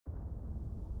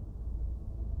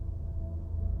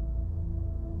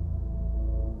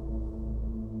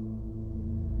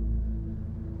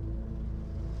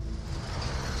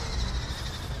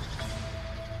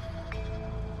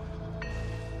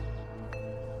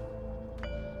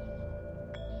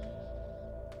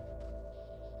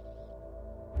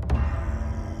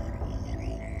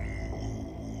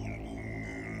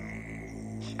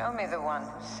Show me the one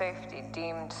whose safety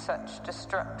deemed such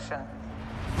destruction.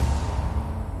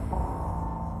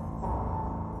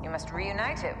 You must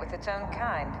reunite it with its own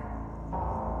kind.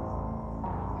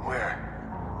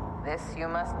 Where? This you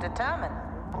must determine.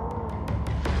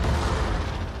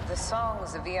 The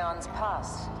songs of eons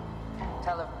past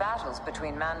tell of battles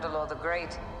between Mandalore the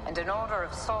Great and an order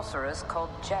of sorcerers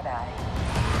called Jedi.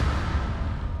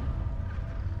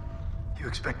 You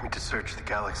expect me to search the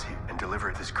galaxy and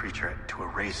deliver this creature to a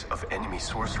race of enemy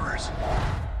sorcerers?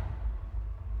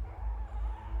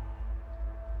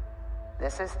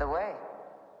 This is the way.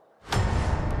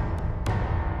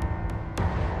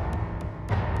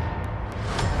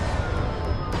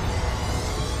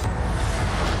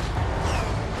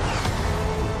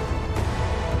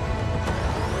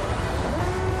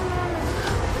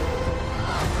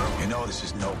 You know this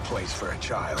is no place for a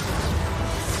child.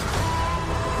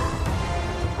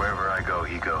 Wherever I go,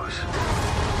 he goes.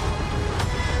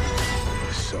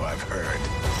 So I've heard.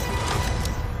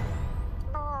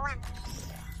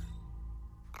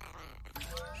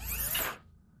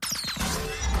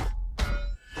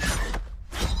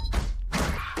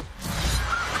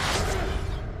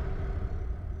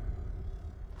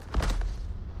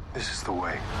 This is the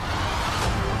way.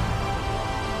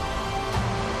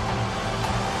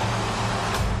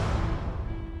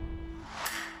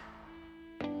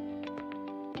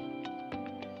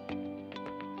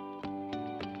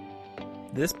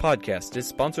 This podcast is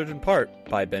sponsored in part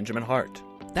by Benjamin Hart.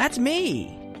 That's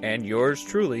me! And yours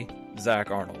truly,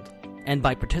 Zach Arnold. And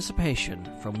by participation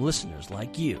from listeners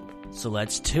like you. So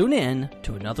let's tune in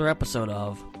to another episode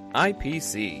of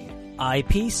IPC.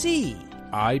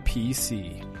 IPC.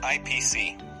 IPC.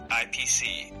 IPC.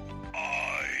 IPC.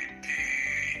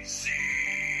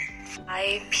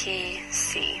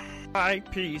 IPC.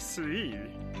 IPC.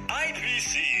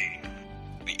 IPC.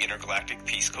 The Intergalactic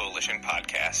Peace Coalition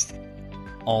podcast.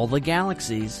 All the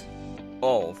galaxies.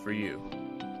 All for you.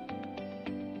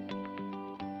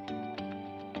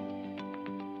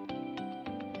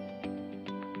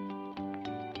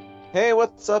 Hey,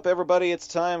 what's up, everybody? It's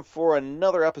time for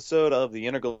another episode of the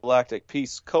Intergalactic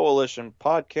Peace Coalition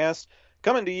podcast,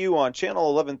 coming to you on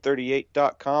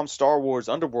channel1138.com,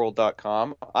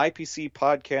 StarWarsUnderworld.com,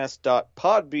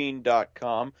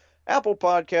 IPCpodcast.podbean.com, Apple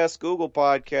Podcasts, Google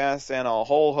Podcasts, and a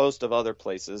whole host of other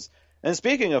places. And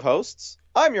speaking of hosts,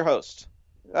 I'm your host.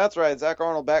 That's right, Zach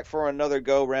Arnold back for another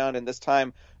go-round, and this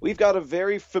time we've got a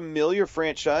very familiar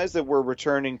franchise that we're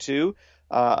returning to.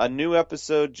 A new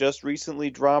episode just recently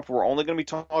dropped. We're only going to be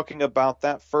talking about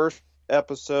that first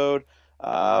episode.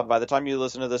 By the time you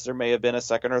listen to this, there may have been a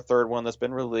second or third one that's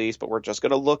been released, but we're just going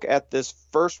to look at this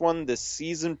first one, this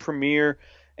season premiere,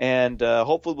 and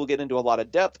hopefully we'll get into a lot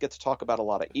of depth, get to talk about a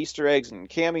lot of Easter eggs and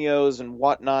cameos and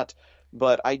whatnot.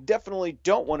 But I definitely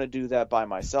don't want to do that by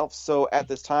myself. So at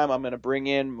this time, I'm going to bring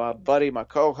in my buddy, my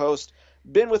co-host,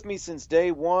 been with me since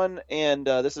day one, and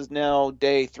this is now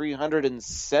day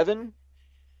 307.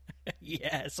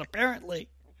 Yes, apparently.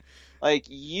 Like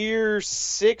year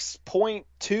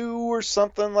 6.2 or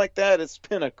something like that. It's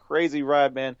been a crazy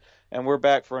ride, man. And we're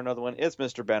back for another one. It's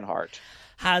Mr. Ben Hart.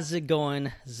 How's it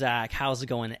going, Zach? How's it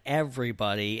going,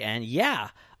 everybody? And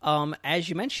yeah, as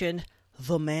you mentioned,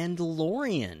 The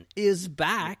Mandalorian is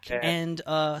back, and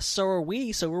so are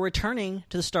we. So we're returning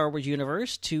to the Star Wars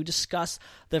universe to discuss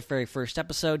the very first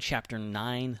episode, Chapter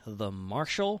 9, The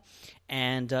Marshal.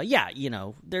 And yeah, you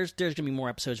know, there's going to be more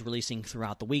episodes releasing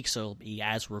throughout the week. So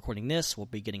as we're recording this, we'll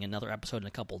be getting another episode in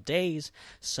a couple days.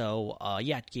 So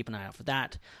yeah, keep an eye out for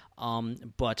that.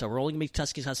 But we're only going to be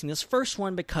discussing this first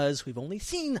one because we've only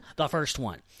seen the first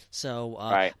one. So,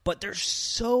 right. But there's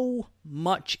so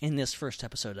much in this first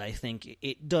episode. I think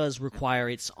it does require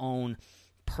its own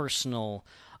personal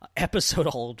episode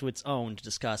all to its own to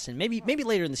discuss. And maybe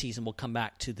later in the season we'll come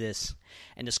back to this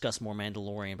and discuss more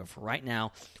Mandalorian. But for right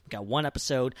now, we've got one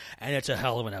episode, and it's a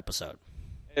hell of an episode.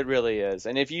 It really is.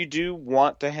 And if you do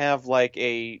want to have like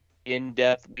a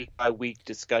in-depth week-by-week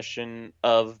discussion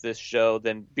of this show,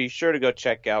 then be sure to go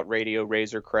check out Radio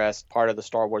Razor Crest, part of the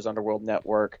Star Wars Underworld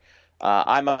Network.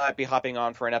 I might be hopping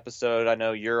on for an episode. I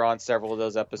know you're on several of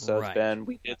those episodes, right. Ben.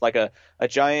 We did like a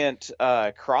giant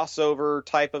crossover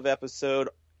type of episode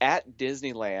at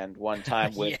Disneyland one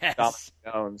time with Yes. Thomas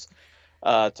Jones,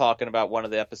 talking about one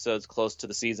of the episodes close to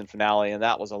the season finale, and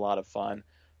that was a lot of fun.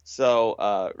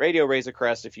 So Radio Razor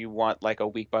Crest if you want like a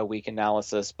week-by-week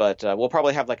analysis, but we'll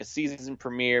probably have like a season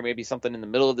premiere, maybe something in the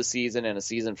middle of the season and a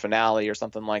season finale or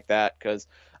something like that, because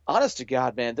honest to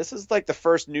God, man, this is like the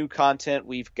first new content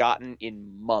we've gotten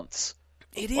in months.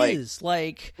 It is.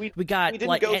 Like, we got,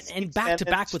 like, and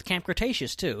back-to-back with Camp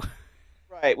Cretaceous, too.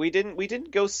 Right. We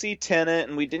didn't go see Tenet,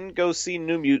 and we didn't go see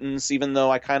New Mutants, even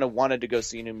though I kind of wanted to go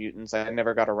see New Mutants. I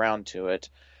never got around to it.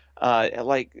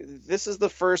 This is the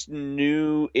first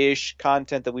new-ish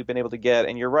content that we've been able to get,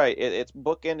 and you're right. It's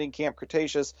bookending Camp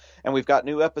Cretaceous, and we've got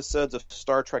new episodes of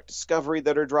Star Trek Discovery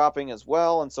that are dropping as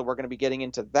well, and so we're going to be getting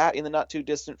into that in the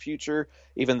not-too-distant future,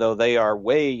 even though they are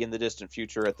way in the distant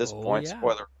future at this point. Yeah.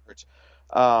 Spoiler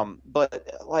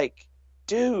alert.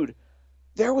 Dude,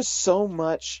 there was so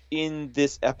much in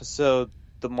this episode,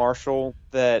 The Marshal,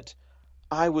 that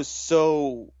I was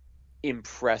so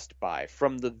impressed by,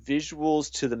 from the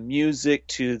visuals to the music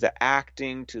to the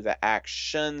acting to the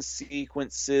action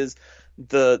sequences,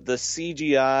 the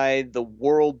CGI, the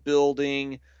world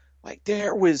building.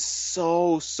 There was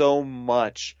so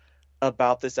much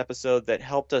about this episode that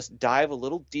helped us dive a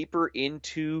little deeper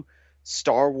into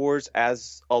Star Wars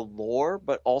as a lore,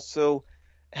 but also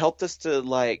helped us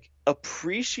to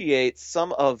appreciate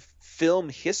some of film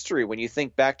history when you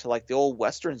think back to the old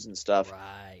westerns and stuff.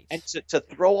 Right. And to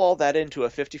throw all that into a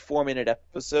 54-minute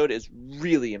episode is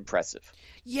really impressive.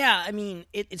 Yeah, I mean,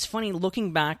 it's funny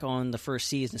looking back on the first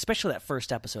season, especially that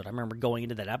first episode. I remember going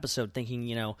into that episode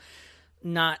thinking,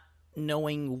 not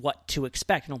knowing what to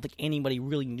expect. I don't think anybody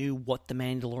really knew what The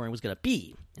Mandalorian was going to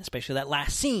be, especially that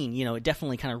last scene. It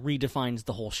definitely kind of redefines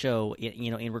the whole show,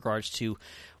 in regards to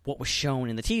what was shown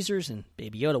in the teasers, and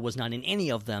Baby Yoda was not in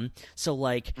any of them. So,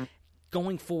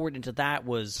 going forward into that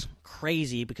was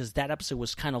crazy, because that episode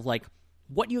was kind of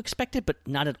what you expected, but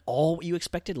not at all what you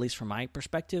expected, at least from my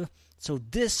perspective. So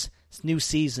this new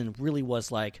season really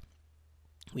was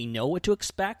we know what to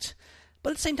expect, but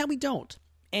at the same time we don't.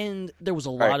 And there was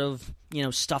a lot of,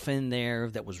 stuff in there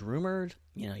that was rumored.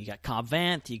 You got Cobb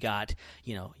Vanth, you got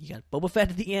Boba Fett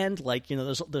at the end.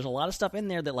 There's a lot of stuff in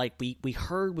there that we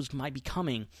heard might be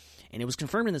coming, and it was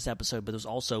confirmed in this episode. But there's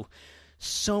also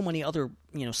so many other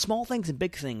small things and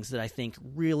big things that I think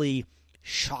really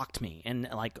shocked me. And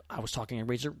I was talking on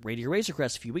Radio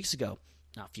Razorcrest a few days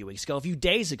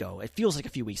ago. It feels like a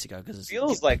few weeks ago, because it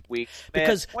feels like weeks, man.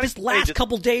 Because this last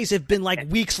couple days have been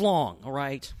weeks long. All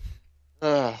right.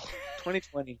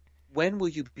 2020. When will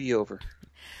you be over?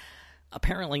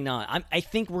 Apparently not. I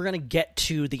think we're going to get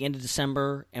to the end of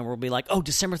December, and we'll be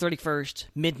December 31st,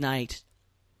 midnight.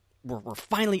 We're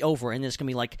finally over, and it's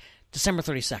going to be December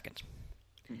 32nd.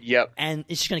 Yep. And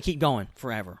it's just going to keep going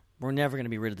forever. We're never going to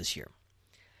be rid of this year.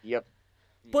 Yep.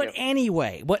 But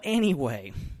anyway,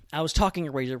 I was talking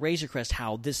at Razorcrest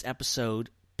how this episode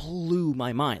blew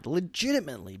my mind,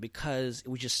 legitimately, because it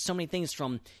was just so many things,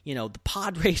 from the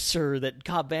pod racer that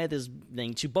Cobb Vanth is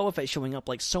doing to Boba Fett showing up,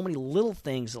 so many little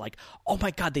things, oh my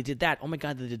god, they did that, oh my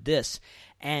god, they did this.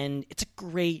 And it's a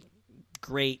great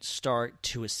start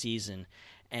to a season,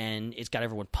 and it's got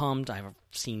everyone pumped. I've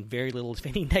seen very little, if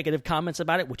any, negative comments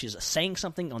about it, which is saying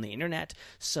something on the internet.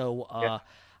 So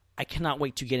I cannot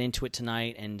wait to get into it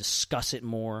tonight and discuss it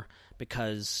more,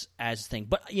 because as a thing.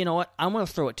 But you know what? I'm going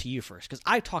to throw it to you first, because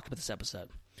I talked about this episode.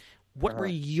 What were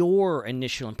your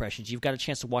initial impressions? You've got a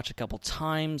chance to watch a couple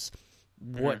times.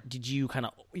 What did you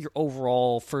your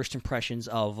overall first impressions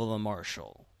of The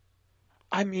Marshal?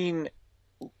 I mean,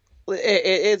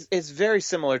 it's very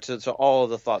similar to all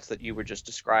of the thoughts that you were just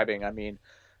describing. I mean,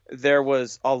 there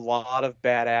was a lot of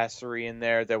badassery in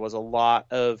there. There was a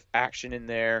lot of action in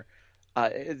there.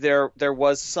 There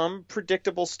was some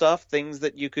predictable stuff, things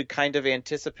that you could kind of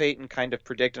anticipate and kind of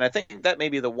predict. And I think that may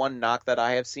be the one knock that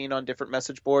I have seen on different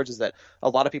message boards, is that a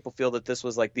lot of people feel that this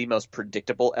was the most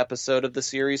predictable episode of the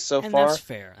series so far. And that's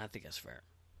fair. I think that's fair.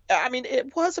 I mean,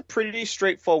 it was a pretty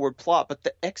straightforward plot, but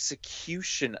the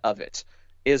execution of it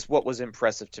is what was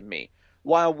impressive to me.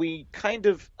 While we kind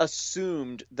of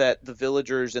assumed that the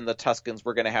villagers and the Tuskens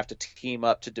were going to have to team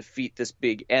up to defeat this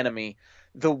big enemy,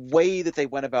 the way that they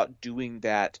went about doing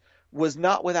that was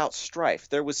not without strife.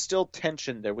 There was still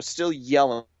tension. There was still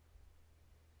yelling.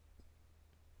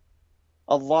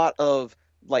 A lot of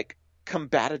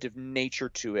combative nature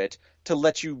to it, to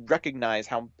let you recognize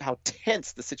how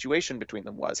tense the situation between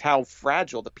them was, how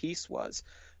fragile the peace was.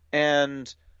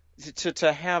 And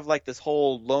to have this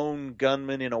whole lone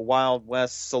gunman in a Wild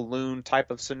West saloon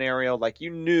type of scenario,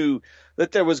 you knew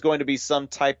that there was going to be some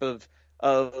type of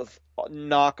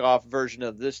knockoff version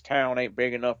of "this town ain't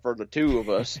big enough for the two of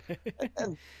us."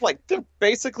 And there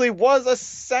basically was a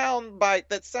sound bite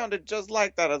that sounded just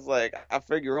like that. It's I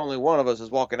figure only one of us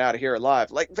is walking out of here alive.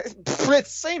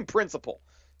 Same principle,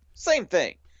 same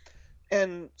thing.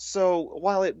 And so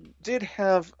while it did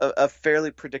have a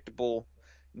fairly predictable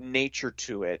nature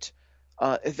to it,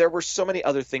 there were so many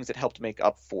other things that helped make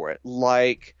up for it,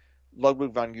 like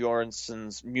Ludwig von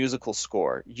Göransson's musical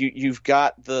score. You've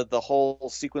got the whole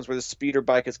sequence where the speeder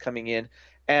bike is coming in,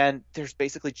 and there's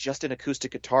basically just an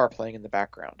acoustic guitar playing in the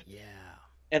background. Yeah.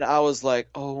 And I was like,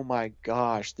 oh my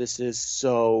gosh, this is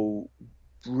so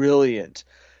brilliant.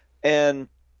 And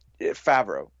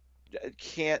Favreau,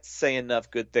 can't say enough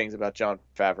good things about Jon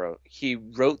Favreau. He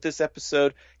wrote this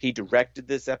episode. He directed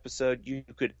this episode. You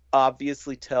could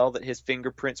obviously tell that his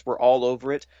fingerprints were all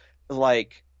over it.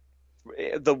 Like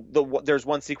there's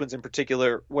one sequence in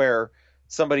particular where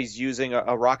somebody's using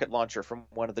a rocket launcher from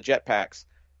one of the jetpacks,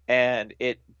 and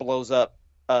it blows up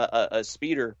a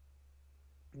speeder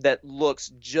that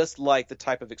looks just like the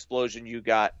type of explosion you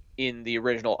got in the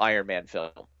original Iron Man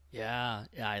film. Yeah,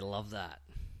 I love that.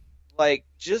 Like,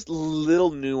 just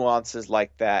little nuances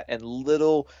like that and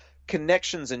little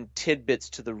connections and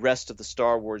tidbits to the rest of the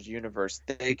Star Wars universe.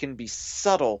 They can be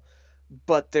subtle,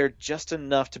 but they're just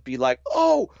enough to be like,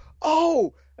 oh!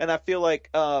 And I feel like,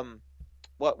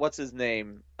 what's his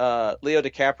name? Leo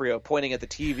DiCaprio pointing at the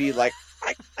TV like,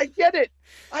 I get it!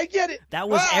 I get it! That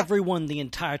was everyone the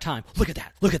entire time. Look at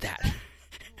that! Look at that!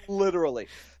 Literally.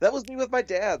 That was me with my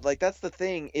dad. Like, that's the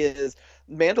thing, is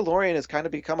Mandalorian has kind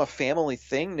of become a family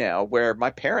thing now, where my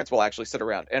parents will actually sit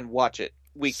around and watch it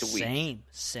week to week.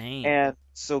 Same. And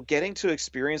so getting to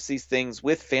experience these things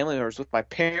with family members, with my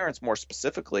parents more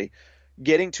specifically,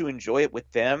 getting to enjoy it with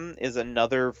them is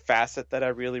another facet that I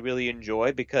really, really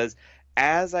enjoy, because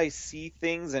as I see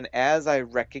things and as I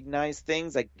recognize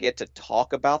things, I get to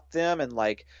talk about them and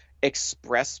like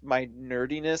express my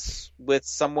nerdiness with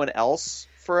someone else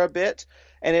for a bit.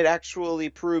 And it actually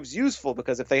proves useful,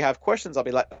 because if they have questions, I'll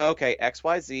be like, okay,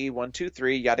 XYZ, 1, 2,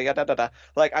 3, yada, yada, yada.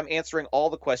 Like, I'm answering all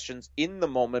the questions in the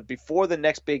moment before the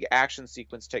next big action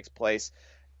sequence takes place.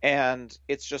 And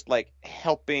it's just like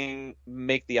helping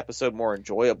make the episode more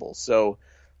enjoyable. So,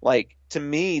 like, to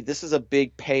me, this is a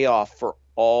big payoff for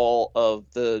all of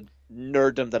the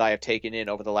nerddom that I have taken in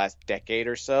over the last decade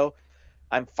or so.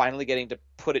 I'm finally getting to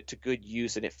put it to good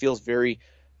use, and it feels very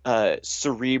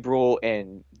cerebral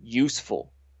and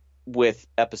useful with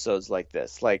episodes like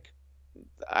this. Like,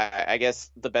 I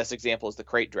guess the best example is the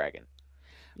Crate Dragon.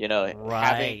 You know,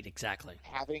 right? Exactly.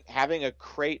 Having a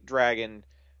Crate Dragon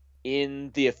in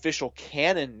the official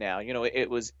canon now. You know, it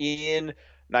was in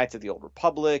Knights of the Old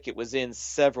Republic. It was in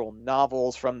several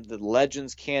novels from the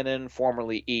Legends canon,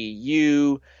 formerly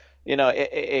EU. You know,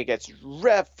 it gets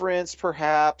referenced,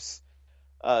 perhaps.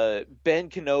 Ben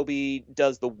Kenobi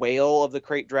does the wail of the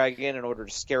Crate Dragon in order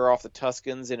to scare off the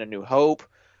Tuskens in A New Hope.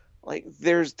 Like,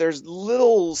 there's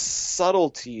little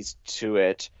subtleties to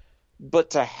it, but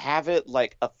to have it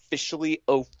like officially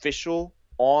official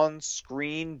on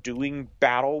screen, doing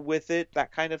battle with it,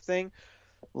 that kind of thing,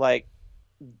 like,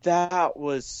 that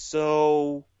was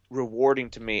so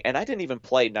rewarding to me. And I didn't even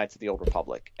play Knights of the Old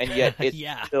Republic, and yet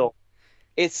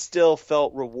it still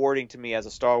felt rewarding to me as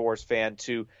a Star Wars fan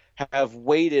to have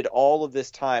waited all of this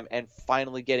time and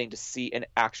finally getting to see an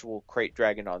actual Crate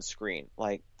Dragon on screen.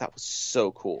 Like, that was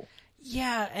so cool.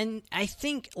 Yeah, and I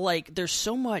think, like, there's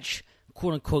so much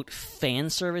quote-unquote fan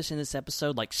service in this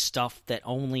episode, like stuff that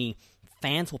only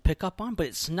fans will pick up on, but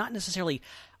it's not necessarily...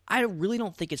 I really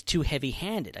don't think it's too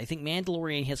heavy-handed. I think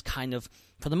Mandalorian has kind of,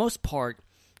 for the most part,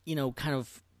 you know, kind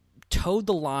of towed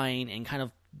the line and kind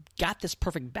of got this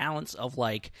perfect balance of,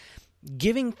 like,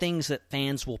 giving things that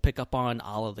fans will pick up on,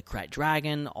 a la the Crate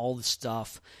Dragon, all the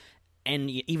stuff, and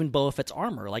even Boba Fett's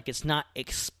armor. Like, it's not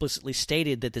explicitly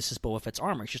stated that this is Boba Fett's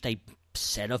armor. It's just a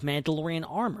set of Mandalorian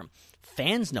armor.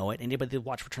 Fans know it. Anybody that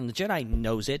watched Return of the Jedi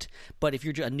knows it. But if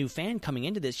you're a new fan coming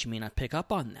into this, you may not pick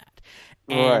up on that.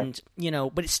 And, you know,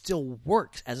 but it still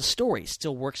works as a story. It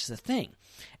still works as a thing.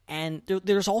 And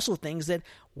there's also things that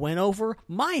went over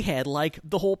my head, like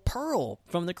the whole pearl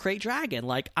from the Crate Dragon.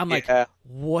 Like, I'm like,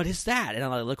 what is that? And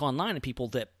I look online at people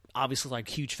that obviously like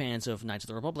huge fans of Knights of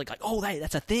the Republic, like, oh,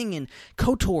 that's a thing in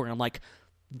KOTOR. And I'm like,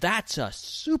 that's a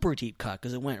super deep cut,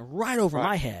 because it went right over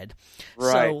my head.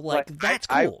 So, like, that's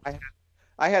cool.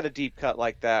 I had a deep cut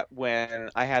like that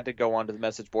when I had to go onto the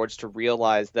message boards to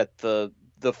realize that the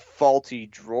faulty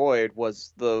droid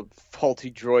was the faulty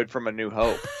droid from A New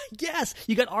Hope. Yes,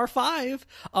 you got R5.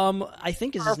 I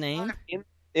think is his name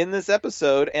in this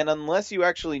episode, and unless you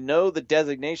actually know the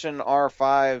designation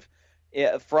R5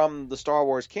 from the Star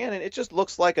Wars canon, it just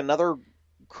looks like another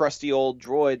crusty old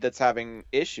droid that's having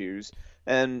issues.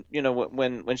 And, you know,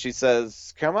 when she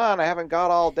says, come on, I haven't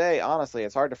got all day, honestly,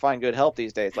 it's hard to find good help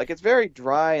these days. Like, it's very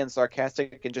dry and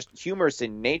sarcastic and just humorous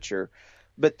in nature.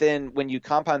 But then when you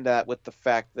compound that with the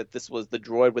fact that this was the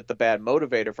droid with the bad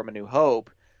motivator from A New Hope,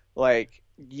 like,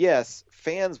 yes,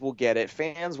 fans will get it,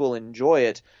 fans will enjoy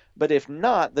it. But if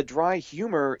not, the dry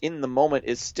humor in the moment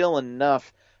is still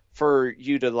enough for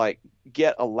you to, like,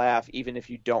 get a laugh even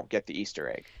if you don't get the Easter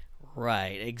egg.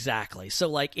 Right, exactly. So,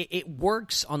 like, it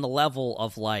works on the level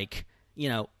of, like, you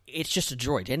know, it's just a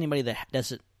droid. Anybody that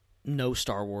doesn't know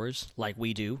Star Wars like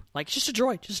we do, like, it's just a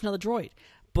droid, just another droid.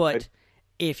 But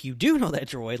if you do know that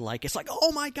droid, like, it's like,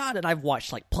 oh my god, and I've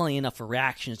watched, like, plenty enough of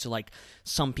reactions to, like,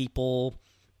 some people,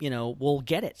 you know, will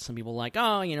get it. Some people like,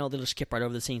 oh, you know, they'll just skip right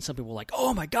over the scene. Some people are like,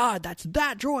 oh my god, that's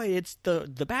that droid. It's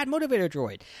the bad motivator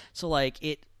droid. So, like,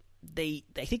 I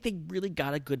think they really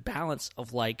got a good balance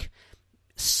of, like,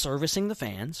 servicing the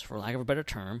fans, for lack of a better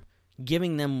term,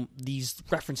 giving them these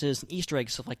references and Easter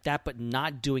eggs, stuff like that, but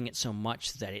not doing it so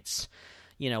much that it's,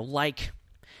 you know, like,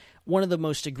 one of the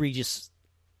most egregious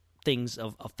things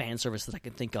of fan service that I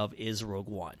can think of is Rogue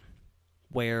One,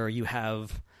 where you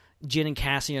have Jin and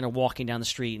Cassian are walking down the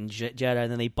street in Jeddah,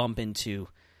 and then they bump into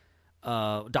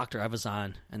Dr.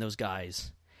 Evazan and those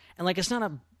guys. And, like, it's not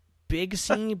a big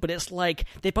scene, but it's like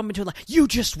they bump into it, like, you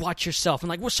just watch yourself, and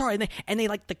like, we're sorry, and they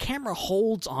like, the camera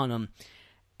holds on them,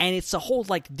 and it's a whole,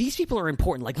 like, these people are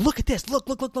important, like, look at this,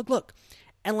 look,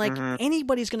 and, like,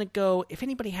 anybody's gonna go, if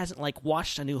anybody hasn't, like,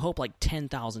 watched A New Hope like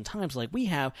 10,000 times like we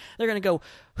have, they're gonna go,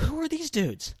 who are these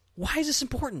dudes? Why is this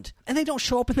important? And they don't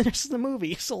show up in the rest of the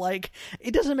movie, so, like,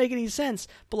 it doesn't make any sense,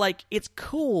 but, like, it's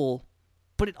cool,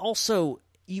 but it also,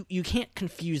 you can't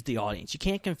confuse the audience, you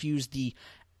can't confuse the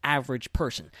average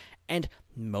person. And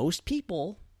most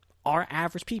people are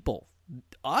average people.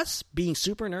 Us, being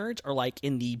super nerds, are, like,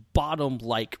 in the bottom,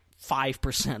 like,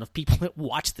 5% of people that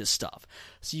watch this stuff.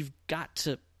 So you've got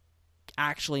to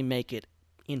actually make it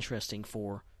interesting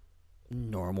for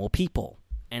normal people.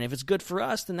 And if it's good for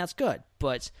us, then that's good.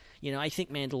 But, you know, I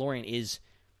think Mandalorian is,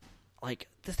 like,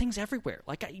 the thing's everywhere.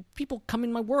 Like, people come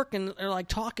in my work and they're, like,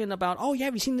 talking about, oh, yeah,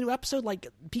 have you seen the new episode? Like,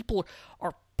 people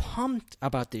are pumped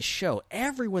about this show.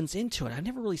 Everyone's into it. I've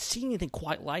never really seen anything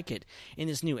quite like it in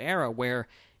this new era, where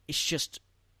it's just,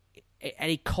 at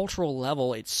a cultural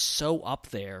level, it's so up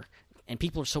there, and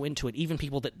people are so into it, even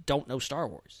people that don't know Star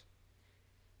Wars.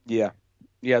 Yeah,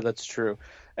 that's true.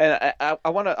 And I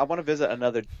want to visit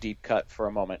another deep cut for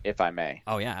a moment, if I may.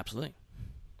 Oh yeah, absolutely.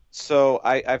 So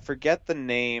I forget the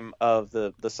name of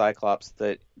the Cyclops,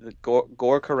 the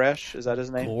Gor Koresh, is that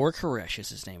his name? Gor Koresh is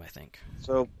his name, I think.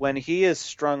 So when he is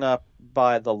strung up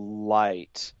by the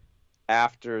light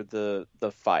after the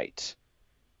fight,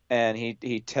 and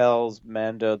he tells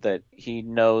Mando that he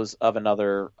knows of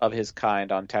another of his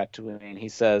kind on Tatooine, he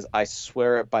says, I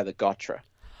swear it by the Gotra.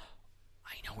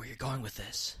 I know where you're going with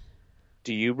this.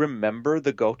 Do you remember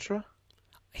the Gotra?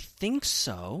 I think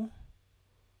so.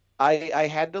 I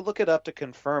had to look it up to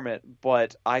confirm it,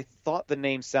 but I thought the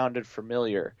name sounded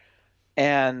familiar.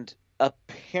 And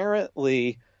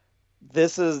apparently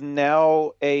this is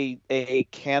now a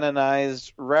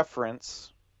canonized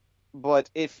reference.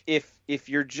 But if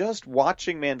you're just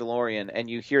watching Mandalorian and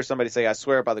you hear somebody say, I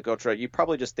swear by the Gotra, you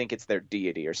probably just think it's their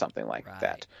deity or something like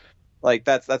that. Like,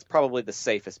 that's probably the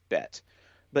safest bet.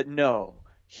 But no,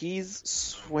 he's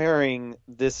swearing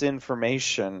this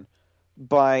information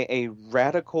by a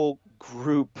radical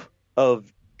group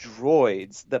of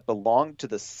droids that belong to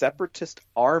the Separatist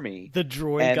army. The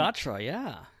droid Gotra,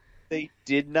 yeah. They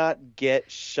did not get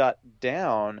shut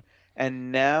down,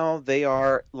 and now they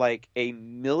are like a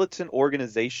militant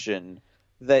organization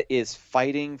that is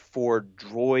fighting for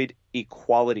droid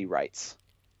equality rights.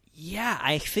 Yeah,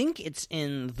 I think it's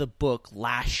in the book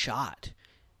Last Shot,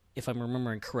 if I'm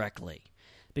remembering correctly,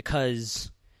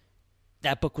 because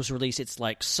that book was released. It's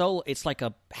like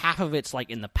a half of it's like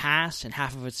in the past and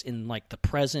half of it's in like the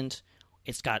present.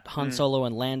 It's got Han Solo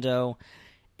and Lando,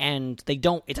 and they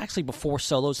don't. It's actually before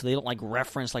Solo, so they don't like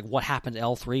reference like what happened to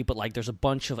L3. But like, there's a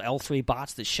bunch of L3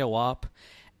 bots that show up,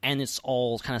 and it's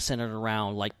all kind of centered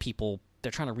around like people.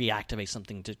 They're trying to reactivate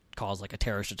something to cause like a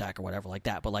terrorist attack or whatever like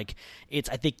that. But like,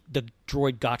 I think the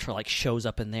droid Gotra like shows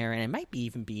up in there, and it might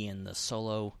even be in the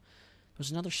Solo.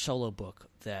 There's another Solo book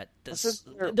that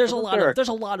there's a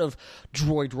lot of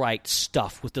droid right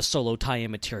stuff with the Solo tie-in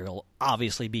material.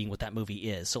 Obviously, being what that movie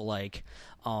is, so like,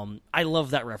 I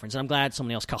love that reference, and I'm glad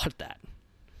somebody else caught that.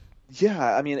 Yeah,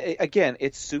 I mean, again,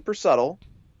 it's super subtle,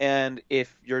 and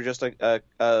if you're just a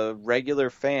regular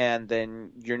fan,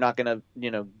 then you're not gonna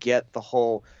get the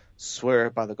whole swear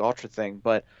by the Gotra thing.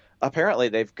 But apparently,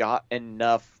 they've got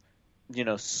enough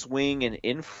swing and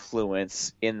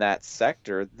influence in that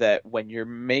sector that when you're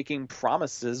making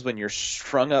promises, when you're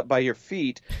strung up by your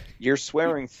feet, you're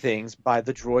swearing things by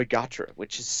the droid Gotra,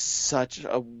 which is such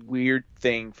a weird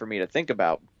thing for me to think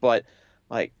about. But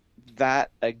like,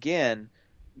 that again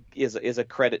is a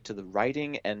credit to the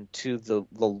writing and to the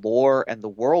lore and the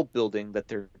world building that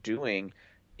they're doing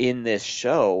in this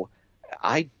show.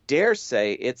 I dare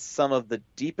say it's some of the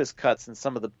deepest cuts and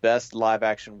some of the best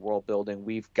live-action world building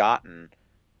we've gotten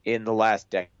in the last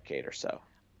decade or so.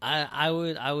 I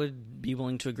would be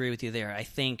willing to agree with you there. I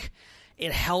think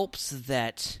it helps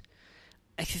that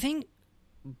I think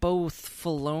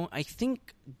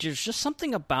there's just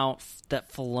something about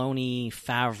that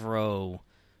Filoni-Favreau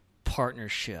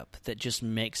partnership that just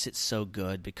makes it so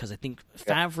good, because I think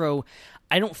Favreau,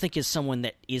 I don't think is someone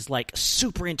that is like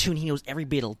super in tune. He knows every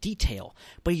bit of detail,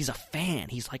 but he's a fan.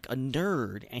 He's like a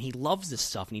nerd, and he loves this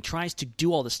stuff, and he tries to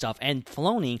do all this stuff. And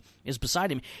Filoni is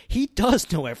beside him. He does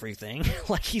know everything.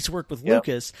 Like, he's worked with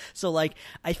Lucas, so like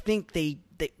I think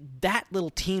that little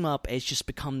team up has just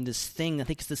become this thing. I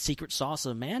think it's the secret sauce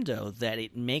of Mando, that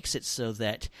it makes it so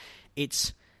that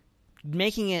it's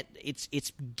making it,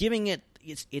 it's giving it.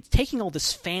 It's taking all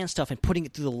this fan stuff and putting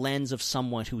it through the lens of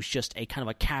someone who's just a kind of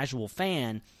a casual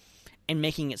fan, and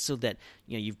making it so that,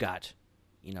 you know, you've got,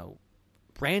 you know,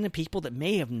 random people that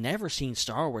may have never seen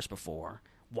Star Wars before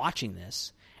watching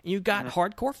this, and you've got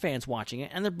hardcore fans watching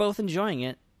it, and they're both enjoying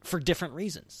it for different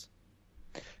reasons.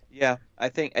 Yeah, I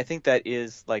think that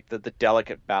is like the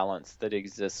delicate balance that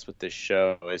exists with this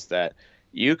show, is that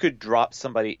you could drop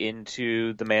somebody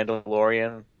into The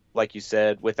Mandalorian, like you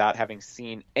said, without having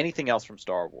seen anything else from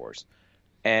Star Wars,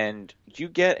 and you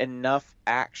get enough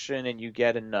action and you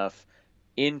get enough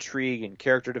intrigue and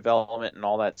character development and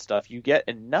all that stuff. You get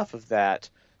enough of that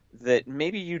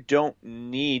maybe you don't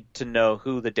need to know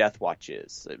who the Death Watch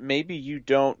is. Maybe you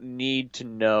don't need to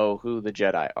know who the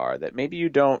Jedi are. That maybe you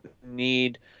don't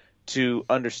need to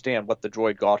understand what the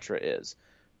droid Gautra is.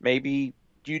 Maybe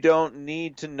you don't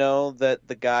need to know that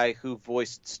the guy who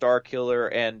voiced Starkiller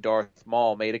and Darth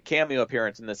Maul made a cameo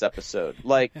appearance in this episode.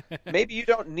 Like, maybe you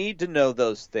don't need to know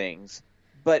those things,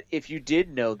 but if you did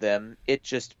know them, it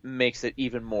just makes it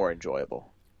even more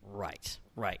enjoyable. Right.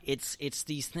 It's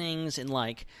these things, and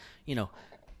like, you know,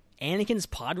 Anakin's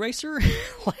pod racer,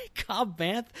 like Cobb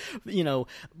Vanth, you know,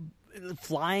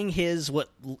 flying his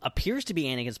what appears to be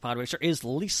Anakin's pod racer is at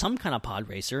least some kind of pod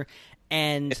racer.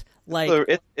 And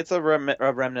it's a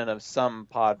remnant of some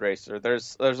pod racer.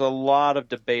 There's a lot of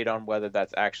debate on whether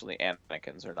that's actually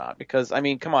Anakin's or not, because I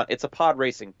mean, come on, it's a pod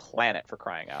racing planet, for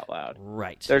crying out loud.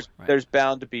 Right. There's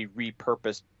bound to be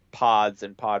repurposed pods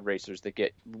and pod racers that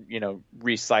get, you know,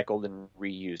 recycled and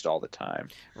reused all the time.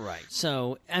 Right.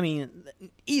 So, I mean,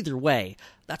 either way,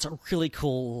 that's a really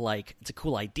cool, like, it's a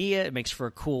cool idea. It makes for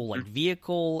a cool, like,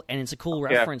 vehicle, and it's a cool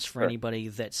reference for anybody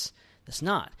that's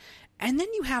not. And then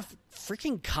you have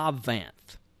freaking Cobb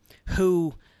Vanth,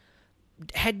 who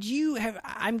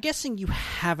I'm guessing you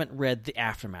haven't read the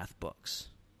Aftermath books.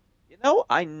 You know,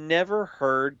 I never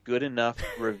heard good enough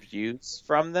reviews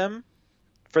from them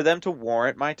for them to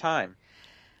warrant my time.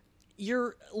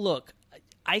 Look,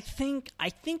 I think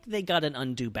they got an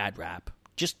undue bad rap.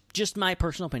 Just my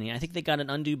personal opinion. I think they got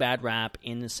an undue bad rap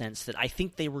in the sense that I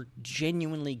think they were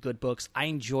genuinely good books. I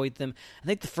enjoyed them. I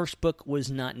think the first book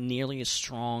was not nearly as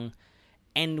strong,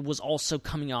 and was also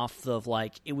coming off of,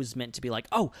 like, it was meant to be like,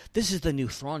 oh, this is the new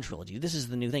Thrawn trilogy. This is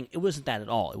the new thing. It wasn't that at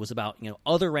all. It was about, you know,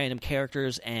 other random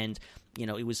characters, and, you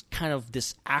know, it was kind of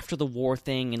this after the war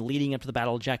thing and leading up to the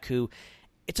Battle of Jakku.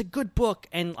 It's a good book,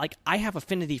 and, like, I have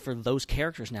affinity for those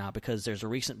characters now because there's a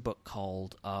recent book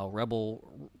called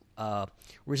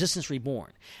Resistance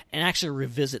Reborn, and actually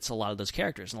revisits a lot of those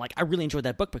characters. And, like, I really enjoyed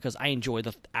that book because I enjoyed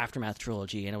the Aftermath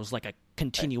trilogy, and it was like a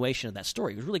continuation of that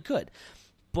story. It was really good.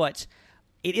 But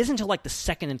it isn't until, like, the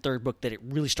second and third book that it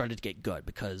really started to get good,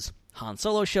 because Han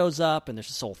Solo shows up, and there's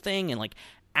this whole thing, and, like,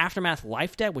 Aftermath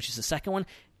Life Debt, which is the second one,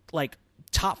 like,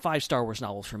 top 5 Star Wars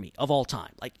novels for me of all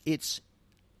time. Like, it's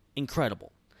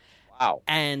incredible. Wow.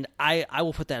 And I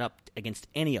will put that up against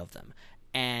any of them.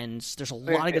 And there's a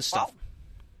lot of good stuff.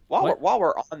 While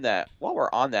we're on that,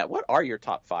 what are your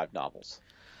top 5 novels?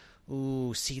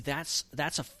 Ooh, see, that's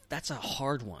a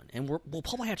hard one, and we'll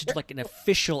probably have to do, like, an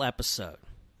official episode.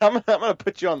 I'm gonna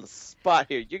put you on the spot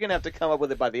here. You're gonna have to come up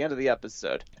with it by the end of the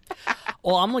episode.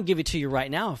 Well, I'm gonna give it to you right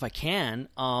now if I can.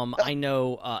 I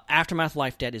know Aftermath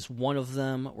Life Debt is one of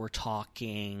them. We're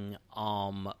talking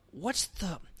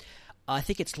I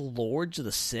think it's Lords of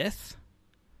the Sith.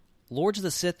 Lords of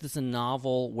the Sith is a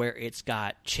novel where it's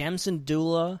got Cham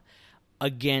Syndulla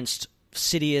against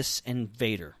Sidious and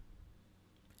Vader.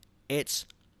 It's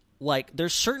like,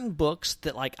 there's certain books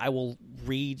that, like, I will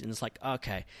read and it's like,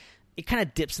 okay, it kind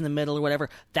of dips in the middle or whatever.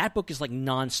 That book is, like,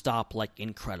 nonstop, like,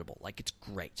 incredible. Like, it's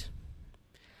great.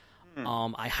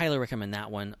 I highly recommend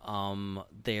that one.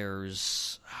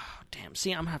 There's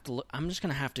see, I'm just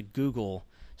gonna have to Google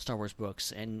Star Wars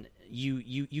books, and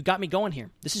you got me going here.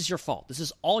 This is your fault. This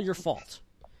is all your fault.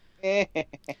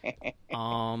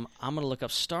 I'm gonna look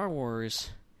up Star Wars.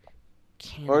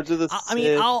 Lords of the Sith. I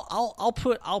mean, I'll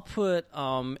put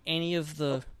any of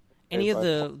the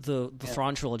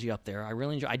Thrawn trilogy up there. I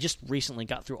really enjoy. I just recently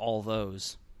got through all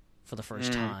those for the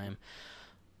first time.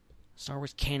 Star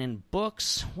Wars canon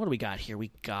books. What do we got here?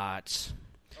 We got.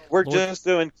 We're just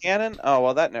doing canon. Oh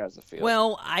well, that narrows the field.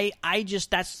 Well, I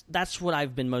just that's what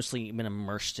I've been mostly been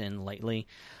immersed in lately.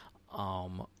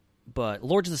 But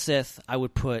Lords of the Sith, I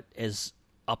would put as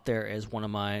up there as one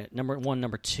of my number 1,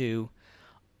 number 2.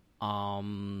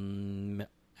 Aftermath,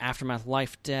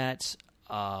 Life Debt.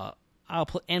 I'll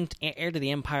put Heir to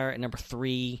the Empire at number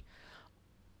 3.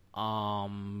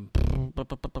 Come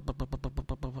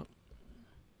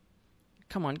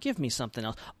on, give me something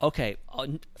else. Okay,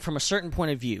 from a certain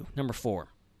point of view, number 4.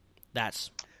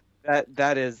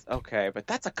 That is okay, but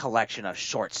that's a collection of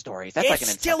short stories. That's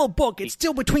it's still a book. It's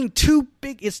still between two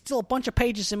big. It's still a bunch of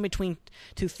pages in between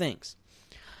two things.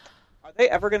 Are they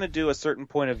ever going to do a certain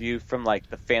point of view from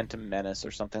like the Phantom Menace or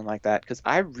something like that? Because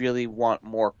I really want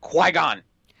more Qui-Gon.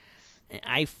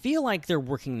 I feel like they're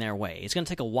working their way. It's going to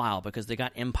take a while because they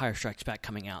got Empire Strikes Back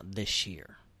coming out this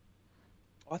year.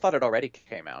 Oh, I thought it already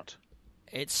came out.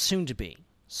 It's soon to be.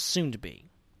 Soon to be.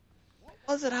 What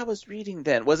was it I was reading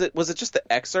then? Was it just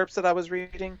the excerpts that I was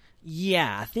reading?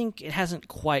 Yeah, I think it hasn't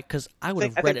quite, because I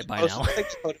would have read it by now.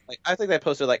 I think they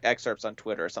posted like excerpts on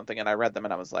Twitter or something, and I read them,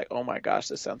 and I was like, "Oh my gosh,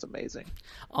 this sounds amazing."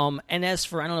 And as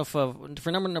for I don't know if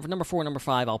for number 4, number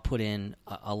 5, I'll put in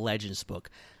a Legends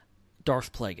book.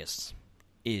 Darth Plagueis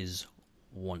is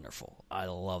wonderful. I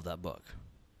love that book.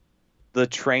 The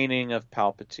Training of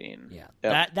Palpatine. Yeah,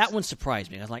 that one surprised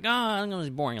me. I was like, "Oh, I think it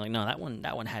was boring." Like, no, that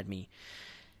one had me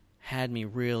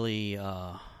really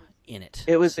in it.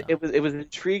 It was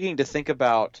intriguing to think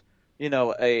about,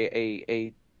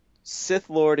 a Sith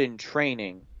Lord in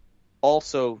training,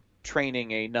 also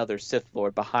training another Sith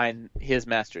Lord behind his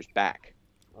master's back.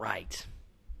 Right.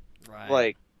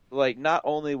 Like not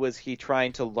only was he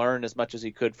trying to learn as much as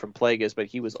he could from Plagueis, but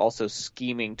he was also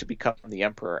scheming to become the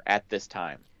Emperor at this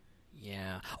time.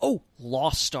 Yeah. Oh,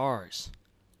 Lost Stars.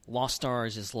 Lost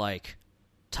Stars is like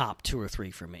top 2 or 3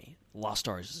 for me. Lost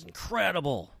Stars is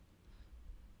incredible.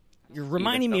 You're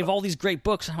reminding me of all these great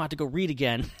books I'm about to go read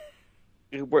again.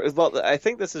 I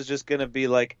think this is just going to be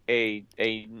like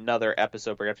another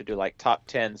episode where we have to do like top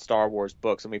 10 Star Wars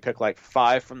books, and we pick like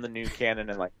 5 from the new canon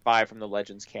and like 5 from the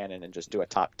Legends canon, and just do a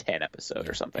top 10 episode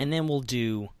or something. And then we'll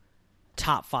do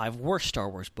top 5 worst Star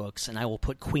Wars books, and I will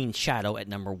put Queen Shadow at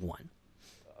number 1.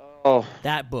 Oh,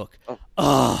 that book.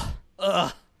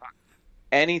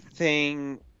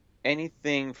 Anything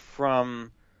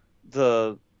from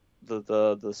the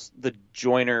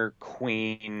Joiner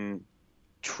Queen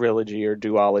trilogy or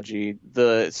duology,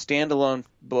 the standalone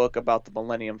book about the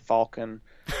Millennium Falcon,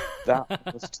 that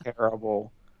was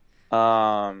terrible.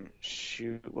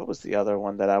 What was the other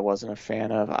one that I wasn't a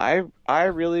fan of? I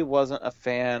really wasn't a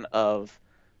fan of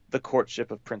The Courtship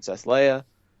of Princess Leia.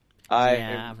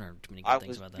 I've heard too many good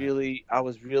things about that. I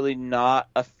was really not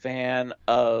a fan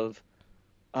of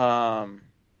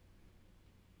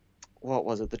what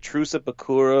was it? The Truce at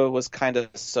Bakura was kind of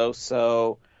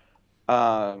so-so.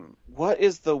 What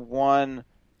is the one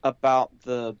about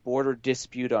the border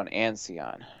dispute on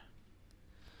Ancion?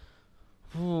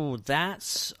 Ooh,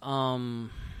 that's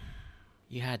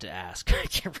you had to ask. I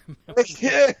can't remember.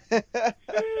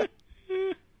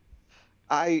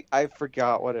 I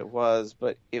forgot what it was,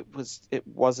 but it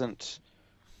wasn't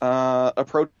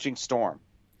Approaching Storm.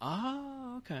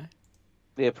 Oh, okay.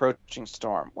 The Approaching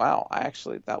Storm. Wow, I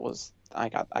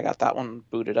got that one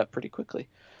booted up pretty quickly.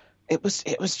 It was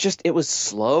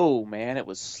slow, man. It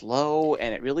was slow,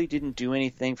 and it really didn't do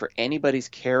anything for anybody's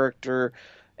character,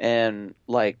 and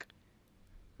like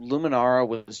Luminara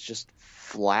was just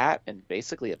flat and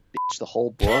basically a bitch the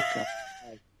whole book.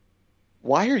 Like,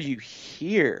 why are you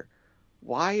here?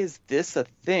 Why is this a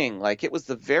thing? Like, it was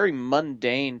the very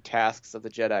mundane tasks of the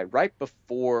Jedi right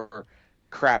before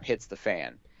crap hits the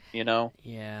fan.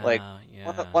 Yeah. Like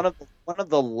yeah. one of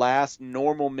the last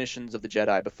normal missions of the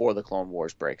Jedi before the Clone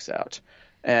Wars breaks out,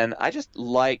 and I just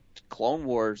liked Clone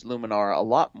Wars Luminara a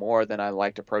lot more than I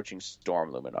liked Approaching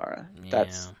Storm Luminara. Yeah.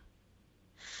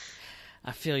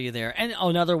 I feel you there. And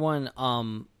another one,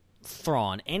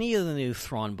 Thrawn. Any of the new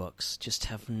Thrawn books just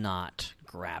have not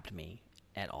grabbed me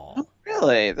at all. Oh,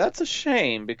 really? That's a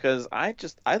shame, because I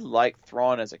like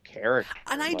Thrawn as a character.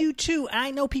 And I do too. And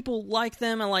I know people like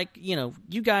them, and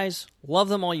you guys love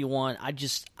them all you want.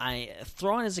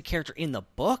 Thrawn as a character in the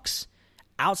books,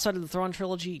 outside of the Thrawn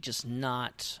trilogy, I'm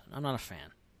not a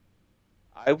fan.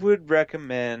 I would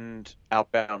recommend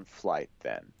Outbound Flight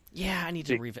then. Yeah, I need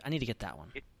to get that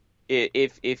one.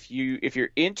 if you're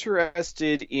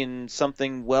interested in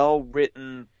something well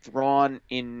written Thrawn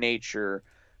in nature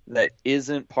that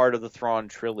isn't part of the Thrawn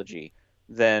trilogy,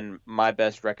 then my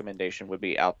best recommendation would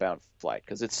be Outbound Flight,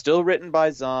 because it's still written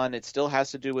by Zahn. It still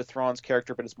has to do with Thrawn's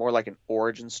character, but it's more like an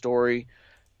origin story.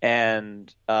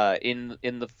 And in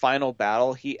the final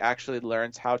battle, he actually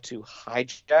learns how to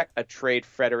hijack a Trade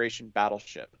Federation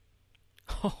battleship.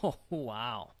 Oh,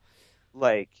 wow.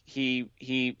 Like he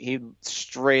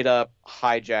straight up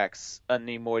hijacks a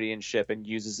Neimoidian ship and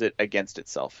uses it against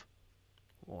itself.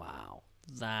 Wow,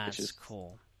 that's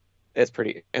cool. It's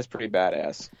pretty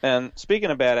badass. And speaking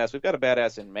of badass, we've got a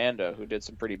badass in Mando who did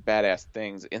some pretty badass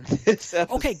things in this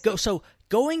episode. Okay,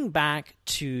 going back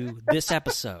to this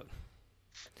episode.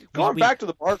 Going back to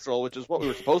the Marshal, which is what we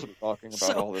were supposed to be talking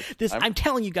about all this time. I'm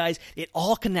telling you guys, it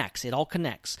all connects. It all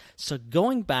connects. So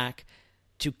going back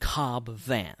to Cobb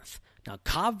Vanth. Now,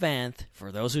 Cobb Vanth,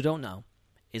 for those who don't know,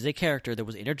 is a character that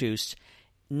was introduced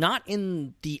not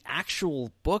in the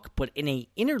actual book, but in an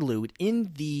interlude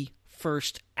in the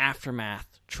first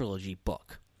Aftermath trilogy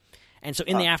book. And so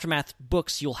in the Aftermath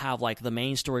books, you'll have like the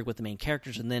main story with the main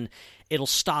characters, and then it'll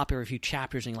stop every few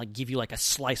chapters and like give you like a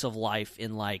slice of life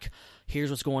in like,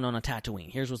 here's what's going on Tatooine,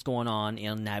 here's what's going on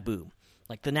in Naboo.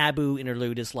 Like the Naboo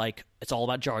interlude is like, it's all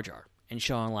about Jar Jar and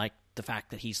showing like the fact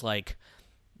that he's like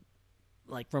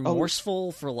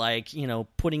remorseful for like, you know,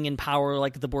 putting in power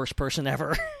like the worst person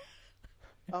ever.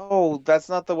 Oh, that's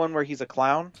not the one where he's a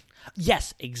clown?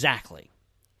 Yes, exactly.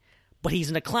 But he's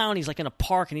in a clown, he's like in a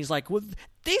park, and he's like, well,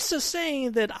 this is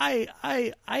saying that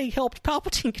I helped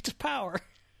Palpatine get to power.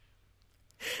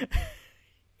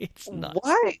 It's nuts.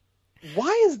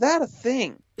 Why is that a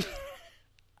thing?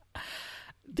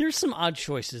 There's some odd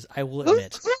choices, I will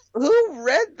admit. Who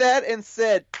read that and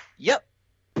said, yep,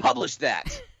 publish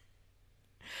that?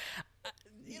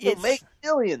 It'll make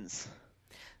millions.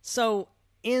 So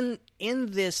in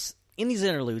these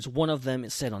interludes, one of them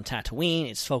is set on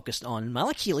Tatooine. It's focused on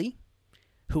Malakili,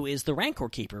 who is the Rancor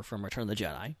Keeper from Return of the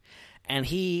Jedi, and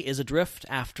he is adrift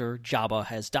after Jabba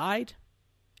has died,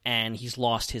 and he's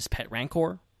lost his pet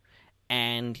Rancor,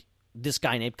 and this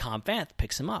guy named Cobb Vanth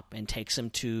picks him up and takes him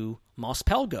to Mos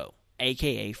Pelgo,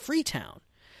 a.k.a. Freetown,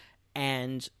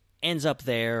 and ends up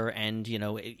there, and, you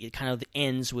know, it kind of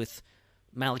ends with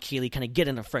Malakili kind of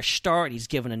getting a fresh start. He's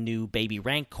given a new baby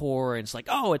Rancor, and it's like,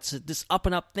 oh, it's this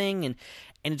up-and-up thing, and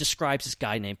it describes this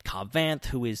guy named Cobb Vanth,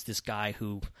 who is this guy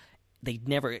who they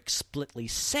never explicitly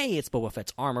say it's Boba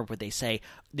Fett's armor, but they say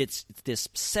it's this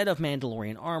set of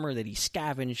Mandalorian armor that he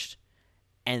scavenged,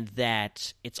 and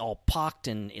that it's all pocked,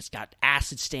 and it's got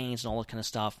acid stains and all that kind of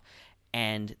stuff,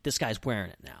 and this guy's wearing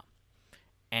it now.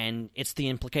 And it's the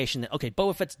implication that, okay,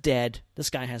 Boba Fett's dead, this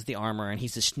guy has the armor, and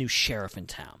he's this new sheriff in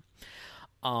town.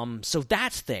 So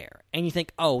that's there, and you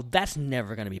think, oh, that's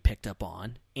never going to be picked up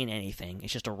on in anything.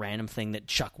 It's just a random thing that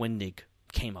Chuck Wendig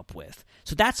came up with.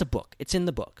 So that's a book. It's in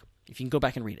the book, if you can go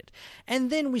back and read it. And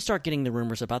then we start getting the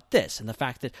rumors about this, and the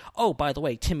fact that, oh, by the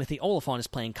way, Timothy Oliphant is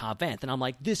playing Cobb Vanth, and I'm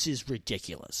like, this is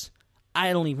ridiculous.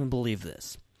 I don't even believe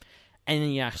this. And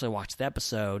then you actually watch the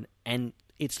episode, and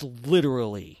it's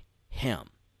literally him.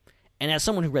 And as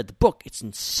someone who read the book, it's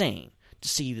insane to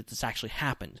see that this actually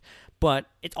happened. But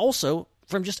it's also,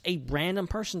 from just a random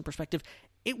person perspective,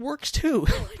 it works too.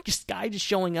 This guy just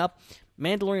showing up,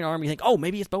 Mandalorian armor, you think, oh,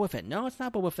 maybe it's Boba Fett. No, it's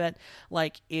not Boba Fett.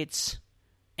 Like, it's...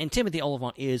 And Timothy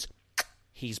Oliphant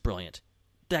he's brilliant.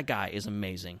 That guy is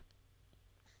amazing.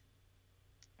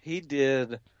 He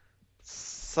did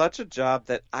such a job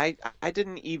that I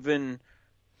didn't even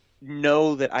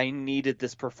know that I needed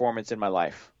this performance in my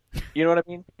life. You know what I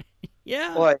mean?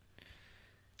 Yeah.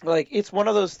 Like it's one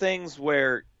of those things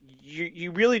where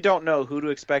you really don't know who to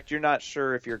expect. You're not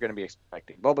sure if you're going to be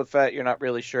expecting Boba Fett. You're not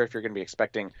really sure if you're going to be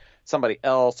expecting somebody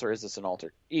else, or is this an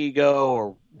alter ego,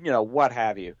 or, you know, what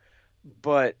have you.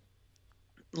 But,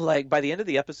 like, by the end of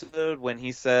the episode, when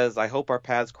he says, I hope our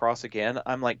paths cross again,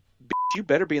 I'm like, bitch, you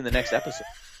better be in the next episode.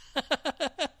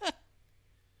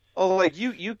 Oh, like,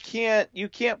 you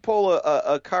can't pull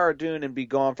a Cara Dune and be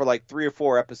gone for, like, 3 or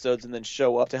 4 episodes and then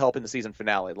show up to help in the season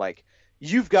finale. Like,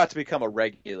 you've got to become a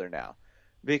regular now.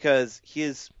 Because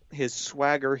his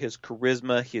swagger, his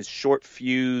charisma, his short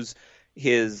fuse,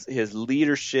 his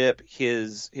leadership,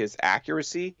 his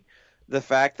accuracy, the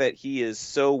fact that he is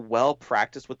so well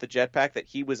practiced with the jetpack that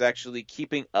he was actually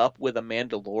keeping up with a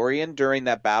Mandalorian during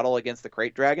that battle against the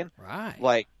Krayt Dragon.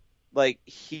 Right. Like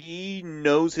he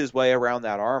knows his way around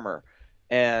that armor.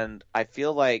 And I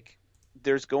feel like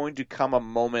there's going to come a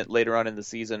moment later on in the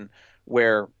season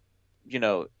where, you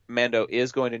know, Mando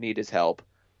is going to need his help.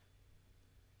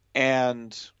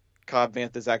 And Cobb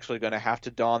Vanth is actually going to have to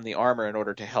don the armor in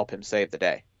order to help him save the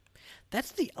day.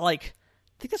 That's I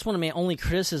think that's one of my only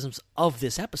criticisms of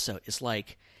this episode. Is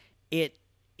like it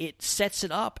sets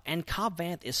it up, and Cobb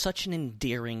Vanth is such an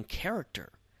endearing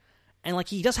character, and like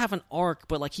he does have an arc,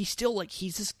 but like he's still like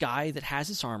he's this guy that has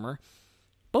his armor.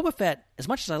 Boba Fett, as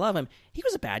much as I love him, he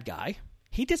was a bad guy.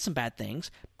 He did some bad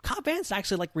things. Cobb Vanth's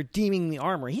actually like redeeming the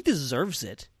armor. He deserves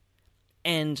it.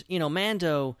 And, you know,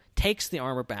 Mando takes the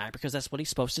armor back because that's what he's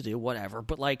supposed to do, whatever.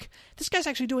 But, like, this guy's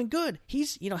actually doing good.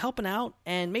 He's, you know, helping out,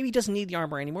 and maybe he doesn't need the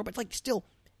armor anymore, but, like, still,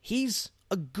 he's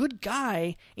a good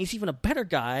guy. He's even a better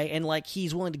guy, and, like,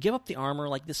 he's willing to give up the armor.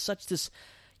 Like,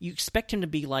 you expect him to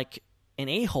be, like, an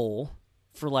a-hole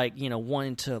for, like, you know,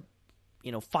 wanting to,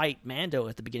 you know, fight Mando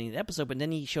at the beginning of the episode, but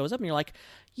then he shows up, and you're like,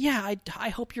 yeah, I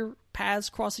hope your paths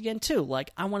cross again, too.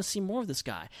 Like, I want to see more of this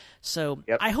guy. So,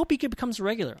 Yep. I hope he becomes a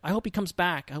regular. I hope he comes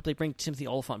back. I hope they bring Timothy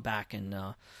Olyphant back and,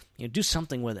 you know, do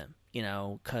something with him, you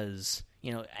know, because,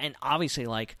 you know, and obviously,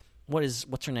 like,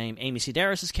 what's her name? Amy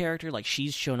Sedaris' character, like,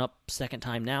 she's shown up second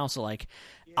time now, so, like,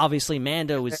 obviously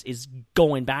Mando is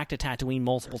going back to Tatooine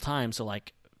multiple times, so,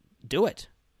 like, do it.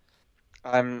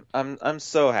 I'm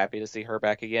so happy to see her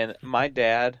back again. My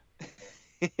dad,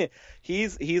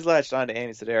 he's latched on to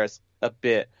Amy Sedaris a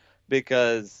bit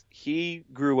because he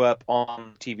grew up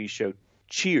on the TV show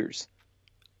Cheers,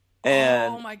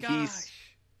 and oh my gosh,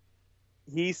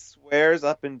 he swears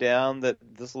up and down that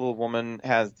this little woman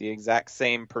has the exact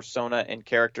same persona and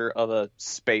character of a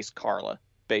space Carla,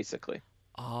 basically.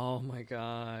 Oh my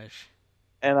gosh.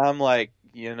 And I'm like,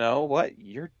 you know what?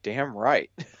 You're damn right.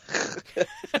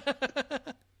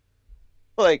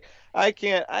 Like, I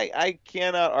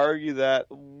cannot argue that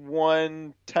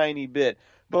one tiny bit.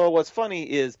 But what's funny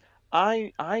is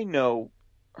I know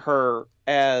her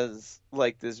as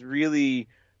like this really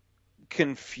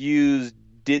confused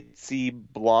ditzy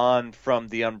blonde from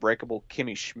The Unbreakable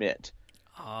Kimmy Schmidt.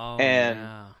 Oh, and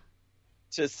yeah.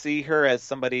 To see her as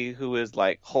somebody who is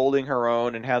like holding her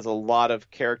own and has a lot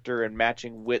of character and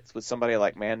matching wits with somebody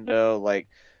like Mando, like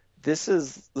this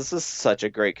is such a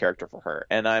great character for her,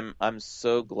 and I'm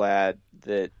so glad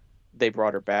that they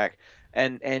brought her back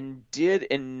and did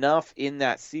enough in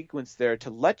that sequence there to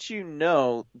let you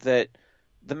know that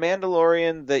the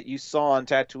Mandalorian that you saw on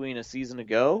Tatooine a season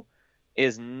ago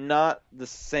is not the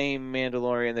same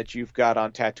Mandalorian that you've got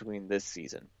on Tatooine this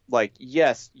season. Like,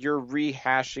 yes, you're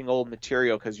rehashing old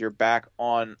material because you're back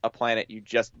on a planet you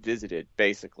just visited,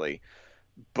 basically.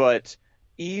 But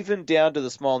even down to the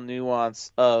small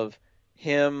nuance of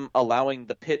him allowing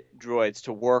the pit droids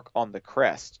to work on the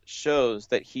crest shows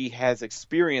that he has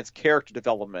experienced character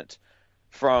development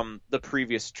from the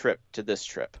previous trip to this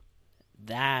trip.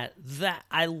 That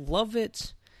I love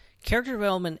it. Character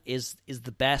development is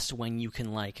the best when you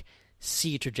can like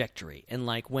see a trajectory, and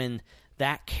like when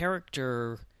that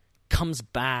character comes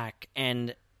back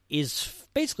and is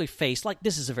basically faced, like,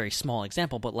 this is a very small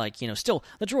example, but like, you know, still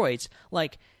the droids,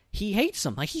 like, he hates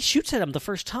them, like he shoots at them the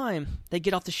first time they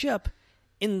get off the ship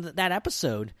in that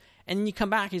episode, and then you come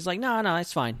back, he's like, no,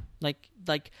 it's fine. Like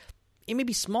it may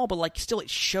be small, but like still it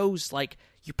shows like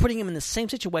you're putting him in the same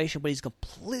situation, but he's a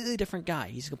completely different guy.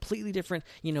 He's a completely different,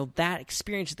 you know, that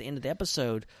experience at the end of the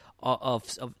episode of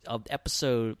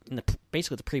episode, in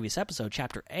basically the previous episode,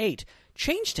 chapter 8,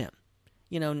 changed him.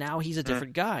 You know, now he's a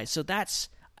different guy. So that's,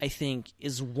 I think,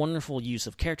 is wonderful use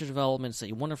of character development. It's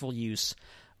a wonderful use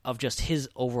of just his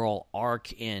overall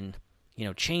arc in, you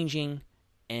know, changing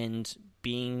and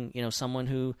being, you know, someone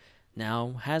who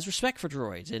now has respect for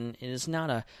droids and is not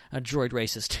a droid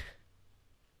racist.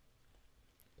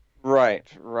 Right.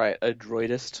 A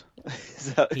droidist.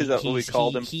 Is that what we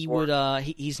called him?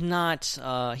 He's not.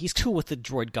 He's cool with the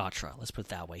droid Gotra. Let's put it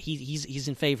that way. He's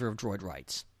in favor of droid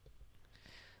rights.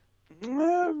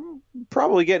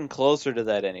 Probably getting closer to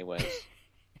that, anyways.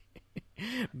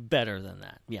 Better than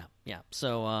that. Yeah.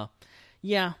 So,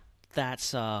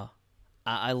 that's.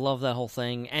 I love that whole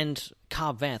thing, and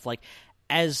Cobb Vanth.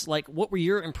 What were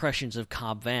your impressions of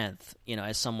Cobb Vanth? You know,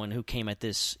 as someone who came at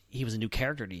this, he was a new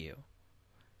character to you.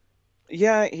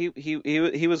 Yeah,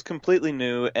 he was completely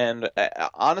new, and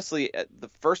honestly, the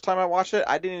first time I watched it,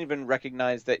 I didn't even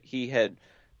recognize that he had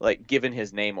like given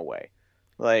his name away.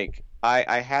 Like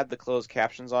I had the closed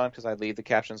captions on because I leave the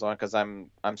captions on because I'm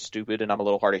stupid and I'm a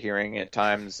little hard of hearing at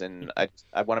times, and I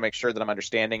want to make sure that I'm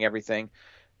understanding everything.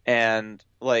 And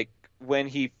like when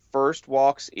he first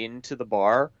walks into the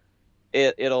bar,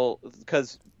 it'll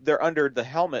because they're under the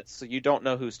helmets, so you don't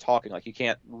know who's talking. Like you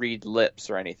can't read lips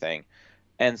or anything.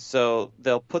 And so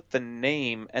they'll put the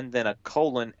name and then a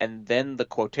colon and then the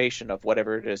quotation of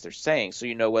whatever it is they're saying. So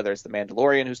you know whether it's the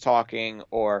Mandalorian who's talking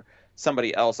or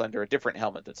somebody else under a different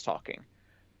helmet that's talking.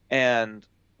 And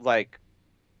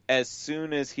as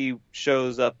soon as he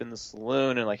shows up in the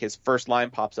saloon and like his first line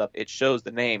pops up, it shows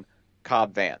the name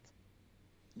Cobb Vanth.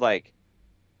 Like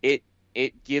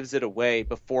it gives it away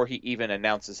before he even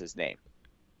announces his name.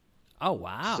 Oh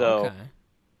wow. So, okay.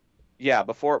 Yeah,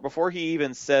 before he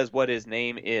even says what his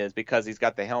name is, because he's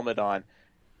got the helmet on,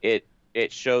 it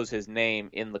shows his name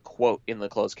in the quote in the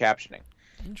closed captioning.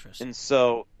 Interesting. And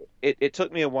so it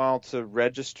took me a while to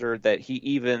register that he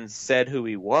even said who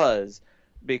he was,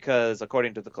 because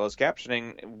according to the closed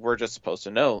captioning, we're just supposed to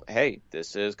know, hey,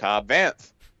 this is Cobb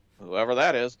Vanth, whoever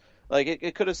that is. Like,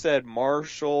 it could have said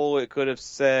Marshal, it could have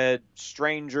said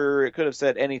Stranger, it could have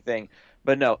said anything,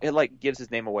 but no, it like gives his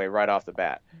name away right off the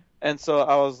bat. And so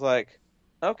I was like,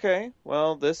 okay,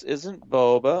 well, this isn't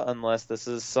Boba unless this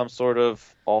is some sort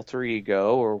of alter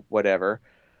ego or whatever.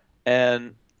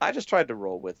 And I just tried to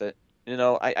roll with it. You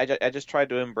know, I just tried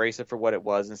to embrace it for what it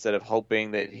was instead of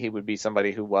hoping that he would be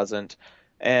somebody who wasn't.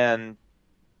 And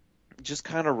just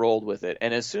kind of rolled with it.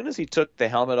 And as soon as he took the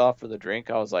helmet off for the drink,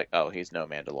 I was like, oh, he's no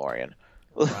Mandalorian.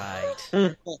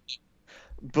 Right.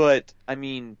 But, I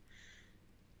mean,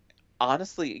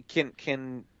 honestly, can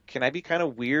I be kind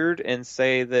of weird and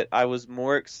say that I was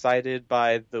more excited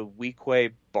by the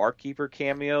Weequay barkeeper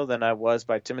cameo than I was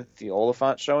by Timothy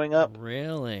Oliphant showing up?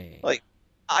 Really? Like,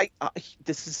 I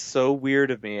this is so weird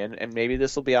of me, and maybe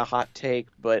this will be a hot take,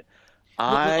 but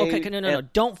Okay, no,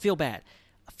 don't feel bad.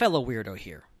 A fellow weirdo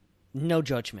here. No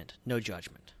judgment. No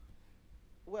judgment.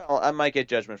 Well, I might get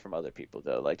judgment from other people,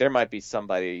 though. Like, there might be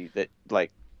somebody that,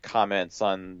 like, comments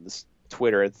on this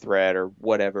Twitter thread or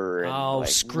whatever. And, oh, like,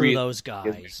 screw those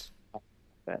guys.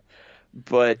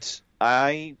 But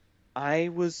I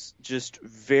was just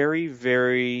very,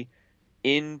 very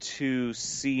into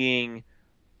seeing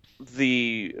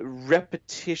the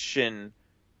repetition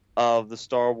of the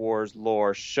Star Wars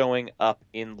lore showing up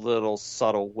in little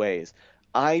subtle ways.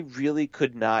 I really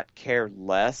could not care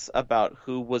less about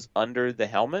who was under the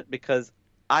helmet because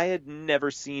I had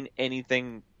never seen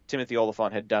anything Timothy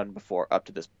Oliphant had done before up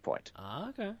to this point.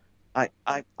 Okay.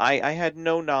 I had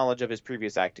no knowledge of his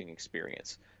previous acting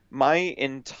experience. My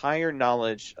entire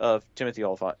knowledge of Timothy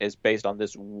Oliphant is based on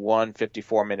this one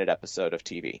 54-minute episode of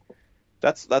TV.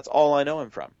 That's all I know him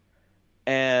from.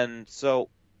 And so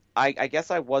I guess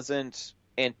I wasn't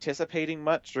anticipating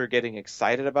much or getting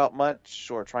excited about much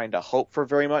or trying to hope for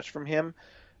very much from him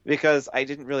because I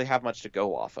didn't really have much to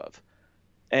go off of.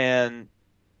 And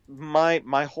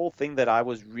my whole thing that I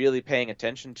was really paying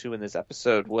attention to in this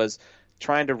episode was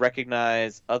trying to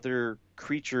recognize other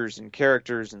creatures and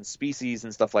characters and species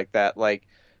and stuff like that, like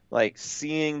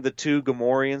seeing the two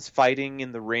Gamorreans fighting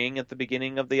in the ring at the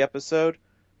beginning of the episode.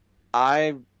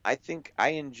 I think I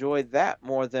enjoyed that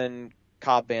more than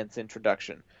Cobb Vanth's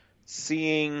introduction.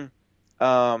 Seeing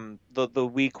the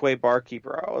Weequay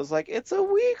barkeeper, I was like, it's a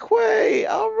Weequay,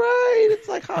 all right, it's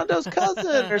like Hondo's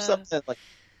cousin or something. Like,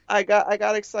 I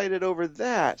got excited over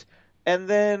that, and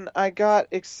then I got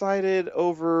excited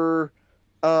over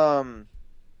what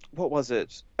was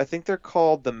it? I think they're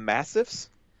called the Mastiffs.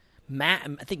 I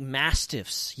think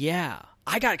Mastiffs. Yeah,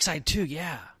 I got excited too.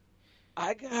 Yeah.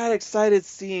 I got excited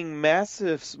seeing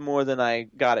Mastiffs more than I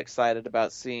got excited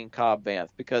about seeing Cobb Vanth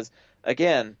because,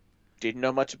 again, didn't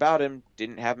know much about him,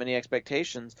 didn't have many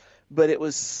expectations, but it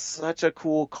was such a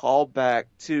cool callback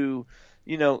to,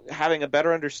 you know, having a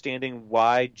better understanding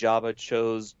why Jabba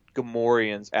chose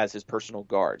Gamorreans as his personal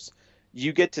guards.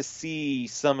 You get to see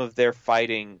some of their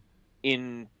fighting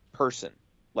in person.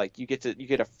 Like, you get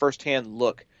a first-hand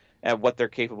look at what they're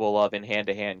capable of in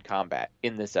hand-to-hand combat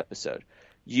in this episode.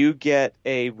 You get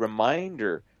a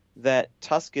reminder that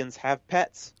Tuskens have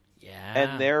pets. Yeah.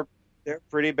 And they're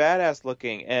pretty badass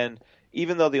looking. And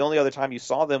even though the only other time you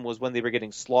saw them was when they were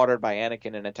getting slaughtered by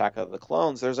Anakin in Attack of the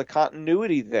Clones, there's a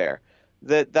continuity there.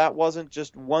 That wasn't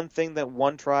just one thing that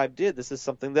one tribe did. This is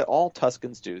something that all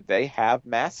Tuskens do. They have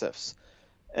Mastiffs.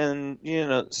 And, you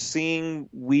know, seeing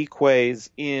Weequays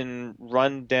in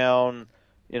rundown,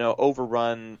 you know,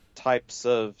 overrun types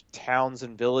of towns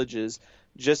and villages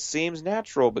just seems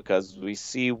natural because we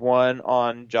see one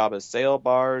on Jabba's sail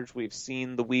barge. We've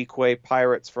seen the Weequay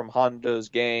pirates from Hondo's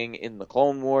gang in the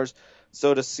Clone Wars.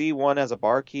 So to see one as a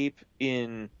barkeep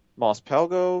in Mos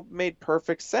Pelgo made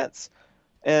perfect sense.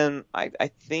 And I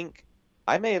think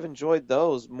I may have enjoyed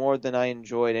those more than I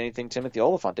enjoyed anything Timothy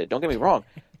Oliphant did. Don't get me wrong.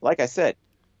 Like I said,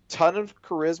 ton of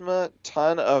charisma,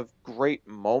 ton of great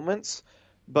moments,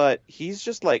 but he's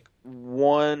just like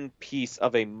one piece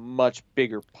of a much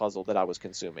bigger puzzle that I was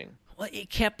consuming. Well, it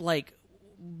kept like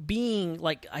being,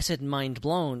 like I said, mind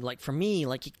blown. Like for me,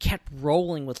 like it kept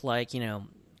rolling with, like, you know,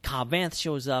 Cobb Vanth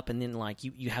shows up, and then like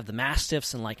you have the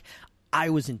Mastiffs, and like I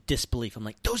was in disbelief. I'm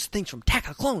like, those things from Attack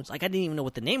of the Clones. Like, I didn't even know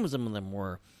what the names of them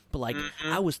were. But, like,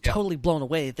 I was totally blown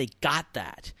away that they got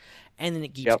that. And then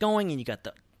it keeps going, and you got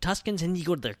the Tuskens, and you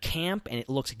go to their camp, and it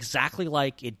looks exactly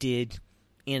like it did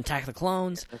in Attack of the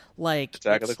Clones. Like,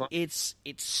 it's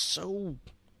so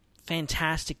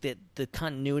fantastic that the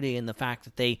continuity and the fact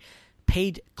that they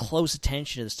paid close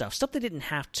attention to the stuff they didn't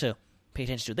have to pay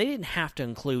attention to. They didn't have to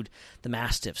include the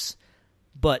Mastiffs,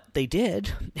 but they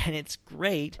did, and it's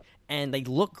great, and they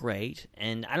look great,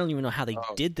 and I don't even know how they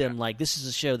did them. Like, this is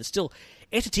a show that still,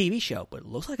 it's a TV show, but it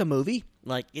looks like a movie.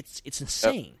 Like, it's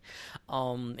insane.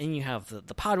 And you have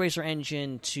the pod racer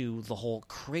engine to the whole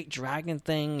crate dragon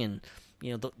thing, and,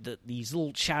 you know, these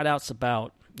little shout-outs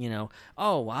about, you know,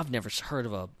 oh, I've never heard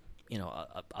of a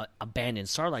abandoned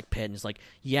Sarlacc pit, and it's like,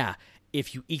 yeah,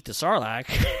 if you eat the Sarlacc.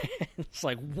 It's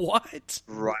like, what?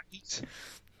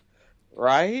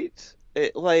 Right?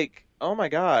 It, like, oh my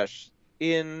gosh,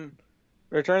 in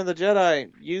Return of the Jedi,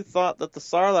 you thought that the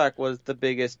Sarlacc was the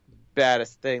biggest,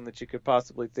 baddest thing that you could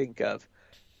possibly think of.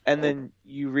 And then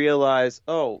you realize,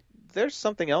 oh, there's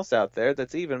something else out there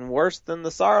that's even worse than the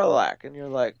Sarlacc. And you're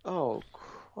like, oh,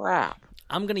 crap.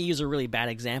 I'm going to use a really bad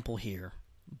example here,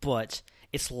 but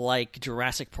it's like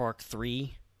Jurassic Park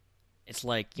 3. It's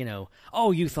like, you know,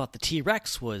 oh, you thought the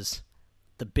T-Rex was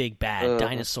the big bad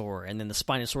dinosaur, and then the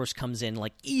Spinosaurus comes in,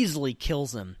 like, easily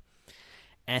kills him.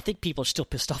 And I think people are still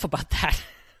pissed off about that.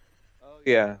 Oh,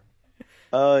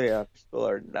 yeah. People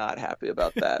are not happy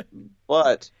about that.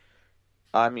 But,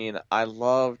 I mean, I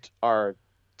loved our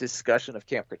discussion of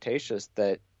Camp Cretaceous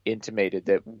that intimated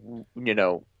that, you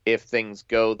know, if things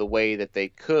go the way that they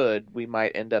could, we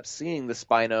might end up seeing the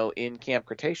Spino in Camp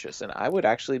Cretaceous, and I would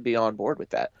actually be on board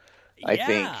with that.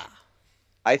 Yeah.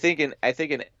 I think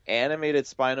an animated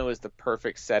Spino is the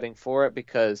perfect setting for it,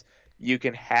 because you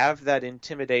can have that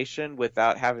intimidation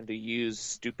without having to use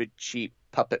stupid, cheap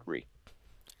puppetry.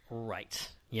 Right.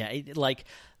 Yeah,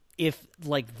 if,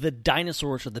 like, the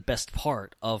dinosaurs are the best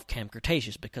part of Camp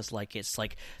Cretaceous, because, like, it's,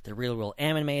 like, they're real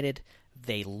animated,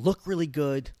 they look really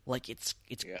good, like, it's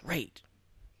great.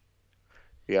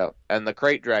 Yeah, and the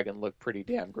crate dragon looked pretty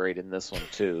damn great in this one,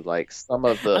 too. Like, some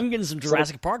of the... I'm getting some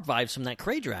Jurassic Park vibes from that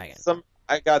crate dragon.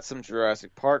 I got some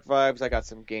Jurassic Park vibes, I got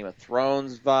some Game of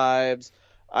Thrones vibes,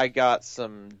 I got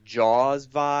some Jaws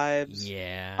vibes.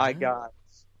 Yeah. I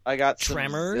got some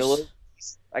Tremors.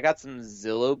 I got some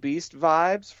Zillow Beast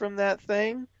vibes from that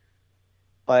thing.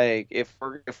 Like, if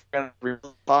we're gonna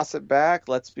toss it back,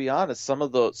 let's be honest. Some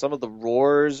of the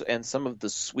roars and some of the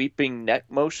sweeping neck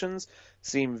motions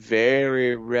seem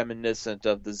very reminiscent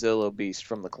of the Zillow Beast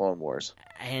from the Clone Wars.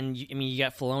 And you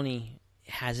got Filoni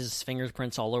has his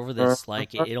fingerprints all over this.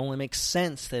 Like, it only makes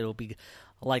sense that it'll be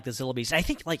like the Zillow Beast. I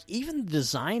think, like, even the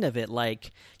design of it,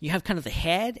 like, you have kind of the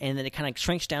head, and then it kind of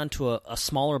shrinks down to a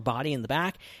smaller body in the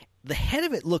back. The head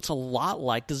of it looks a lot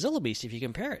like the Zillow Beast if you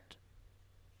compare it.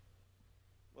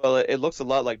 Well, it looks a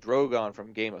lot like Drogon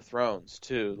from Game of Thrones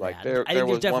too. Like, yeah, there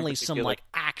was definitely one some, like,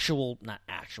 not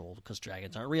actual because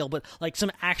dragons aren't real, but, like,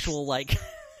 some actual, like,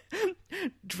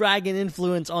 dragon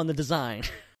influence on the design.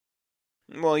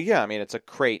 Well, yeah, I mean, it's a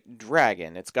crate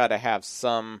dragon. It's got to have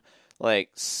some,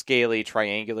 like, scaly,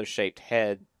 triangular-shaped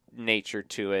head nature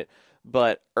to it.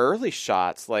 But early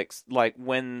shots, like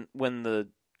when the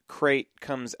crate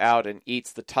comes out and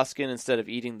eats the Tusken instead of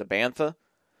eating the Bantha,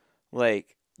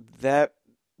 like, that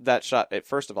shot,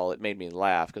 first of all, it made me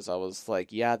laugh, because I was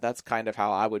like, yeah, that's kind of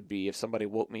how I would be if somebody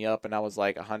woke me up and I was,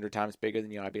 like, 100 times bigger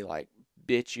than you. I'd be like,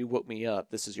 bitch, you woke me up.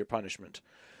 This is your punishment.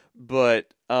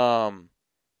 But,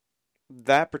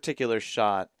 that particular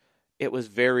shot, it was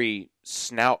very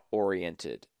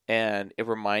snout-oriented, and it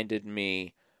reminded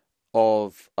me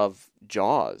of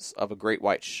Jaws, of a great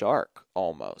white shark,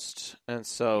 almost. And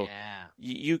so,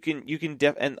 you can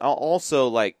and also,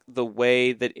 like, the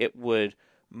way that it would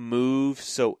move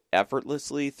so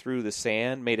effortlessly through the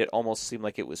sand made it almost seem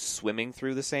like it was swimming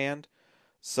through the sand.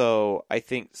 So I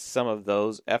think some of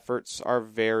those efforts are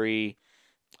very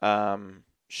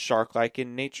shark-like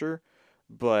in nature,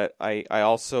 but I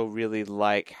also really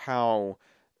like how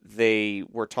they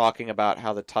were talking about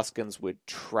how the Tuskens would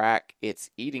track its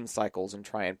eating cycles and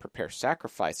try and prepare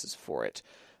sacrifices for it.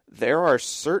 There are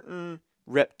certain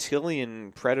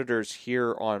reptilian predators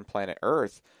here on planet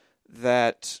Earth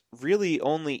that really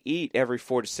only eat every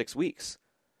 4 to 6 weeks.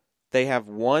 They have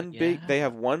one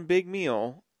big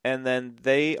meal, and then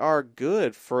they are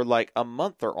good for like a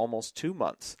month or almost 2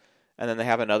 months, and then they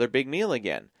have another big meal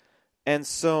again. And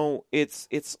so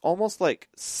it's almost like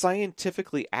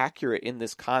scientifically accurate in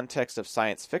this context of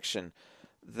science fiction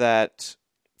that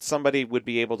somebody would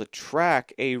be able to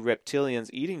track a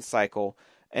reptilian's eating cycle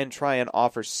and try and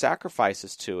offer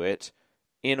sacrifices to it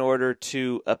in order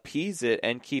to appease it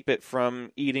and keep it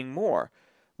from eating more.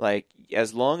 Like,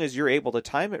 as long as you're able to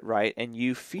time it right and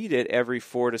you feed it every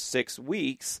 4 to 6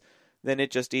 weeks, then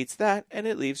it just eats that and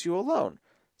it leaves you alone.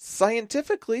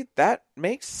 Scientifically, that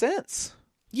makes sense.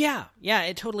 Yeah,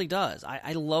 it totally does.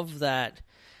 I love that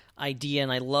idea,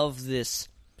 and I love this.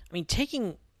 I mean,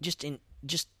 taking just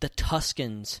the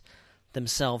Tuskens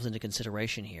themselves into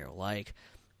consideration here. Like,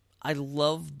 I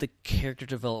love the character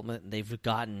development they've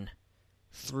gotten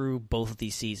through both of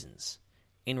these seasons.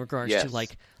 In regards to,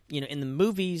 like, in the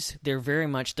movies, they're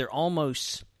basically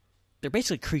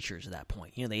creatures at that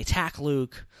point. They attack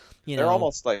Luke. They're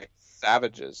almost like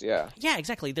savages, yeah. Yeah,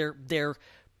 exactly. They're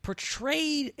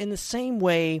portrayed in the same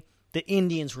way the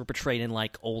Indians were portrayed in,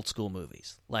 like, old school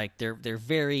movies. Like, they're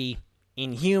very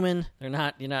inhuman.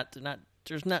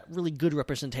 There's not really good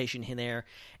representation in there,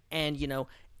 and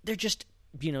they're just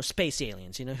space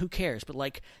aliens. Who cares? But,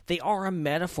 like, they are a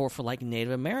metaphor for, like,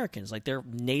 Native Americans. Like, they're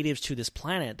natives to this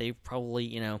planet. They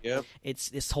probably it's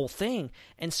this whole thing,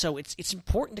 and so it's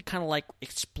important to kind of, like,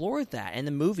 explore that. And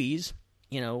the movies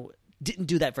didn't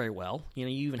do that very well. You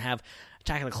even have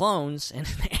Attack of the Clones, and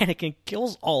Anakin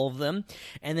kills all of them,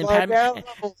 and then like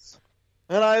animals.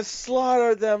 And I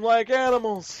slaughtered them like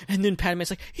animals. And then Padme's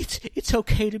like, it's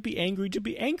okay to be angry. To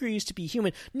be angry is to be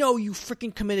human. No, you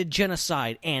freaking committed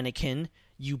genocide, Anakin.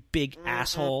 You big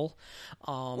asshole.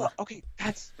 Well, okay,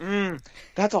 that's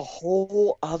a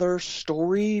whole other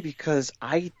story, because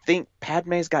I think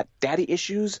Padme's got daddy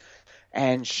issues,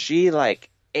 and she, like,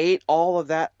 ate all of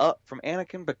that up from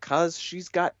Anakin because she's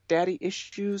got daddy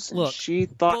issues. And look, she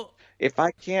thought, if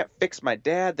I can't fix my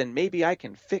dad, then maybe I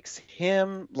can fix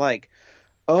him. Like,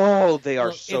 oh, they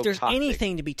are so if there's toxic.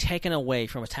 anything to be taken away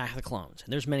from Attack of the Clones,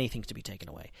 and there's many things to be taken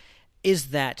away,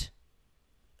 is that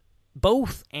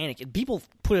both Anakin, people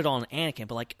put it on Anakin,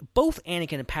 but, like, both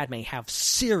Anakin and Padme have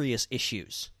serious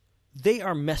issues. They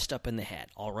are messed up in the head,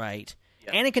 all right?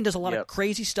 Yep. Anakin does a lot of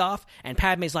crazy stuff, and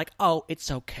Padme's like, oh,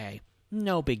 it's okay.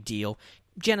 No big deal.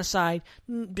 Genocide,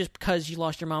 just because you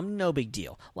lost your mom, no big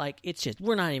deal. Like, it's just,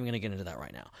 we're not even going to get into that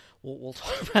right now. We'll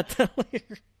talk about that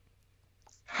later.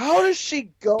 How does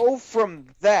she go from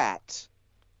that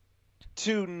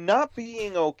to not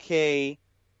being okay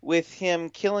with him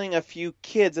killing a few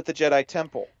kids at the Jedi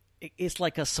Temple? It's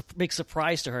like a big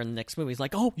surprise to her in the next movie. He's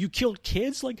like, oh, you killed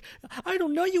kids? Like, I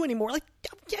don't know you anymore. Like,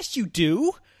 yes, you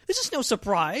do. This is no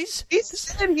surprise. He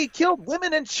said he killed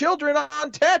women and children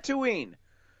on Tatooine.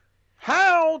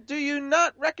 How do you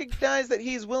not recognize that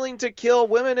he's willing to kill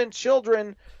women and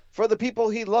children for the people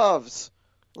he loves?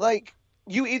 Like,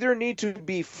 you either need to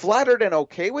be flattered and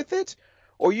okay with it,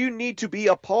 or you need to be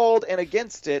appalled and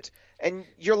against it, and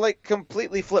you're, like,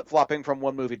 completely flip-flopping from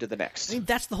one movie to the next. I mean,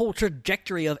 that's the whole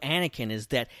trajectory of Anakin, is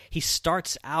that he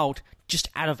starts out just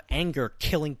out of anger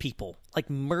killing people, like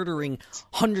murdering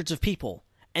hundreds of people.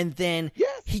 And then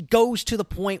he goes to the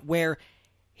point where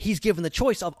he's given the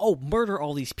choice of, oh, murder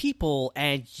all these people,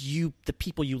 and the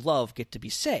people you love get to be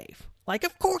safe. Like,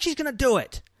 of course he's gonna do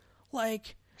it.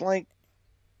 Like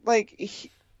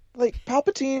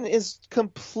Palpatine is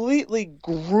completely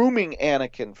grooming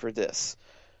Anakin for this,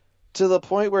 to the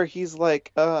point where he's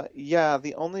like,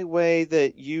 the only way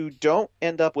that you don't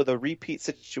end up with a repeat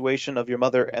situation of your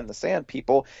mother and the Sand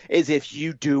People is if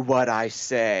you do what I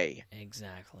say.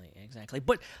 Exactly.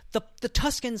 But the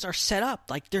Tuskens are set up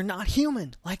like they're not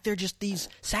human. Like, they're just these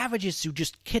savages who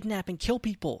just kidnap and kill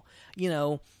people.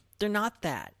 They're not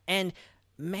that. And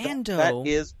Mando...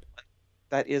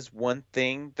 That is one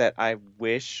thing that I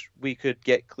wish we could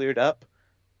get cleared up,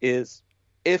 is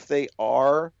if they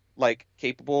are, like,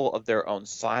 capable of their own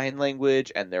sign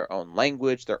language and their own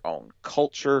language, their own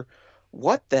culture,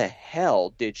 what the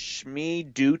hell did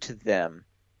Shmi do to them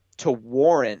to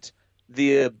warrant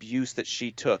the abuse that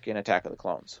she took in Attack of the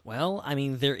Clones? Well, I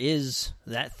mean, there is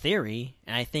that theory,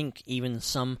 and I think even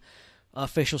some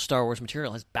official Star Wars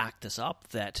material has backed this up,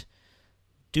 that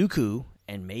Dooku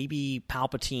and maybe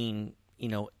Palpatine,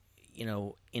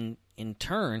 in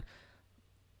turn,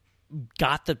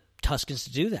 got the Tuskens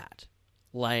to do that.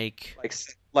 Like a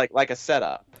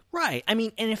setup. Right. I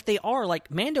mean, and if they are, like,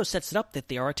 Mando sets it up that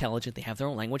they are intelligent, they have their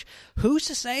own language, who's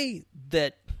to say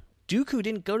that Dooku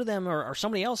didn't go to them, or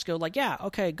somebody else go, like, yeah,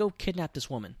 okay, go kidnap this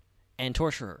woman and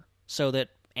torture her, so that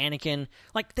Anakin,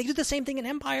 like, they do the same thing in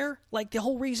Empire. Like, the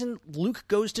whole reason Luke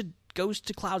goes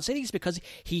to Cloud City is because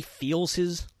he feels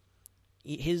his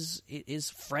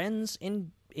friends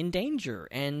in danger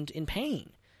and in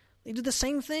pain. They do the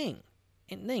same thing.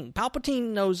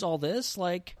 Palpatine knows all this.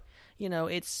 Like,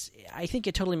 I think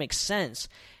it totally makes sense,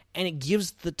 and it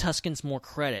gives the Tuskens more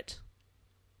credit,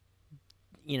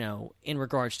 in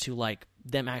regards to, like,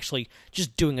 them actually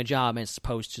just doing a job as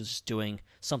opposed to just doing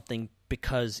something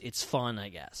because it's fun, I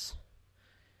guess.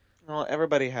 Well,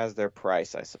 everybody has their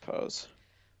price, I suppose.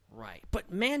 Right.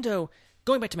 But Mando,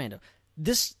 going back to Mando,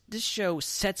 this show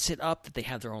sets it up that they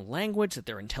have their own language, that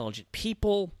they're intelligent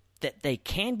people, that they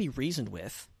can be reasoned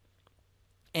with,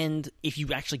 and if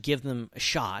you actually give them a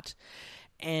shot,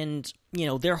 and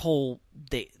their whole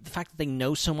the fact that they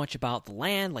know so much about the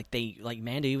land, like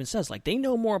Mando even says, like they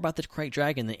know more about the Krayt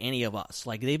Dragon than any of us.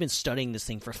 Like they've been studying this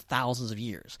thing for thousands of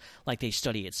years. Like they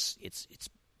study its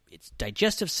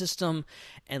digestive system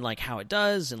and like how it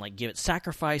does, and like give it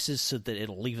sacrifices so that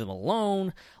it'll leave them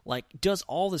alone. Like does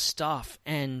all this stuff,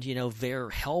 and their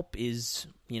help is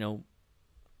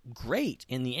great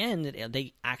in the end.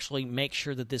 They actually make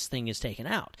sure that this thing is taken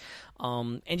out,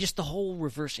 and just the whole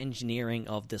reverse engineering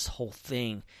of this whole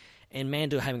thing, and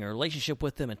Mando having a relationship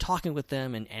with them and talking with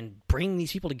them and bringing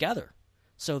these people together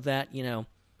so that in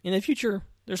the future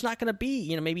there's not going to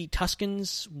be maybe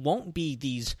Tuskens won't be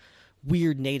these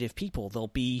weird native people. They'll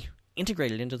be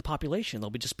integrated into the population. They'll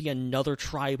just be another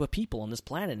tribe of people on this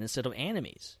planet instead of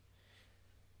enemies.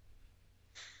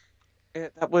 Yeah,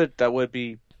 that would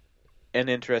be an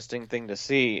interesting thing to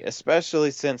see,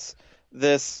 especially since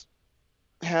this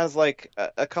has like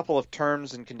a couple of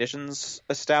terms and conditions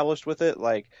established with it.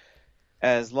 Like,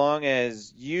 as long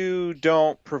as you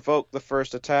don't provoke the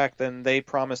first attack, then they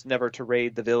promise never to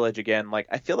raid the village again. Like,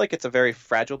 I feel like it's a very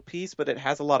fragile piece, but it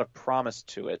has a lot of promise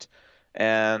to it.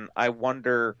 And I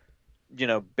wonder,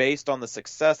 based on the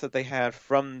success that they had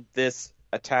from this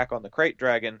attack on the Krayt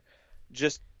Dragon,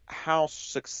 just how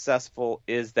successful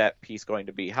is that piece going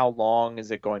to be? How long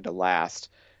is it going to last?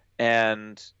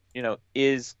 And,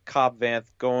 is Cobb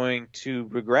Vanth going to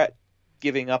regret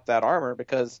giving up that armor?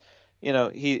 Because,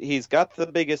 he's got the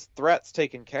biggest threats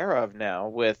taken care of now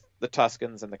with the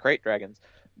Tuskens and the Krayt Dragons.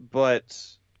 But,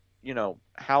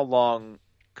 how long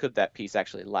could that piece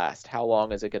actually last? How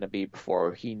long is it going to be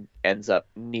before he ends up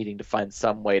needing to find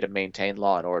some way to maintain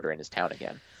law and order in his town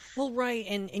again? Well, right,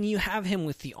 and you have him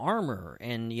with the armor,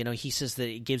 and he says that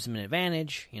it gives him an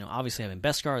advantage. Obviously having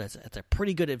Beskar, that's a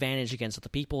pretty good advantage against other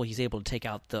people. He's able to take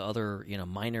out the other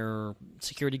minor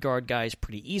security guard guys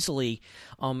pretty easily.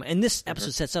 And this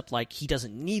episode sets up like he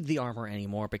doesn't need the armor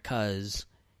anymore because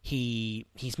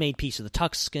he's made peace with the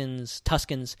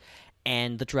Tuskens,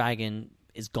 and the dragon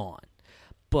is gone.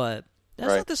 But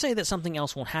that's not to say that something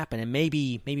else won't happen, and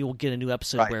maybe we'll get a new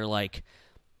episode where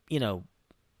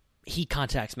he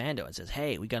contacts Mando and says,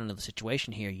 "Hey, we got another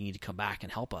situation here. You need to come back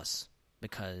and help us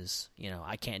because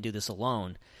I can't do this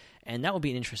alone," and that would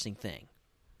be an interesting thing.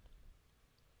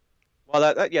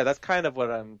 Well, that's kind of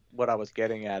what I was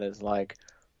getting at is like,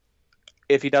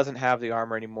 if he doesn't have the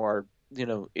armor anymore,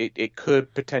 it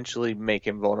could potentially make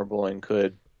him vulnerable and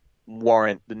could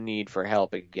warrant the need for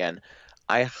help again.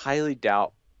 I highly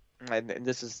doubt, and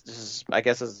this is I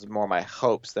guess this is more my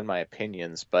hopes than my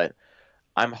opinions, but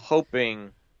I'm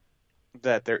hoping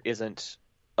that there isn't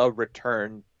a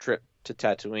return trip to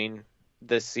Tatooine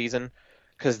this season,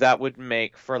 because that would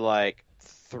make for like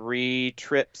 3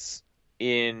 trips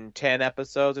in 10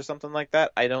 episodes or something like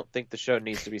that. I don't think the show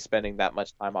needs to be spending that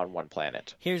much time on one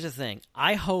planet. Here's the thing.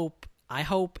 I hope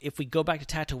if we go back to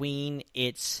Tatooine,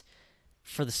 it's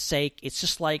for the sake, it's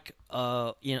just like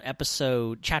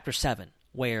episode chapter 7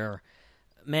 where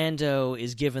Mando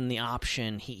is given the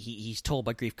option. He's told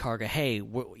by Grief Karga, "Hey,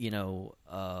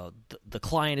 the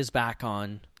client is back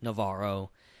on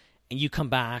Navarro, and you come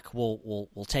back. We'll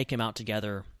take him out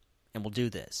together, and we'll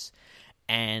do this."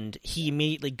 And he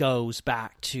immediately goes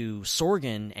back to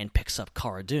Sorgan and picks up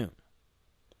Cara Dune.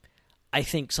 I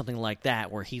think something like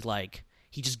that, where he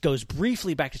just goes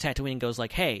briefly back to Tatooine and goes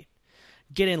like, "Hey,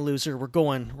 get in, loser. We're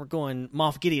going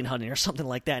Moff Gideon hunting," or something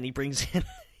like that, and he brings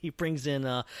in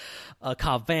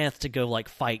Cobb Vanth to go like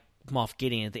fight Moff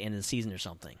Gideon at the end of the season or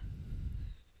something.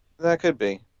 That could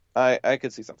be. I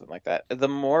could see something like that. The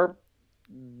more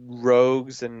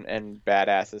rogues and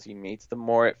badasses he meets, the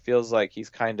more it feels like he's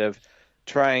kind of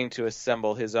trying to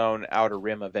assemble his own Outer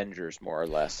Rim Avengers, more or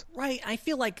less. Right. I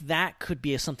feel like that could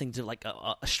be something to like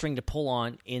a string to pull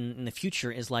on in the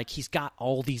future. Is like he's got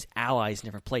all these allies in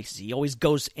different places. He always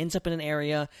ends up in an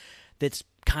area that's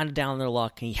kind of down on their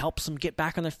luck, and he helps them get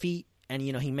back on their feet, and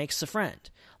he makes a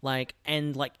friend. Like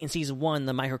in season 1,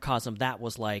 the microcosm of that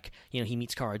was like he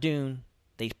meets Cara Dune,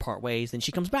 they part ways, then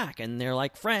she comes back, and they're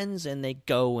like friends, and they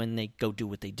go do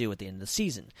what they do at the end of the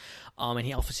season. And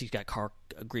he obviously got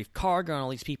Grief Karga and all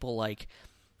these people, like,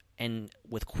 and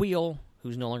with Queel,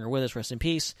 who's no longer with us, rest in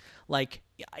peace. Like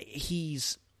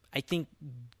I think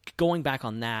going back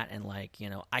on that, and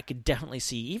I could definitely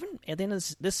see even at the end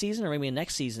of this season or maybe the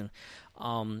next season,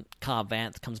 Cobb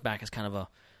Vanth comes back as kind of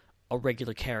a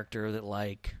regular character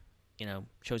that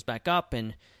shows back up,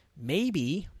 and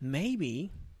maybe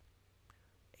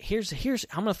here's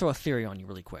I'm gonna throw a theory on you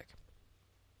really quick.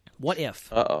 What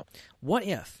if? What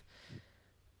if?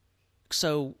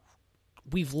 So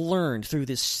we've learned through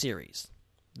this series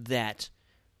that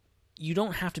you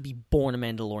don't have to be born a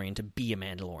Mandalorian to be a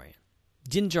Mandalorian.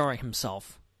 Din Djarin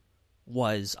himself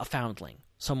was a foundling,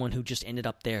 someone who just ended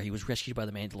up there. He was rescued by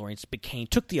the Mandalorians,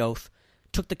 took the oath,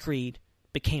 took the creed,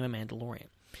 became a Mandalorian.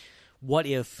 What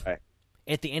if,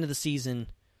 at the end of the season,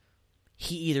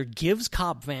 he either gives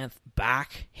Cobb Vanth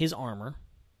back his armor,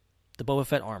 the Boba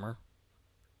Fett armor,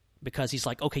 because he's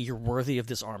like, okay, you're worthy of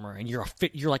this armor, and you're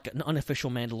like an unofficial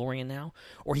Mandalorian now,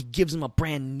 or he gives him a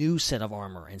brand new set of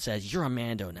armor and says, you're a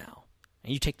Mando now,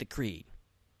 and you take the creed.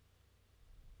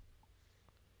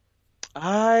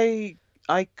 I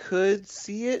could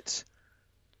see it,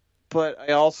 but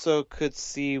I also could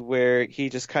see where he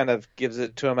just kind of gives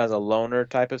it to him as a loner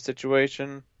type of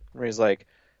situation, where he's like,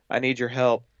 I need your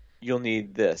help, you'll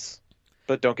need this,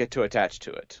 but don't get too attached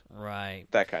to it. Right.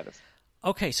 That kind of.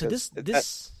 Okay, so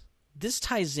this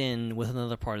ties in with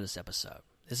another part of this episode.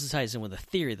 This ties in with a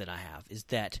theory that I have, is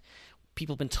that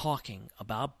people have been talking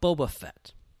about Boba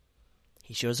Fett.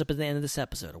 He shows up at the end of this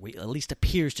episode, or at least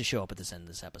appears to show up at this end of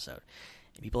this episode.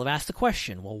 And people have asked the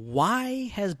question, well,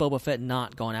 why has Boba Fett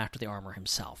not gone after the armor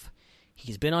himself?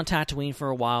 He's been on Tatooine for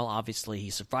a while, obviously. He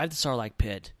survived the Sarlacc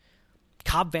pit.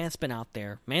 Cobb Vanth's been out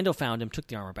there. Mando found him, took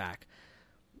the armor back.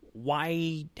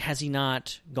 Why has he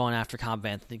not gone after Cobb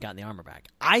Vanth and gotten the armor back?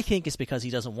 I think it's because he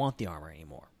doesn't want the armor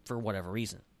anymore, for whatever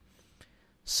reason.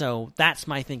 So that's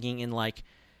my thinking in,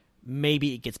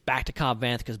 maybe it gets back to Cobb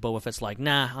Vanth because Boba Fett's like,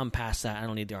 nah, I'm past that. I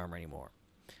don't need the armor anymore.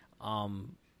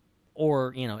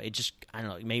 Or, it just, I don't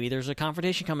know, maybe there's a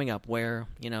confrontation coming up where,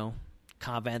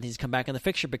 Cobb Vanth needs to come back in the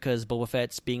picture because Boba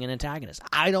Fett's being an antagonist.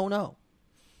 I don't know.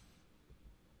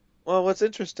 Well, what's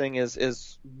interesting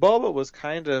is Boba was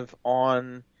kind of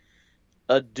on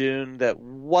a dune that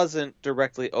wasn't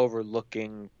directly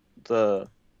overlooking the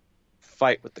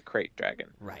fight with the Krayt Dragon.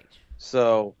 Right.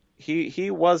 So he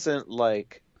wasn't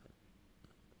like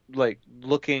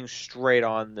looking straight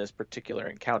on this particular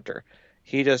encounter.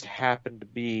 He just happened to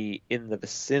be in the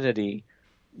vicinity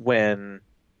when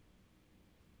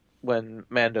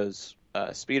Mando's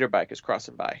speeder bike is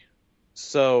crossing by.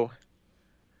 So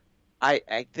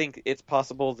I think it's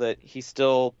possible that he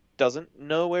still doesn't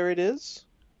know where it is,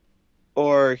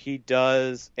 or he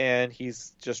does and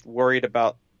he's just worried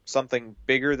about something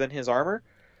bigger than his armor.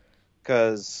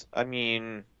 Because, I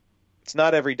mean, it's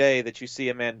not every day that you see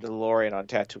a Mandalorian on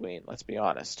Tatooine, let's be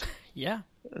honest. Yeah.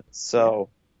 So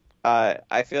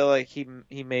I feel like he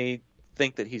may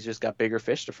think that he's just got bigger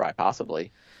fish to fry,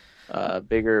 possibly.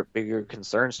 Bigger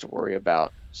concerns to worry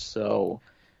about. So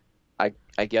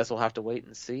I guess we'll have to wait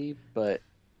and see, but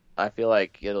I feel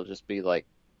like it'll just be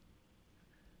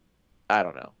I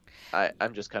don't know.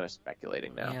 I'm just kind of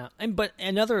speculating now. Yeah, but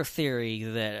another theory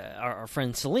that our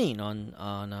friend Celine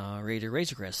on Radio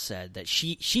Razorcrest said that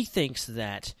she thinks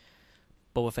that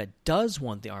Boba Fett does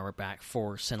want the armor back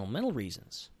for sentimental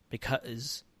reasons,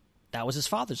 because that was his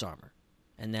father's armor,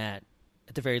 and that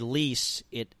at the very least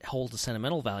it holds a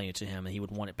sentimental value to him, and he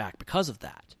would want it back because of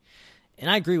that. And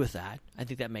I agree with that. I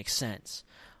think that makes sense.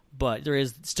 But there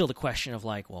is still the question of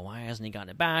well, why hasn't he gotten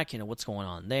it back? What's going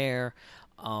on there?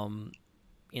 I'm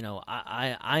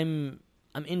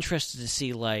interested to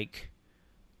see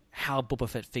how Boba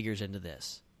Fett figures into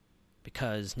this,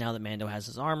 because now that Mando has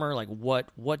his armor,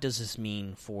 what does this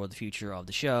mean for the future of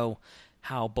the show?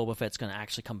 How Boba Fett's going to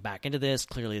actually come back into this?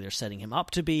 Clearly, they're setting him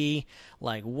up to be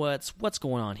what's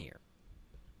going on here?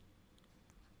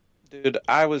 Dude,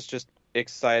 I was just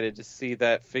excited to see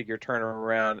that figure turn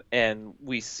around and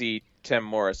we see Tim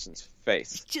Morrison's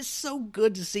face. It's just so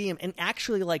good to see him, and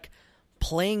actually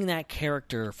playing that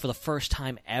character for the first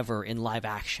time ever in live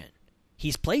action.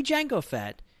 He's played Jango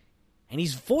Fett, and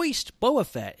he's voiced Boba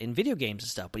Fett in video games and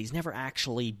stuff, but he's never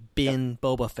actually been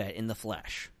Boba Fett in the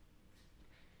flesh.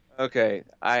 Okay,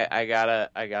 I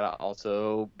gotta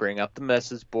also bring up the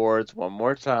message boards one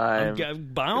more time.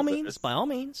 By all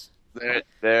means.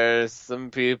 There's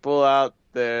some people out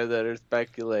there that are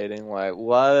speculating,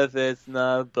 what if it's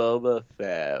not Boba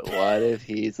Fett? What if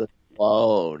he's a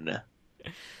clone?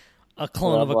 A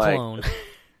clone of a clone.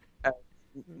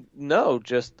 No,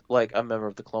 just a member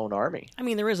of the clone army. I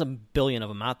mean, there is a billion of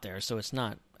them out there, so it's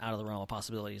not out of the realm of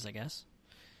possibilities, I guess.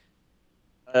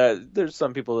 There's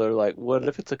some people that are what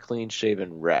if it's a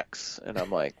clean-shaven Rex? And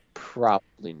I'm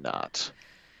probably not.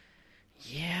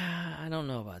 Yeah, I don't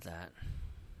know about that.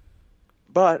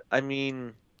 But, I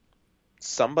mean,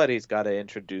 somebody's got to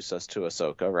introduce us to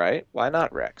Ahsoka, right? Why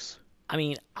not Rex? I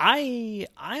mean,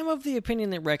 I'm of the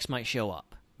opinion that Rex might show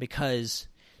up, because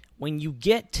when you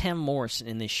get Tim Morrison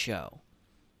in this show,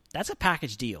 that's a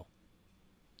package deal.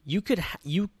 You could have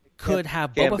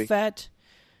Boba Fett,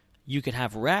 you could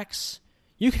have Rex,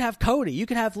 you could have Cody, you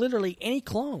could have literally any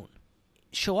clone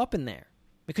show up in there,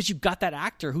 because you've got that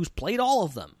actor who's played all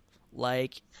of them.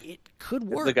 Like, it could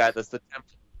work. The guy that's the temp.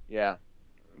 Yeah.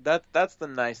 That's the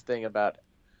nice thing about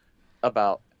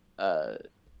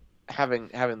having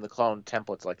the clone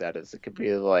templates like that, is it could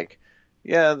be like,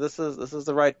 yeah, this is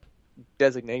the right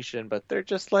designation, but they're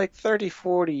just like 30,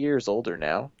 40 years older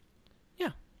now.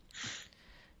 Yeah.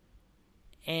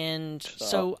 And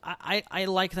so I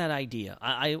like that idea.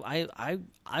 I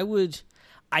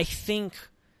think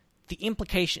the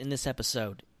implication in this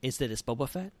episode is that it's Boba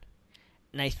Fett,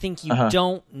 and I think you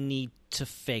don't need to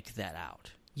fake that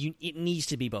out. It needs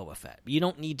to be Boba Fett. You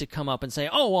don't need to come up and say,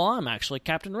 "Oh, well, I'm actually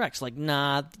Captain Rex." Like,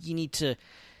 nah, you need to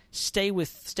stay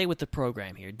with the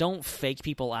program here. Don't fake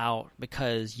people out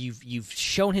because you've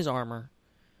shown his armor.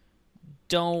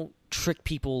 Don't trick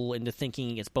people into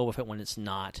thinking it's Boba Fett when it's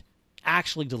not.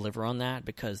 Actually deliver on that,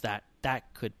 because that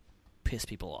could piss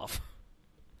people off.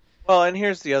 Well, and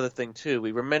here's the other thing too.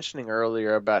 We were mentioning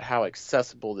earlier about how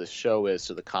accessible this show is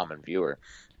to the common viewer.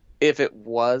 If it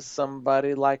was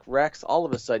somebody like Rex, all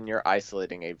of a sudden you're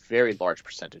isolating a very large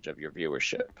percentage of your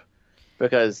viewership,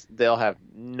 because they'll have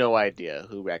no idea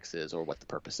who Rex is or what the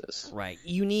purpose is. Right.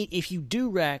 If you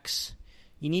do Rex,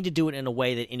 you need to do it in a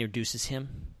way that introduces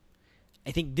him.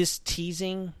 I think this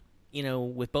teasing,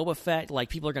 with Boba Fett, like,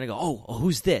 people are going to go, oh,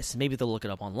 who's this? Maybe they'll look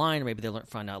it up online, or maybe they'll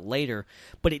find out later.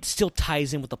 But it still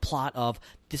ties in with the plot of,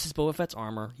 this is Boba Fett's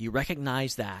armor. You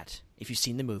recognize that if you've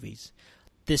seen the movies.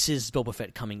 This is Boba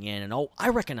Fett coming in, and I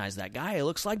recognize that guy. It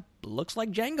looks like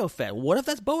Jango Fett. What if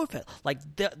that's Boba Fett? Like,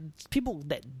 people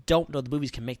that don't know the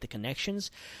movies can make the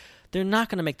connections. They're not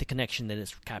going to make the connection that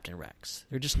it's Captain Rex.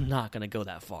 They're just not going to go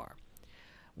that far.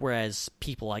 Whereas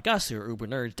people like us who are uber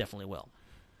nerds definitely will.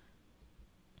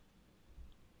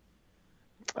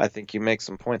 I think you make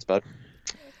some points, bud.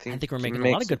 I think we're making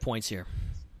a lot of good points here.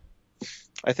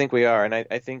 I think we are, and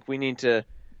I think we need to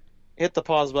hit the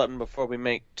pause button before we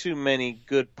make too many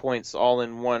good points all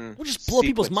in one. We'll just blow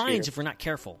people's minds here. If we're not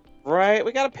careful. Right?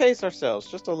 We got to pace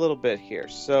ourselves just a little bit here.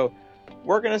 So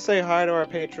we're going to say hi to our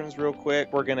patrons real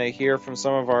quick. We're going to hear from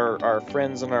some of our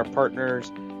friends and our partners,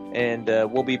 and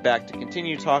we'll be back to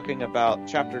continue talking about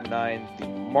Chapter 9, the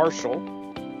Marshal,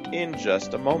 in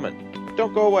just a moment.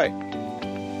 Don't go away.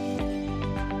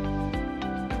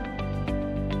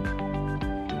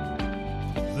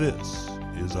 This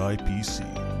is IPC.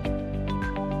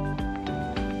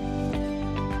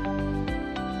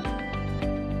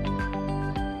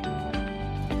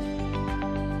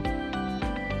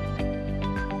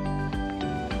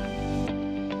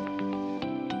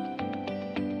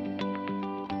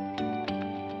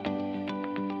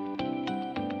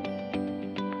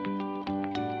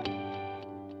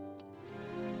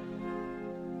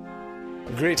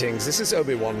 Greetings, this is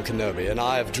Obi-Wan Kenobi, and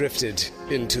I have drifted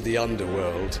into the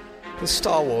underworld. The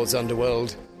Star Wars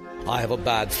underworld. I have a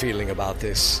bad feeling about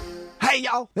this. Hey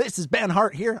y'all, this is Ben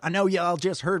Hart here. I know y'all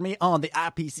just heard me on the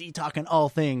IPC talking all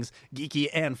things geeky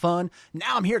and fun.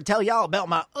 Now I'm here to tell y'all about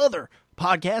my other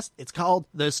podcast. It's called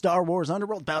The Star Wars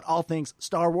Underworld, about all things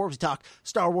Star Wars. We talk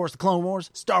Star Wars The Clone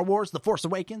Wars, Star Wars The Force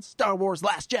Awakens, Star Wars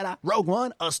Last Jedi, Rogue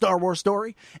One, A Star Wars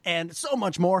Story, and so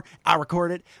much more. I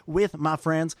record it with my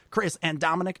friends Chris and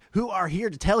Dominic, who are here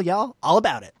to tell y'all all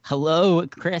about it. Hello,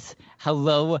 Chris.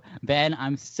 Hello, Ben.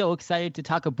 I'm so excited to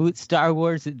talk about Star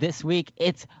Wars this week.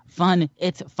 It's fun.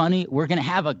 It's funny. We're going to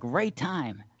have a great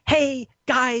time. Hey,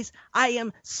 guys, I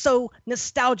am so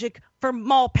nostalgic for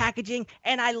mall packaging,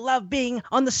 and I love being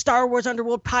on the Star Wars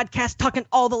Underworld podcast talking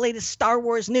all the latest Star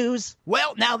Wars news.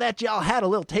 Well, now that y'all had a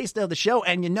little taste of the show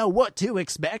and you know what to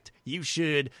expect, you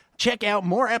should check out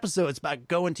more episodes by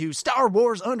going to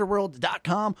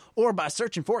StarWarsUnderworld.com or by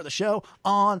searching for the show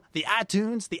on the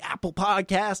iTunes, the Apple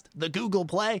Podcast, the Google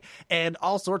Play, and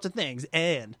all sorts of things.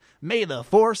 And may the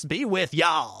Force be with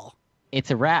y'all.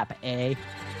 It's a wrap, eh?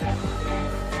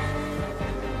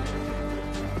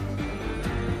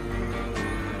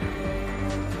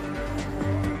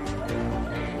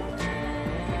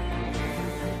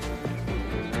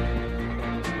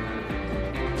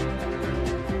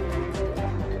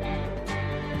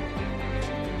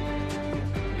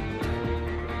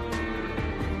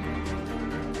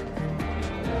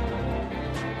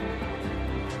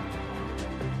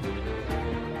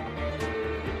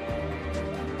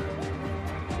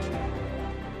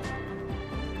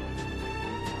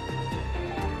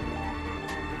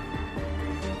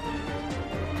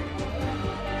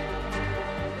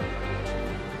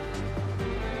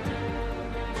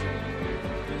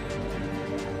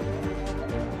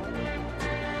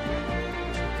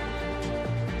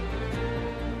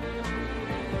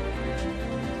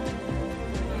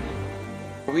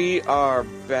 We are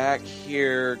back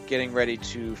here getting ready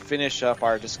to finish up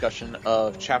our discussion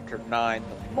of Chapter 9,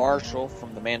 the Marshal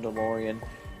from The Mandalorian,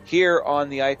 here on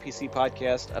the IPC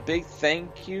podcast. A big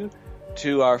thank you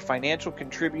to our financial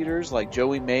contributors like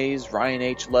Joey Mays, Ryan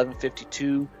H.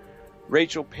 1152,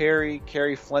 Rachel Perry,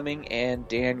 Carrie Fleming, and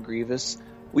Dan Grievous.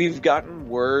 We've gotten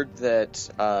word that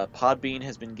Podbean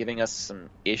has been giving us some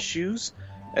issues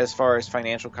as far as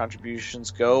financial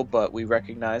contributions go, but we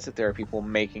recognize that there are people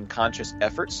making conscious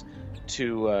efforts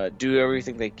to do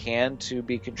everything they can to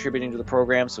be contributing to the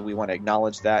program, so we want to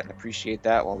acknowledge that and appreciate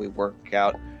that while we work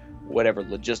out whatever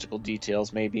logistical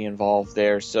details may be involved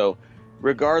there. So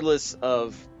regardless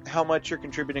of how much you're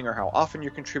contributing or how often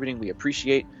you're contributing, we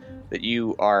appreciate that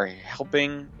you are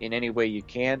helping in any way you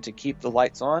can to keep the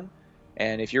lights on.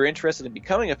 And if you're interested in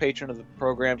becoming a patron of the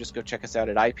program, just go check us out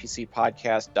at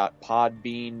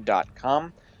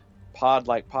ipcpodcast.podbean.com. Pod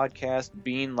like podcast,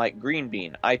 bean like green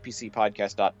bean.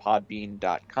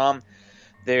 ipcpodcast.podbean.com.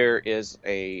 There is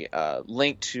a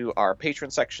link to our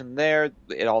patron section there.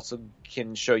 It also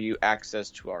can show you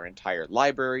access to our entire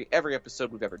library. Every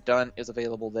episode we've ever done is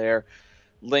available there.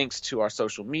 Links to our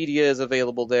social media is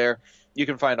available there. You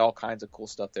can find all kinds of cool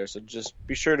stuff there. So just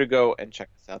be sure to go and check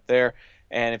us out there.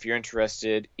 And if you're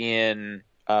interested in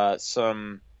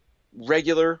some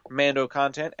regular Mando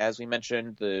content, as we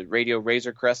mentioned, the Radio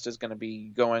Razor Crest is going to be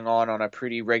going on a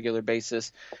pretty regular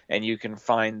basis, and you can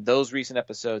find those recent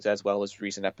episodes as well as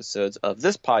recent episodes of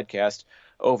this podcast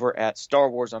over at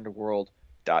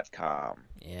StarWarsUnderworld.com.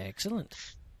 Excellent.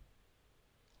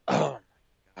 Oh my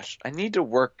gosh, I need to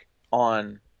work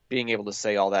on being able to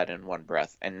say all that in one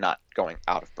breath and not going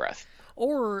out of breath.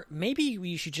 Or maybe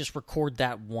we should just record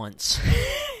that once,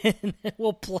 and then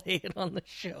we'll play it on the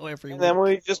show every week. And then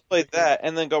we just play that,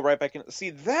 and then go right back in. See,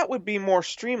 that would be more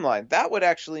streamlined. That would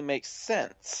actually make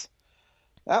sense.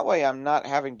 That way I'm not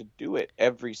having to do it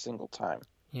every single time.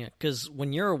 Yeah, because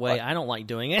when you're away, I don't like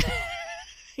doing it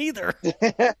either.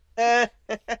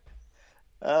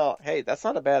 Oh, hey, that's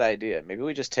not a bad idea. Maybe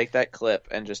we just take that clip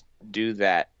and just do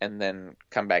that, and then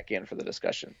come back in for the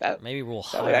discussion. Maybe we'll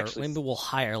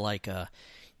hire like a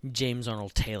James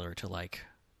Arnold Taylor to like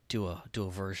do a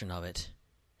version of it,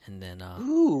 and then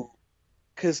ooh,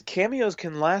 because cameos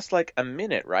can last like a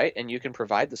minute, right? And you can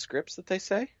provide the scripts that they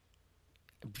say.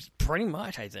 Pretty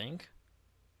much, I think.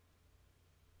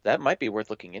 That might be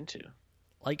worth looking into.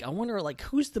 Like, I wonder, like,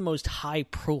 who's the most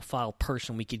high-profile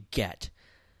person we could get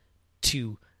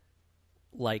to,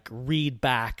 like, read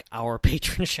back our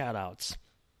patron shout-outs?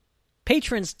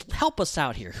 Patrons, help us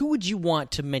out here. Who would you want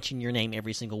to mention your name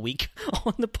every single week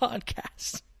on the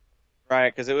podcast? Right,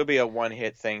 because it would be a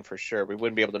one-hit thing for sure. We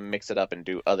wouldn't be able to mix it up and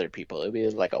do other people. It would be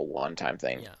like a one-time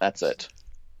thing. Yeah. That's it.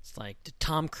 It's like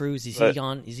Tom Cruise. Is he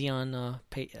on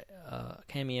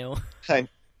Cameo?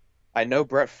 I know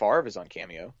Brett Favre is on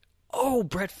Cameo. Oh,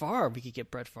 Brett Favre. We could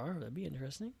get Brett Favre. That'd be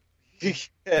interesting. We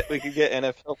could get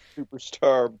NFL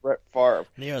superstar Brett Favre.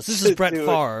 Yes, this is Brett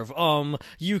Favre.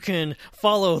 You can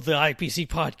follow the IPC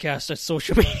podcast at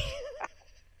social media.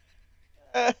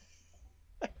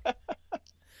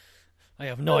 I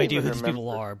have no idea who these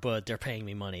people are, but they're paying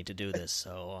me money to do this,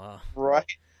 so...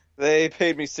 Right. They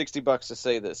paid me $60 to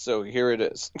say this, so here it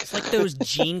is. It's like those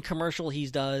Gene commercial he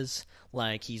does.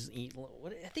 Like, I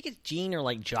think it's Gene or,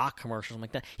 like, Jock commercials, something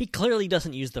like that. He clearly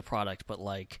doesn't use the product, but,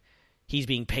 like, he's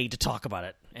being paid to talk about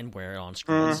it and wear it on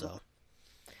screen, so...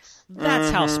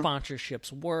 That's how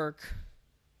sponsorships work.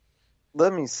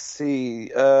 Let me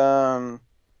see.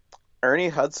 Ernie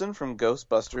Hudson from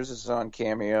Ghostbusters is on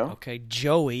Cameo. Okay,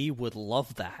 Joey would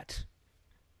love that.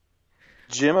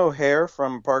 Jim O'Hare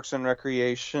from Parks and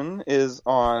Recreation is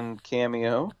on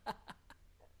Cameo.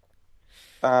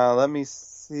 Let me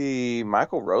see.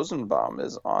 Michael Rosenbaum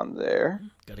is on there.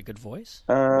 Got a good voice.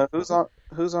 Who's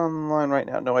online right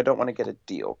now? No, I don't want to get a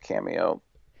deal Cameo.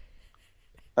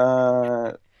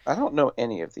 I don't know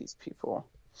any of these people.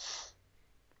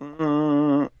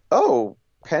 Oh,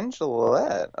 Penn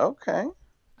Jillette. Okay.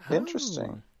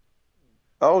 Interesting.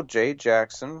 Oh, Jay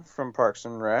Jackson from Parks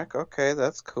and Rec. Okay,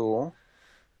 that's cool.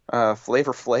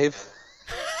 Flavor Flav.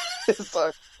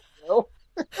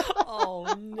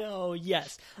 Oh, no.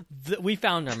 Yes. We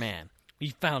found our man.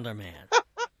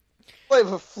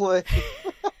 Flavor Flav.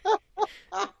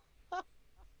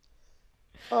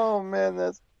 Oh, man,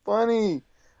 that's funny.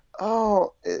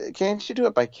 Oh, can't you do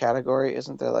it by category?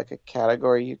 Isn't there like a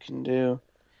category you can do?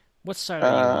 What site are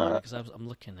you on? Because I'm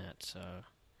looking at...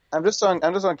 I'm just on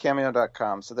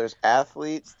Cameo.com. So there's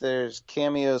athletes, there's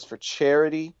cameos for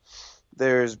charity,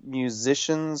 there's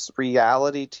musicians,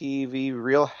 reality TV,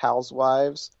 Real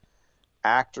Housewives,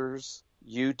 actors,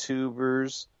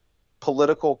 YouTubers,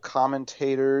 political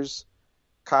commentators,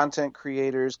 content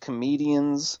creators,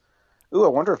 comedians. Ooh, I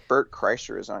wonder if Bert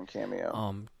Kreischer is on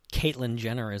Cameo. Caitlyn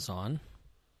Jenner is on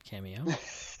Cameo.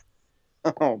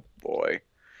 Oh boy.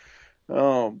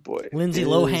 Lindsay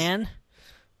Lohan.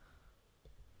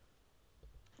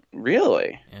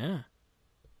 Really? Yeah.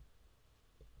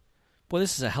 Boy,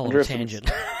 this is a hell of a tangent.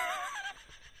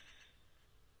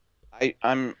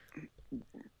 I'm.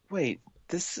 Wait,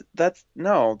 that's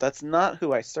not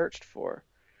who I searched for.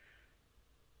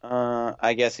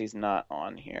 I guess he's not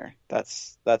on here.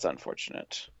 That's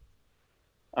unfortunate.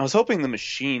 I was hoping the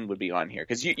Machine would be on here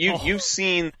because you've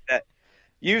seen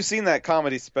that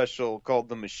comedy special called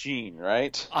The Machine,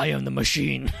 right? I am the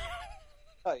Machine.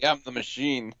 I am the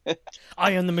Machine.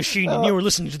 I am the Machine, and you are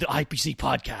listening to the IPC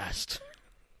podcast.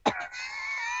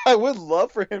 I would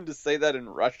love for him to say that in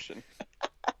Russian.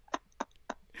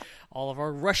 All of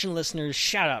our Russian listeners,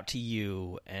 shout out to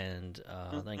you. And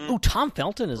Tom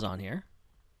Felton is on here.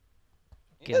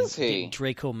 Is he? Getting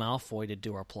Draco Malfoy to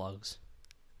do our plugs.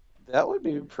 That would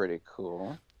be pretty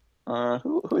cool. Who are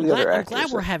the other actors? I'm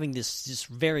glad we're having this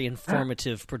very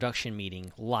informative production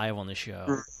meeting live on the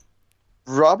show.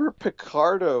 Robert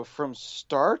Picardo from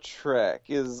Star Trek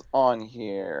is on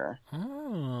here.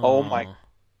 Oh my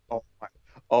god.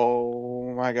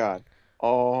 Oh my god.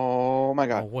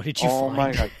 What did you find? Oh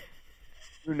my god.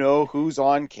 You know who's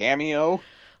on Cameo?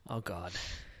 Oh god.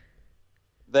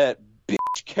 That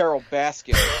bitch Carol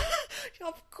Baskin.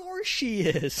 Of course she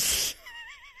is.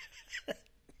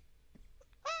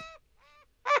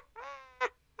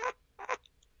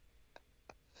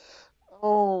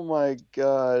 Oh my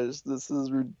gosh, this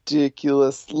is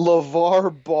ridiculous.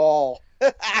 LeVar Ball.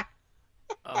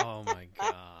 Oh my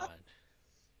god.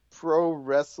 Pro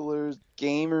wrestlers,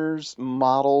 gamers,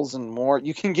 models, and more.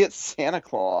 You can get Santa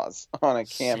Claus on a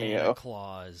Cameo. Santa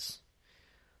Claus.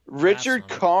 Richard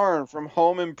Karn from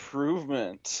Home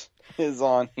Improvement is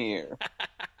on here.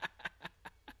 I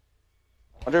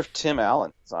wonder if Tim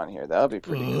Allen is on here. That would be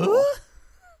pretty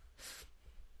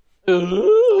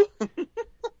cool.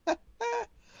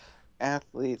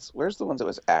 Athletes. Where's the ones that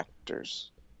was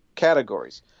actors?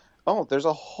 Categories. Oh, there's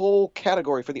a whole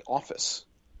category for The Office.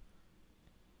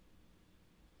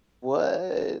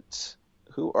 What?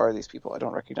 Who are these people? I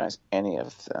don't recognize any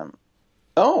of them.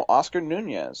 Oh, Oscar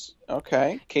Nunez.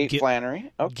 Okay. Kate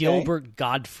Flannery. Okay. Gilbert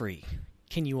Godfrey.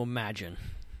 Can you imagine?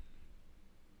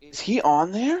 Is he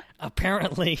on there?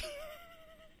 Apparently.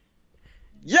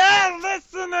 You're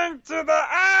listening to the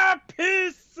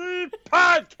IPC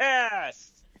podcast.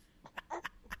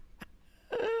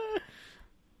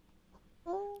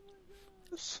 Oh my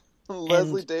gosh.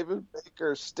 Leslie David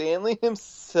Baker. Stanley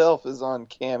himself is on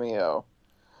Cameo.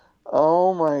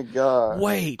 Oh my god.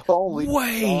 Wait.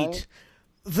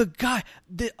 The guy.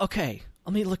 Okay,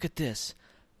 let me look at this.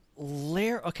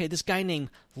 This guy named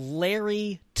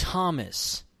Larry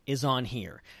Thomas is on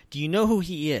here. Do you know who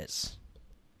he is?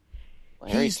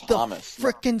 He's Thomas, the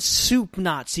frickin' soup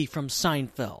Nazi from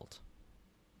Seinfeld.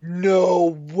 No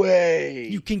way.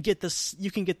 You can get the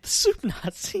soup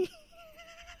Nazi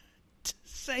to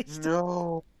say stuff.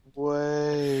 No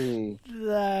way.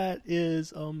 That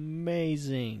is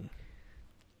amazing.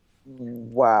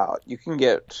 Wow, you can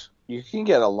get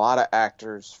a lot of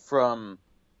actors from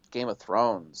Game of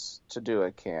Thrones to do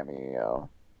a cameo.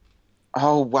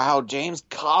 Oh wow, James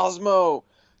Cosmo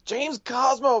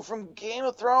from Game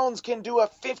of Thrones can do a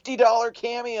 $50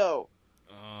 cameo.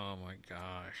 Oh my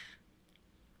gosh.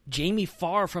 Jamie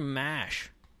Farr from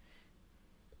MASH.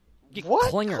 What?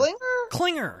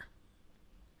 Klinger.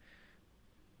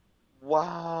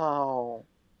 Wow.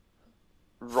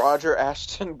 Roger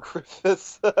Ashton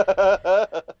Griffith.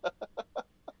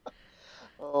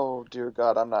 Oh, dear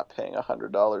God, I'm not paying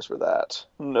 $100 for that.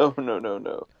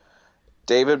 No.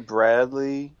 David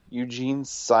Bradley, Eugene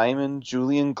Simon,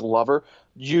 Julian Glover.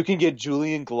 You can get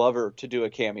Julian Glover to do a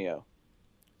cameo.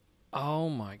 Oh,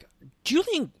 my God.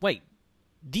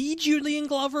 The Julian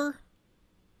Glover?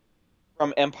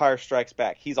 From Empire Strikes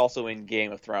Back. He's also in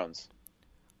Game of Thrones.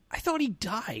 I thought he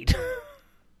died.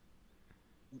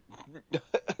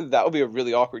 That would be a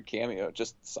really awkward cameo.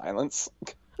 Just silence.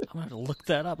 I'm going to have to look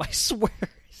that up. I swear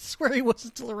he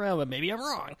wasn't still around, but maybe I'm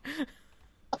wrong.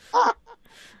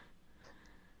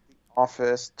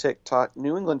 Office, TikTok,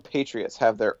 New England Patriots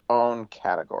have their own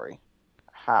category.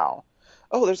 How?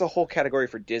 Oh, there's a whole category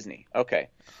for Disney. Okay.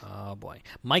 Oh, boy.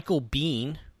 Michael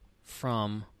Biehn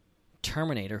from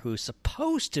Terminator, who's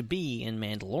supposed to be in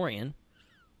Mandalorian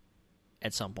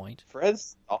at some point. Fred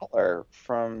Stoller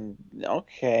from...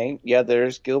 Okay. Yeah,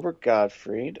 there's Gilbert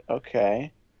Gottfried.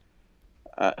 Okay.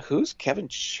 Who's Kevin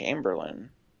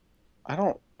Chamberlain? I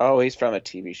don't... Oh, he's from a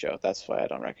TV show. That's why I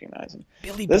don't recognize him.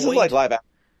 Billy This Boyd. is like live action.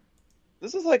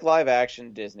 This is like live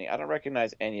action Disney. I don't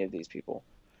recognize any of these people.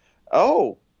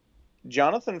 Oh,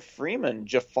 Jonathan Freeman,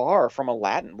 Jafar from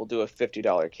Aladdin will do a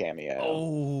 $50 cameo.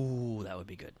 Oh, that would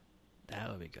be good. That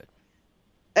would be good.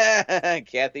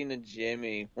 Kathy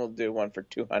Najimy will do one for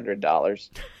 $200.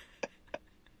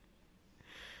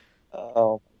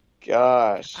 Oh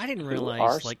gosh. I didn't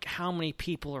realize like how many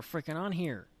people are freaking on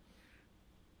here.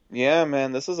 Yeah,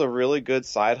 man, this is a really good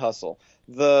side hustle.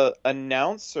 The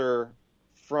announcer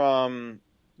from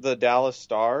the Dallas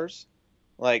Stars,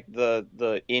 like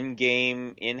the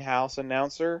in-game in-house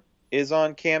announcer, is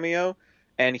on Cameo,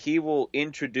 and he will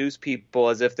introduce people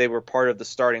as if they were part of the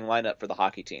starting lineup for the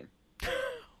hockey team.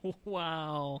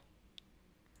 Wow.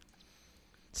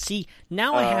 See,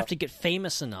 now I have to get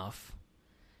famous enough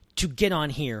to get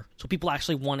on here so people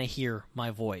actually want to hear my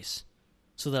voice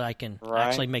so that I can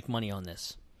actually make money on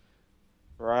this.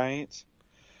 Right?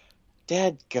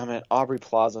 Dadgummit, Aubrey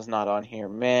Plaza's not on here.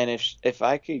 Man, if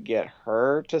I could get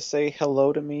her to say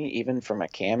hello to me, even from a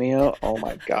cameo, oh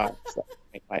my god, that would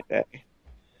make my day.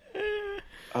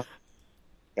 Oh,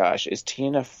 gosh, is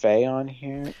Tina Fey on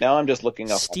here? Now I'm just looking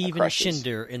up Steven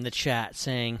Schinder in the chat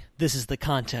saying, "This is the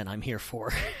content I'm here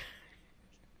for."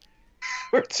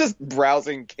 We're just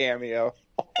browsing Cameo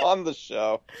on the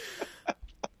show.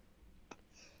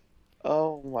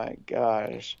 Oh my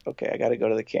gosh. Okay, I gotta go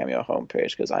to the Cameo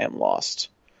homepage because I am lost.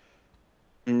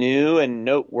 New and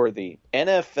noteworthy.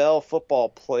 NFL football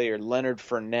player Leonard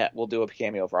Fournette will do a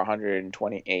cameo for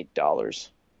 $128.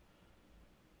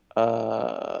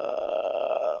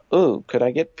 Ooh, could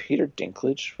I get Peter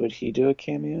Dinklage? Would he do a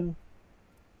cameo?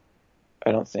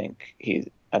 I don't think he's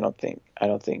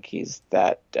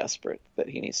that desperate that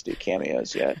he needs to do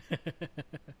cameos yet.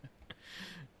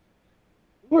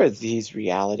 Who are these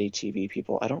reality TV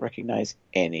people? I don't recognize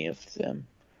any of them.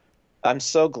 I'm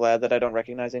so glad that I don't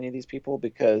recognize any of these people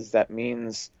because that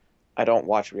means I don't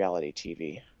watch reality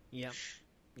TV. Yep.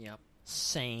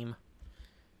 Same.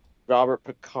 Robert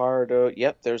Picardo.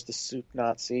 Yep, there's the soup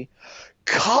Nazi.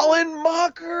 Colin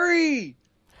Mockery!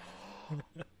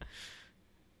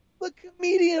 The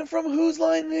comedian from Whose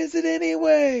Line Is It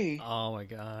Anyway? Oh my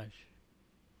gosh.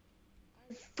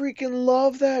 Freaking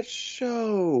love that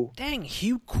show. Dang,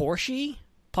 Hugh Corshi?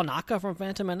 Panaka from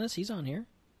Phantom Menace, he's on here.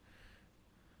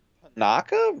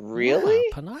 Panaka? Really?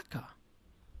 Yeah, Panaka.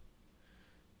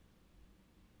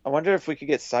 I wonder if we could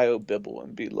get Sayo Bibble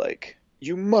and be like,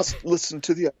 you must listen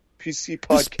to the IPC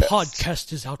podcast. This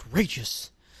podcast is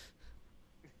outrageous.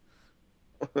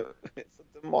 It's a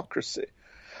democracy.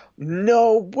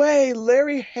 No way,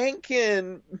 Larry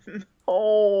Hankin.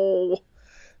 Oh,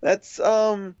 that's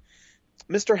Mr.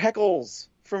 Heckles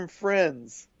from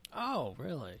Friends. Oh,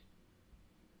 really?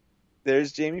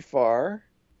 There's Jamie Farr.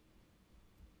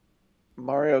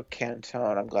 Mario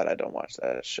Cantone. I'm glad I don't watch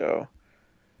that show.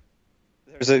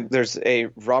 There's a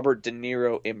Robert De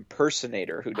Niro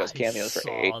impersonator who does cameos for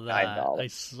 $9. I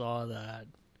saw that.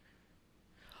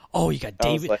 Oh, you got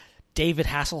David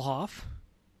Hasselhoff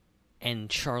and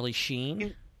Charlie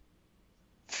Sheen.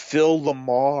 Phil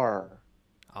Lamar.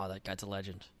 Oh, that guy's a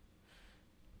legend.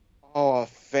 Oh, a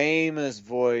famous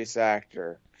voice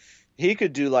actor. He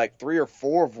could do like 3 or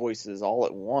 4 voices all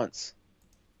at once.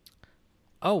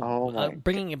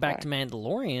 Bringing it back to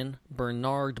Mandalorian,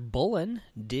 Bernard Bullen,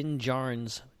 Din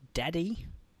Djarin's daddy,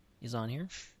 is on here.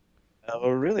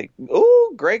 Oh, really?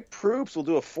 Ooh, Greg Proops will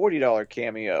do a $40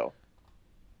 cameo.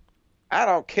 I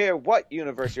don't care what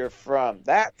universe you're from.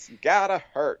 That's gotta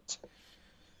hurt.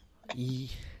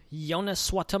 Jonas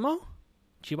Swatomo,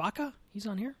 Chewbacca, he's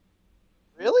on here.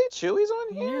 Really? Chewie's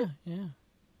on here? Yeah.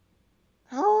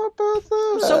 How about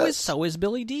that? So is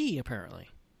Billy D, apparently.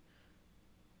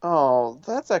 Oh,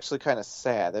 that's actually kind of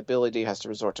sad that Billy D has to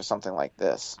resort to something like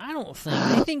this.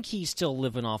 I think he's still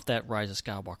living off that Rise of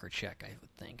Skywalker check, I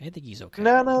would think. I think he's okay.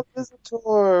 Nana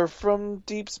Visitor from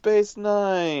Deep Space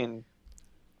Nine.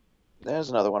 There's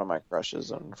another one of my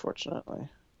crushes, unfortunately.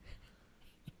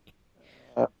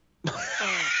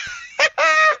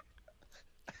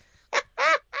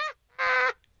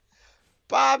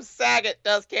 Bob Saget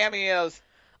does cameos.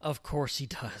 Of course he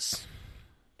does.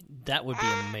 That would be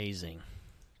amazing.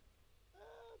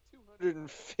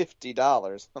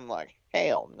 $250. I'm like,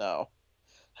 hell no.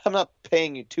 I'm not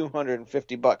paying you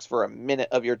 $250 for a minute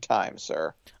of your time,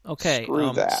 sir. Okay,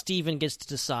 Screw that. Steven gets to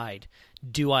decide.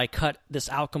 Do I cut this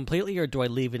out completely or do I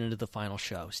leave it into the final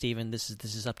show? Steven, this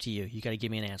is up to you. You got to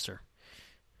give me an answer.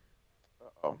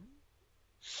 Uh-oh.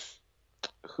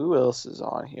 Who else is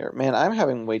on here? Man, I'm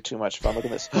having way too much fun. Look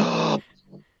at this.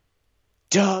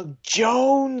 Doug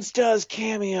Jones does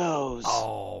cameos.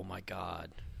 Oh, my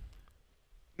God.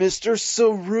 Mr.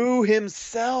 Saru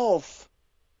himself.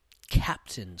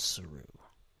 Captain Saru.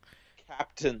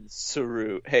 Captain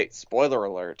Saru. Hey, spoiler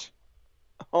alert.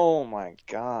 Oh my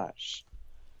gosh.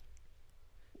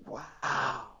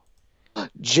 Wow.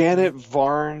 Janet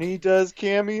Varney does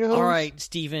cameos? All right,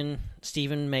 Steven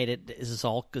made it. This is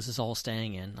all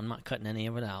staying in. I'm not cutting any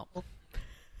of it out.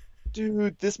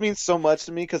 Dude, this means so much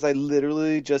to me because I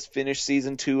literally just finished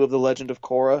season 2 of The Legend of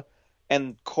Korra,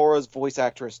 and Korra's voice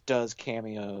actress does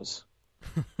cameos.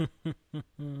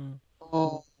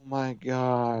 Oh my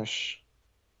gosh.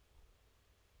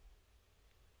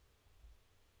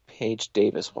 Paige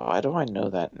Davis. Why do I know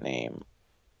that name?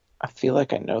 I feel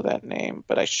like I know that name,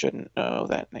 but I shouldn't know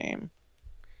that name.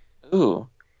 Ooh.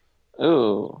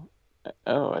 Oh,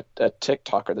 a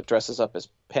TikToker that dresses up as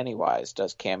Pennywise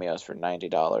does cameos for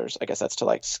 $90. I guess that's to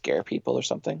like scare people or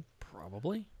something.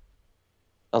 Probably.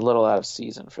 A little out of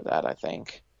season for that, I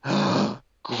think.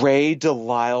 Gray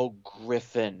Delisle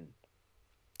Griffin.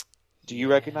 Do you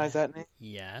recognize that name?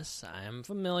 Yes, I am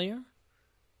familiar.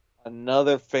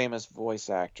 Another famous voice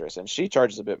actress, and she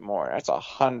charges a bit more. That's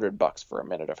 $100 for a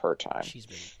minute of her time. She's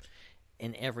been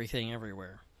in everything,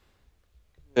 everywhere.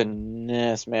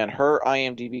 Goodness, man, her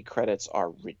IMDb credits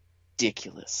are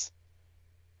ridiculous.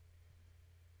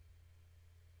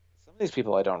 Some of these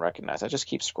people I don't recognize. I just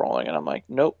keep scrolling, and I'm like,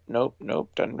 nope,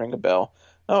 doesn't ring a bell.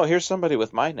 Oh, here's somebody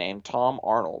with my name, Tom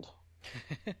Arnold.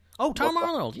 Oh, Tom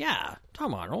Arnold, yeah,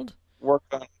 Tom Arnold.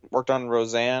 Worked on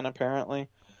Roseanne, apparently.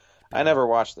 I never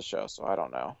watched the show, so I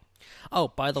don't know. Oh,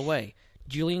 by the way,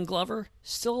 Julian Glover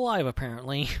still alive,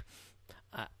 apparently.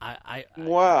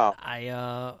 Wow.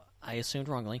 I assumed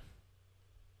wrongly.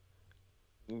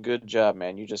 Good job,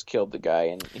 man. You just killed the guy,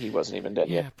 and he wasn't even dead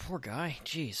yet. Yeah, poor guy.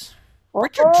 Jeez.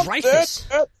 Richard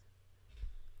Dreyfuss.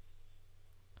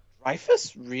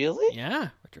 Dreyfuss? Really? Yeah,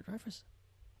 Richard Dreyfuss.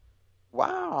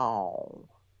 Wow.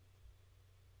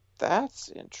 That's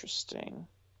interesting.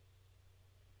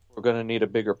 We're going to need a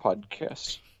bigger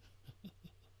podcast.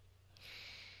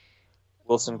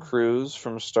 Wilson Cruz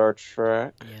from Star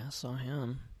Trek. Yeah, saw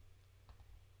him.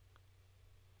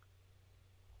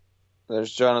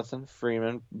 There's Jonathan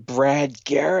Freeman. Brad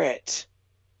Garrett.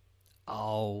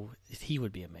 Oh, he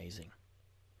would be amazing.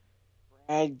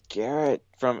 Brad Garrett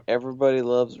from Everybody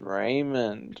Loves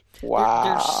Raymond. Wow.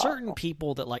 There's certain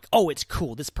people that like, oh, it's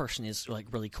cool. This person is like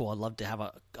really cool. I'd love to have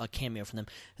a cameo from them.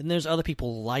 And there's other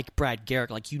people like Brad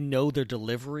Garrett, like their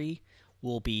delivery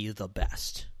will be the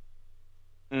best.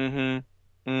 But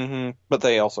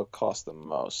they also cost the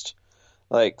most.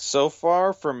 Like, so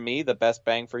far, for me, the best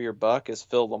bang for your buck is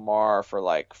Phil Lamar for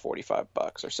like $45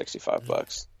 or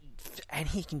 $65. And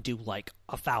he can do like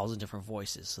 1,000 different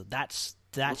voices, so that's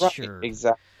right, sure.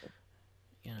 Exactly.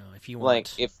 If you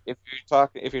want, like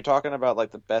if you're talking about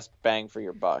like the best bang for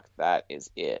your buck, that is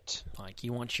it. Like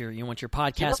you want your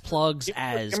podcast plugs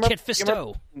as Kit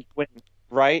Fisto.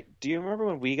 Right? Do you remember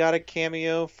when we got a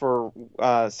cameo for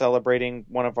celebrating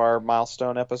one of our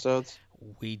milestone episodes?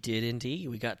 We did indeed.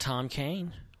 We got Tom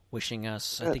Kane wishing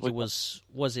us. I think it was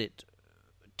it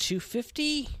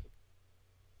 250?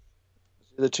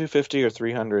 The 250 or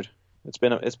 300. It's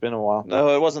been a while.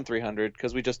 No, it wasn't 300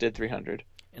 because we just did 300.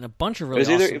 And a bunch of really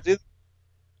awesome.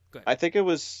 I think it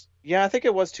was. Yeah, I think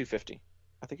it was 250.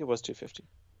 I think it was 250.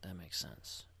 That makes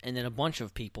sense. And then a bunch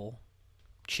of people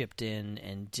chipped in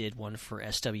and did one for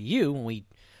SWU when we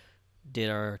did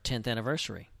our 10th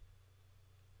anniversary.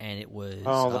 And it was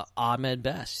Ahmed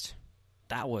Best.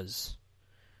 That was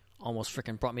almost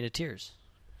freaking brought me to tears.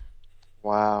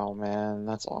 Wow, man,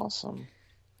 that's awesome.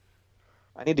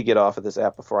 I need to get off of this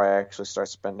app before I actually start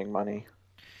spending money.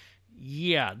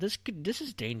 Yeah, this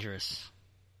is dangerous.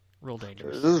 Real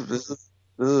dangerous. This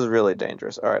is really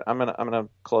dangerous. All right, I'm gonna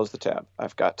close the tab.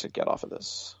 I've got to get off of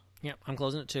this. Yep, I'm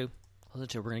closing it too. We're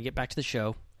gonna get back to the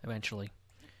show eventually.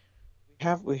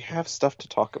 We have stuff to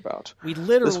talk about. We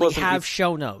literally have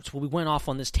show notes. Well, we went off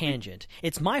on this tangent.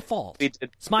 It's my fault.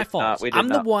 It's my fault. I'm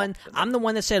the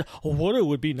one that said, "Oh, what it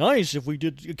would be nice if we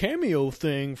did a cameo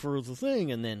thing for the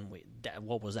thing," and then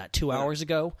what was that? 2 hours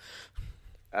ago?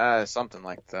 Something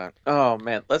like that. Oh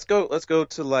man, let's go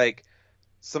to like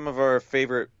some of our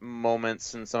favorite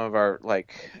moments and some of our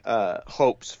like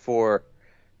hopes for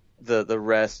the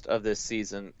rest of this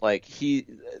season. Like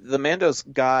the Mando's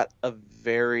got a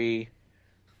very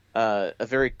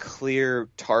clear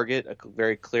target, a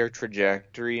very clear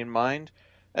trajectory in mind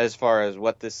as far as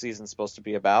what this season's supposed to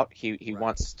be about. He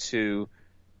wants to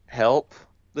help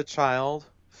the child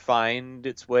find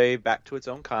its way back to its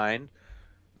own kind,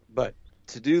 but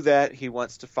to do that, he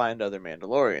wants to find other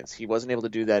Mandalorians. He wasn't able to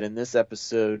do that in this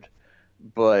episode,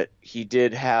 but he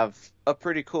did have a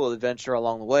pretty cool adventure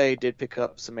along the way, did pick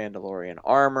up some Mandalorian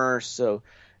armor, so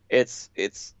it's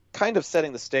kind of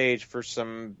setting the stage for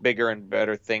some bigger and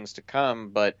better things to come,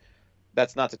 but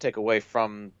that's not to take away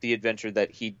from the adventure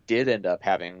that he did end up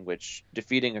having, which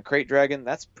defeating a crate dragon,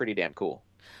 that's pretty damn cool.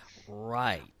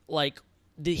 Right. Like,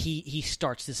 he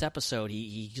starts this episode,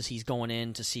 he's going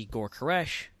in to see Gor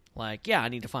Koresh. Like, yeah, I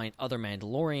need to find other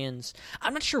Mandalorians.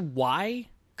 I'm not sure why,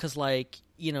 because, like,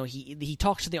 you know, he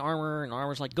talks to the armor, and the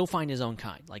armor's like, go find his own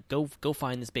kind. Like, go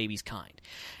find this baby's kind.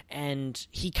 And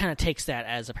he kind of takes that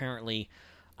as, apparently,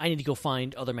 I need to go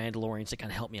find other Mandalorians that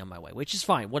kind of help me on my way, which is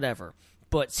fine, whatever.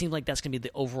 But it seems like that's going to be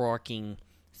the overarching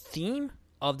theme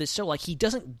of this show. Like, he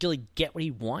doesn't really get what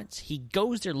he wants. He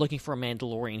goes there looking for a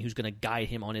Mandalorian who's going to guide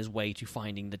him on his way to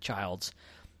finding the child's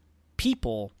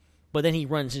people, but then he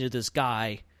runs into this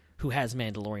guy who has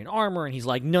Mandalorian armor, and he's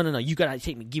like, no, you got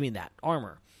to give me that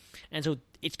armor. And so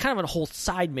it's kind of a whole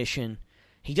side mission.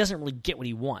 He doesn't really get what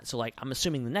he wants. So, like, I'm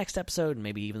assuming the next episode, and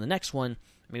maybe even the next one,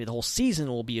 maybe the whole season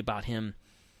will be about him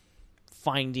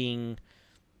finding,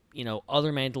 you know,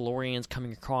 other Mandalorians,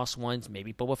 coming across ones.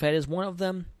 Maybe Boba Fett is one of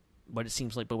them, but it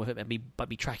seems like Boba Fett might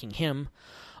be tracking him.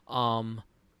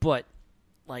 But,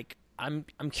 like, I'm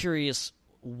curious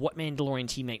what Mandalorians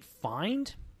he might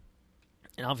find.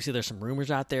 And obviously there's some rumors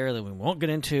out there that we won't get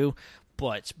into,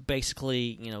 but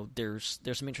basically, you know, there's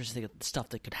some interesting stuff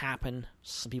that could happen,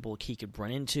 some people he could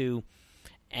run into,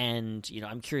 and, you know,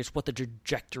 I'm curious what the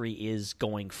trajectory is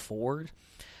going forward.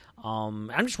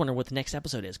 I'm just wondering what the next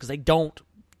episode is, because they don't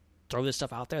throw this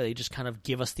stuff out there. They just kind of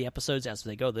give us the episodes as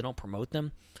they go. They don't promote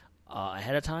them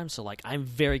ahead of time. So, like, I'm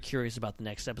very curious about the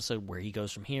next episode, where he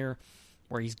goes from here,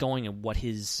 where he's going, and what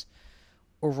his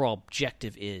overall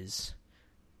objective is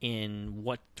in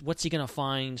what's he going to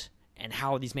find, and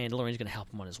how are these Mandalorians going to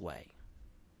help him on his way.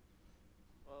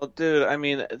 Well, dude, I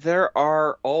mean, there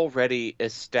are already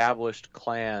established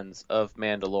clans of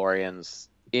Mandalorians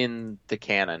in the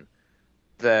canon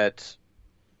that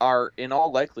are, in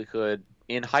all likelihood,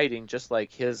 in hiding, just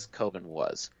like his coven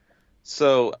was.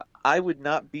 So I would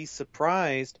not be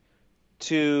surprised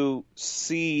to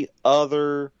see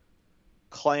other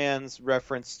clans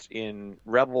referenced in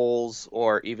Rebels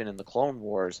or even in the Clone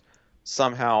Wars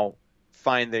somehow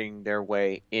finding their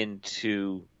way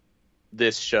into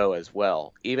this show as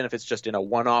well. Even if it's just in a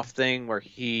one-off thing where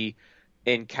he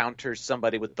encounters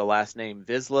somebody with the last name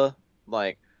Vizsla.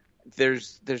 Like,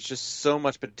 there's just so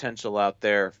much potential out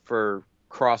there for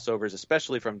crossovers,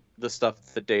 especially from the stuff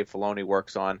that Dave Filoni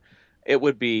works on. It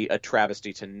would be a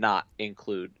travesty to not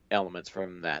include elements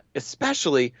from that,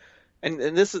 especially, and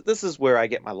this is where I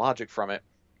get my logic from it,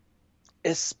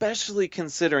 especially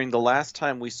considering the last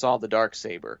time we saw the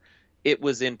Darksaber, it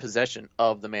was in possession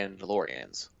of the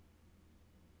Mandalorians.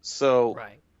 So,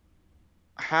 right.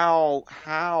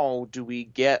 How do we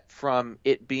get from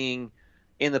it being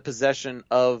in the possession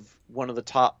of one of the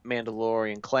top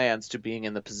Mandalorian clans to being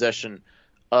in the possession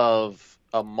of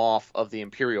a Moff of the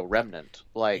Imperial Remnant?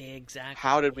 Like, exactly.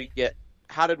 How did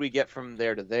we get from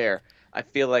there to there? I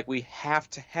feel like we have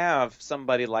to have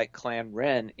somebody like Clan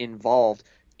Ren involved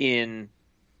in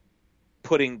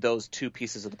putting those two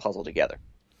pieces of the puzzle together.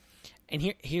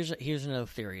 And here's another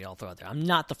theory I'll throw out there. I'm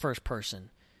not the first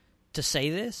person to say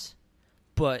this,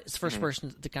 but it's the first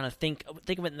person to kind of think of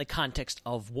it in the context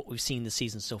of what we've seen this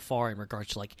season so far in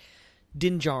regards to, like,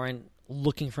 Din Djarin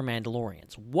looking for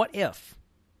Mandalorians. What if,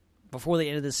 before the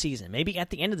end of the season, maybe at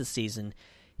the end of the season,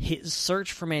 his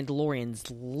search for Mandalorians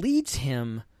leads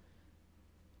him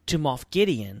to Moff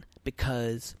Gideon,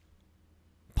 because,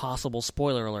 possible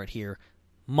spoiler alert here,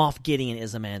 Moff Gideon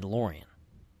is a Mandalorian.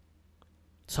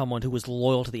 Someone who was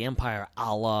loyal to the Empire,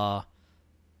 a la,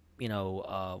 you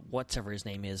know, whatever his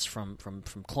name is from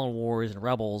Clone Wars and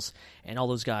Rebels, and all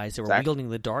those guys that were wielding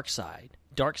the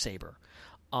Darksaber.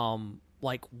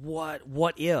 Like,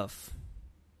 what if,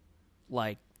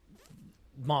 like,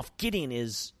 Moff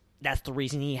Gideon that's the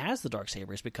reason he has the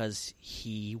Darksaber, is because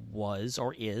he was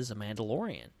or is a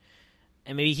Mandalorian.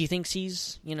 And maybe he thinks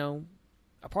he's, you know,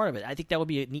 a part of it. I think that would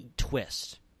be a neat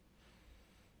twist.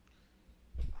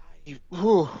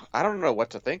 I don't know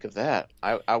what to think of that.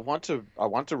 I want to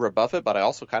rebuff it, but I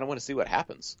also kind of want to see what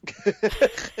happens.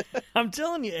 I'm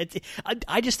telling you,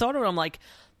 I just thought of it. I'm like,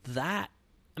 that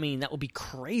would be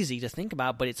crazy to think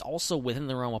about, but it's also within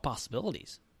the realm of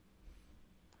possibilities.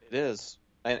 It is.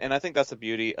 And I think that's the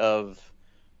beauty of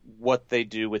what they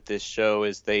do with this show,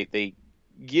 is they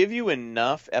give you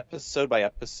enough episode by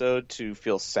episode to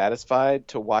feel satisfied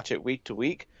to watch it week to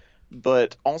week,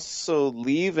 but also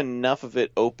leave enough of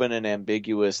it open and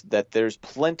ambiguous that there's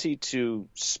plenty to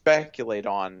speculate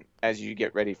on as you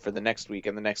get ready for the next week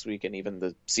and even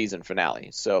the season finale.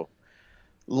 So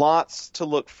lots to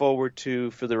look forward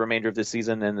to for the remainder of the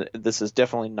season, and this is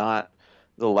definitely not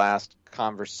the last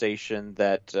conversation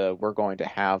that we're going to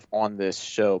have on this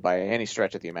show by any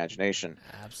stretch of the imagination.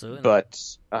 Absolutely. But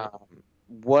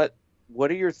what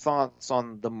are your thoughts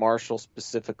on the Marshal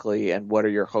specifically, and what are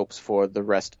your hopes for the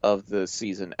rest of the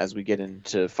season as we get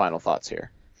into final thoughts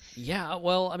here? Yeah,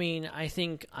 well, I mean, I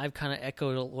think I've kind of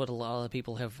echoed what a lot of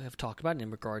people have talked about in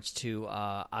regards to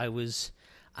I was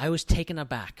taken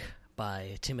aback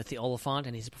by Timothy Olyphant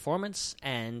and his performance,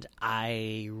 and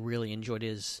I really enjoyed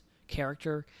his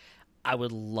character. I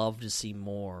would love to see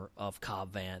more of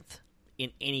Cobb Vanth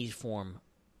in any form,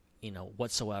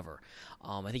 whatsoever.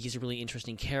 I think he's a really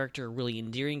interesting character, really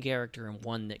endearing character, and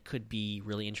one that could be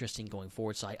really interesting going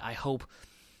forward. So I hope,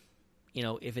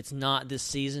 if it's not this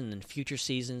season, then future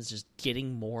seasons, just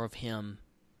getting more of him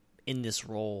in this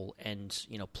role and,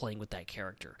 playing with that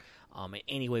character. In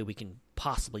any way we can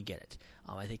possibly get it.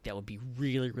 I think that would be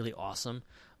really, really awesome.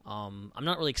 I'm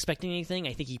not really expecting anything.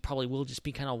 I think he probably will just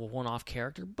be kind of a one-off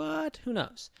character, but who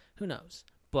knows? Who knows?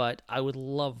 But I would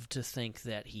love to think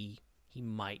that he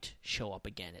might show up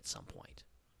again at some point.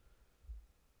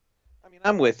 I mean,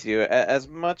 I'm with you. As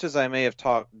much as I may have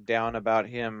talked down about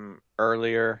him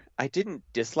earlier, I didn't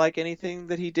dislike anything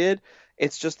that he did.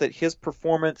 It's just that his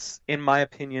performance, in my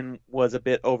opinion, was a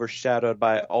bit overshadowed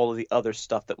by all of the other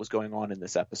stuff that was going on in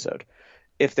this episode.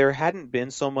 If there hadn't been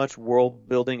so much world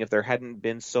building, if there hadn't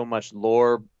been so much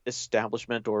lore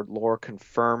establishment or lore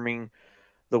confirming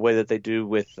the way that they do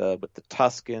with the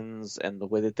Tuskens and the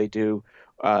way that they do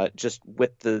just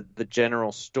with the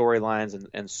general storylines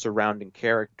and surrounding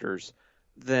characters,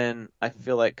 then I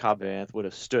feel like Cobb Vanth would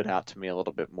have stood out to me a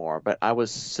little bit more. But I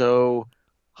was so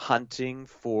hunting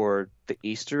for the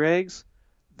Easter eggs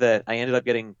that I ended up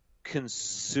getting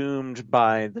consumed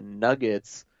by the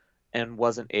nuggets and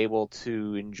wasn't able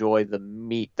to enjoy the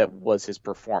meat that was his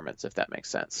performance, if that makes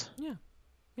sense.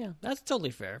 Yeah, that's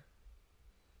totally fair.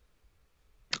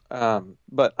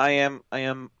 But I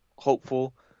am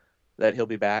hopeful that he'll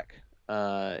be back.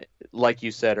 Like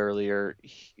you said earlier,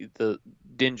 the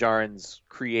Din Djarin's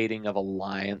creating of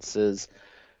alliances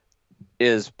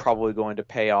is probably going to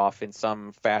pay off in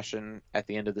some fashion at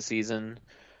the end of the season.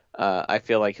 I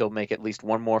feel like he'll make at least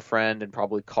one more friend and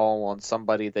probably call on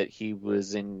somebody that he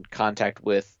was in contact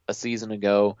with a season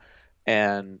ago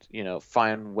and,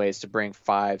 find ways to bring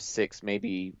 5, 6,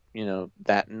 maybe,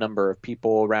 that number of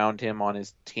people around him on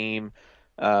his team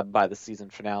by the season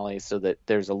finale so that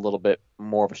there's a little bit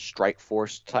more of a strike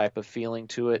force type of feeling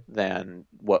to it than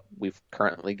what we've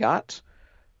currently got.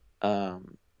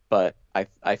 But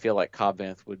I feel like Cobb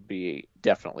Vanth would be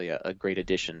definitely a great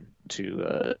addition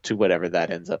to whatever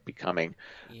that ends up becoming.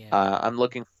 Yeah. I'm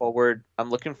looking forward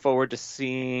to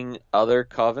seeing other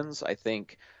covens. I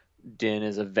think Din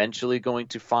is eventually going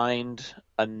to find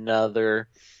another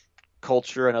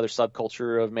culture, another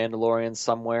subculture of Mandalorians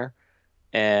somewhere,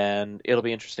 and it'll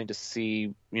be interesting to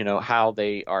see how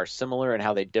they are similar and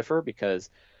how they differ, because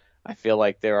I feel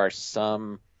like there are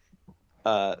some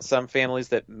families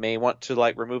that may want to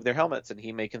remove their helmets, and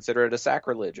he may consider it a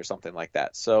sacrilege or something like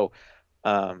that. So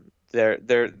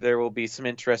there will be some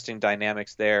interesting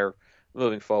dynamics there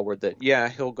moving forward. That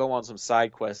he'll go on some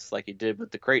side quests like he did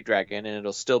with the Crate Dragon, and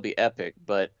it'll still be epic.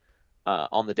 But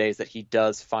on the days that he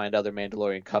does find other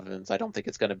Mandalorian covens, I don't think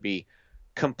it's going to be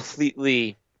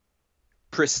completely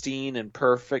pristine and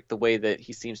perfect the way that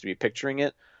he seems to be picturing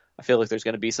it. I feel like there's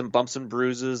going to be some bumps and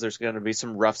bruises. There's going to be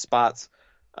some rough spots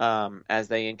as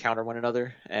they encounter one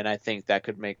another, and I think that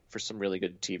could make for some really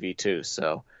good TV too.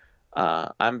 So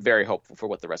I'm very hopeful for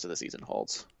what the rest of the season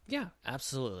holds. Yeah,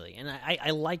 absolutely. And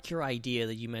I like your idea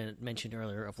that you mentioned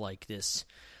earlier of this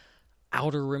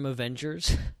Outer Rim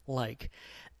Avengers,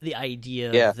 the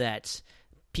idea that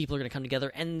people are going to come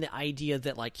together, and the idea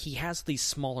that he has these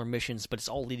smaller missions, but it's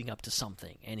all leading up to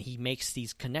something, and he makes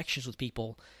these connections with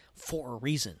people for a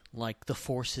reason, the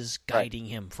Force is guiding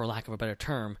him, for lack of a better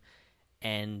term.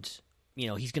 And,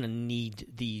 he's going to need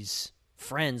these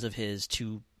friends of his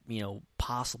to,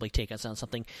 possibly take us on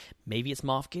something. Maybe it's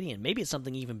Moff Gideon. Maybe it's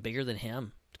something even bigger than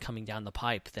him coming down the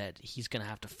pipe that he's going to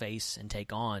have to face and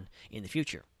take on in the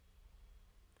future.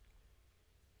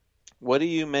 What do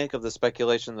you make of the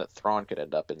speculation that Thrawn could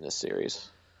end up in this series?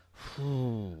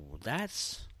 Ooh,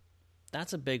 that's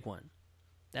a big one.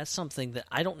 That's something that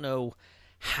I don't know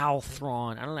how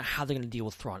they're going to deal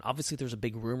with Thrawn. Obviously, there's a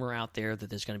big rumor out there that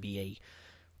there's going to be a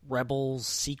Rebels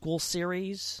sequel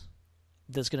series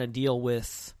that's going to deal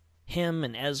with him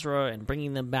and Ezra and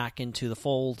bringing them back into the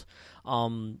fold.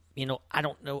 I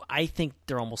don't know. I think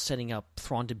they're almost setting up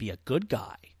Thrawn to be a good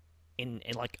guy, in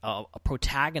a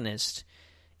protagonist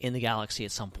in the galaxy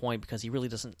at some point, because he really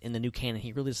doesn't, in the new canon,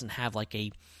 he really doesn't have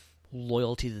a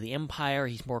loyalty to the Empire.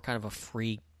 He's more kind of a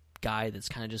free guy that's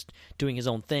kind of just doing his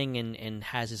own thing and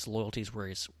has his loyalties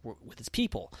with his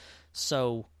people.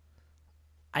 So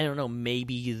I don't know,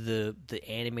 maybe the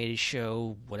animated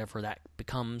show, whatever that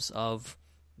becomes of,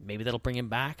 maybe that'll bring him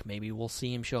back. Maybe we'll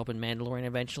see him show up in Mandalorian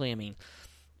eventually. I mean,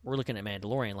 we're looking at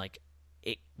Mandalorian like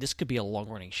this could be a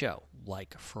long-running show,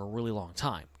 like for a really long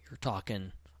time. You're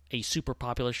talking a super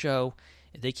popular show.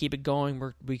 If they keep it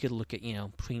going, we could look at,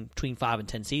 between 5 and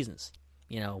 10 seasons.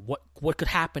 What could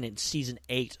happen in season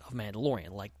 8 of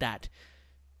Mandalorian like that?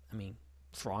 I mean,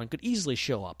 Thrawn could easily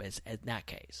show up as in that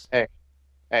case.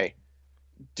 Hey,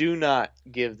 do not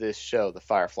give this show the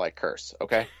Firefly curse,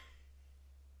 okay?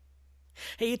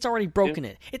 Hey, it's already broken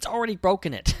it. It's already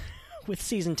broken it with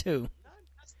season 2.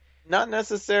 Not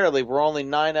necessarily. We're only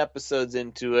 9 episodes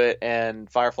into it, and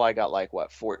Firefly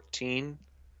got 14?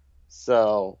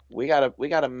 So we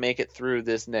gotta make it through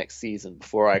this next season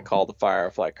before I call the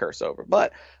Firefly curse over.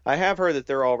 But I have heard that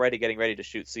they're already getting ready to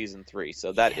shoot season 3,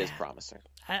 so that is promising.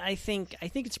 I think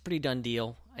it's a pretty done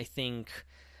deal. I think,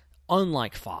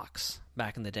 unlike Fox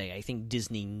back in the day, I think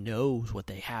Disney knows what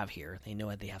they have here. They know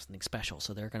that they have something special,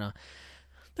 so they're gonna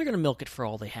milk it for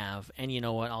all they have. And you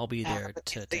know what? I'll be there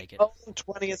to take it.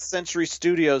 20th Century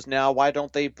Studios now. Why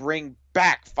don't they bring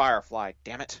back Firefly?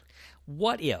 Damn it!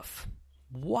 What if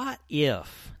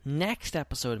next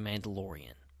episode of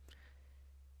Mandalorian,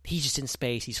 he's just in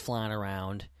space, he's flying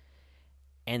around,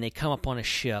 and they come up on a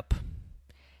ship,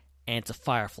 and it's a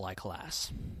Firefly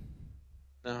class.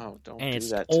 No, don't and do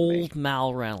that to me. And me. it's old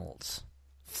Mal Reynolds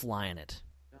flying it.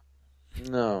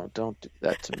 No, don't do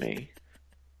that to me.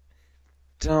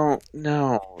 Don't,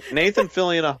 no. Nathan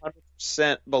Fillion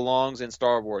 100% belongs in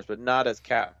Star Wars, but not as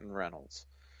Captain Reynolds.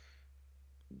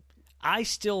 I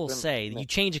still say you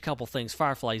change a couple things.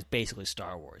 Firefly is basically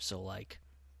Star Wars, so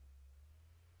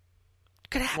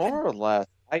could happen. More or less.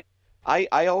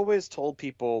 I always told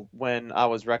people when I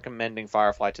was recommending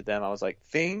Firefly to them, I was like,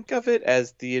 think of it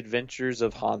as the adventures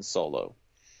of Han Solo.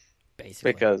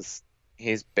 Basically. Because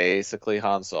he's basically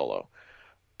Han Solo.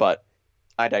 But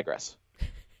I digress.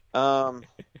 Planet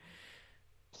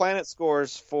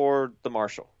scores for the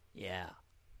Marshal. Yeah.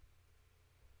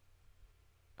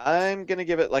 I'm going to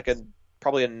give it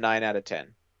probably a 9 out of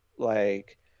 10. I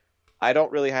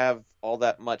don't really have all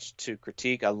that much to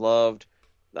critique. I love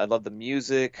the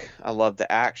music. I love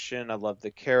the action. I love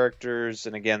the characters.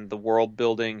 And again, the world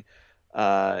building,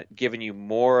 giving you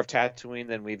more of Tatooine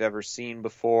than we've ever seen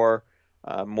before,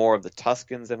 more of the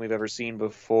Tuskens than we've ever seen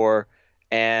before.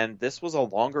 And this was a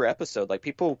longer episode.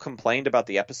 People complained about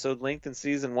the episode length in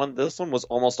season 1. This one was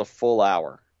almost a full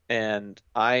hour, and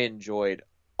I enjoyed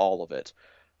all of it.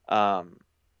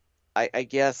 I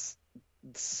guess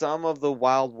some of the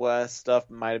Wild West stuff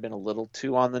might have been a little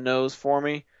too on the nose for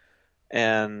me,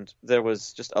 and there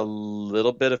was just a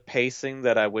little bit of pacing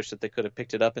that I wish that they could have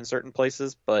picked it up in certain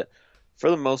places, but for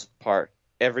the most part,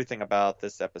 everything about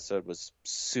this episode was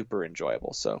super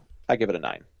enjoyable, so I give it a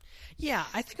 9. Yeah,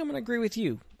 I think I'm going to agree with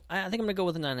you. I think I'm going to go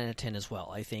with a 9 out of 10 as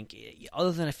well. I think,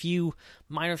 other than a few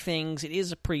minor things,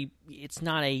 it's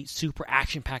not a super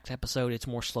action-packed episode. It's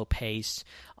more slow-paced,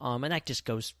 and that just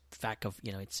goes back of,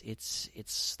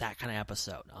 it's that kind of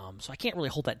episode. So I can't really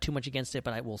hold that too much against it,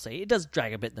 but I will say it does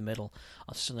drag a bit in the middle.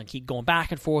 So they keep going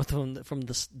back and forth from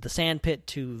the sand pit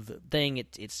to the thing.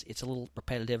 It's a little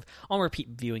repetitive. On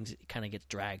repeat viewings, it kind of gets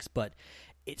drags, but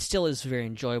it still is very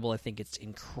enjoyable. I think it's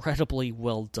incredibly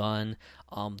well done.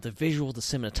 The visual, the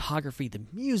cinematography, the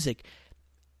music,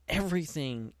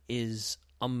 everything is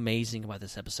amazing about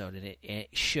this episode. And it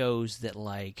shows that,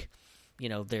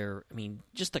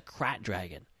 just the Krat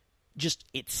Dragon, just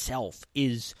itself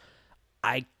is...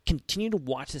 I continue to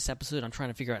watch this episode. I'm trying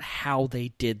to figure out how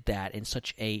they did that in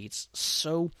such a... It's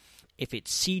so... If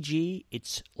it's CG,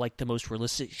 it's like the most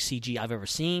realistic CG I've ever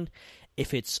seen.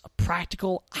 If it's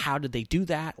practical, how did they do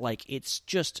that? It's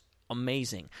just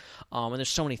amazing. And there's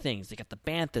so many things. They got the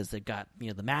banthas, they've got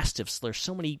the mastiffs. There's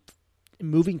so many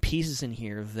moving pieces in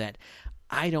here that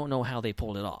I don't know how they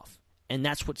pulled it off. And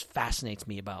that's what fascinates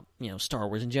me about Star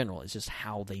Wars in general. Is just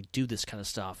how they do this kind of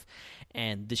stuff.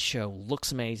 And this show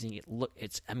looks amazing.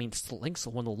 It's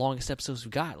one of the longest episodes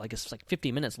we've got. It's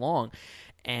 50 minutes long,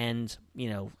 and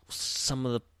some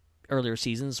of the earlier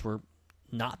seasons were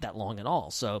not that long at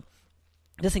all. So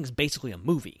this thing's basically a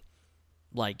movie,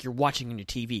 you're watching on your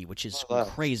TV, which is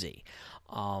crazy.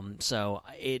 So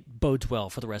it bodes well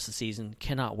for the rest of the season.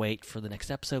 Cannot wait for the next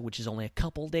episode, which is only a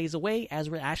couple days away, as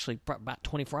we're actually about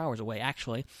 24 hours away,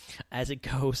 actually, as it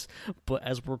goes. But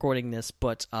as we're recording this,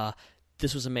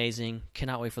 this was amazing.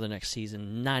 Cannot wait for the next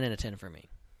season. 9 out of 10 for me.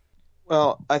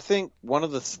 Well, I think one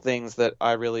of the things that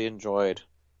I really enjoyed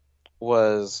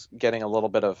was getting a little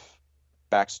bit of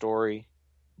backstory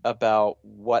about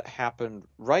what happened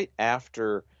right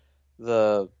after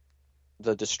the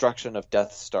destruction of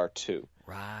Death Star 2.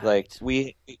 Right. Like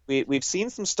we've seen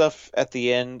some stuff at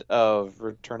the end of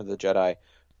Return of the Jedi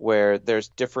where there's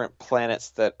different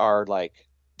planets that are like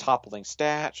toppling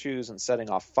statues and setting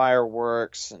off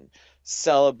fireworks and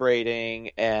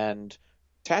celebrating, and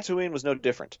Tatooine was no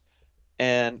different.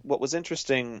 And what was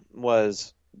interesting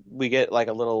was we get like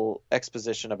a little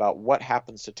exposition about what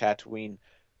happens to Tatooine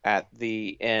at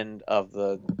the end of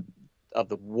the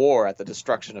war, at the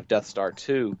destruction of Death Star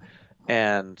 2,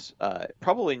 and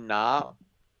probably not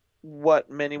what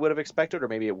many would have expected, or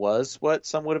maybe it was what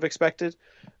some would have expected,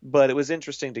 but it was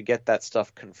interesting to get that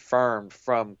stuff confirmed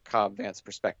from Cobb Vance's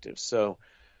perspective. So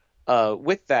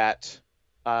with that,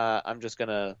 I'm just going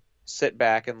to sit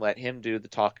back and let him do the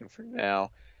talking for now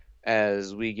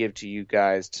as we give to you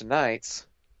guys tonight's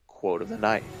Quote of the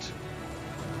Night.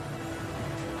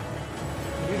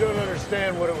 You don't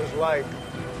understand what it was like.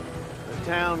 The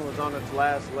town was on its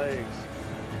last legs.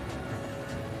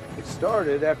 It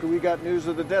started after we got news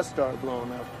of the Death Star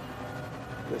blowing up.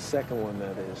 The second one,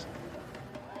 that is.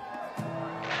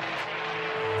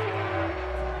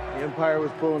 The Empire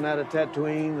was pulling out of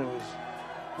Tatooine. There was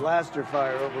blaster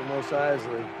fire over Mos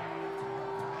Eisley.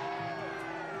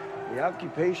 The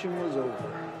occupation was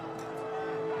over.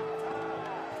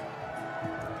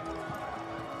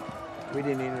 We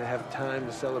didn't even have time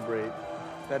to celebrate.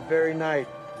 That very night,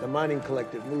 the mining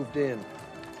collective moved in.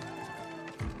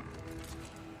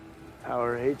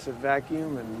 Power hates a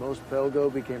vacuum, and most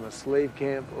Pelgo became a slave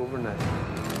camp overnight.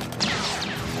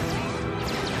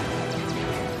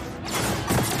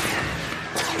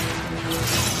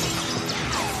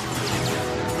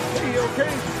 Hey, you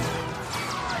okay?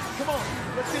 Come on,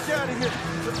 let's get you out of here.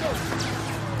 Let's go.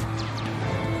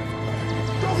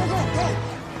 Go, go, go, go!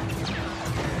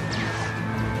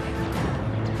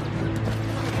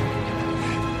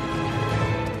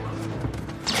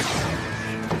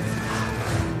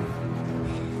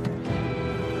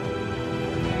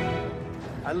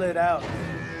 I lit out,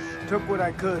 took what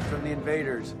I could from the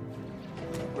invaders,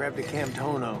 grabbed a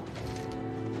Camtono.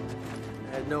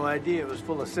 I had no idea it was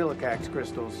full of silicax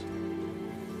crystals.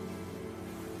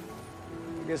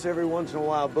 I guess every once in a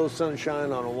while, both suns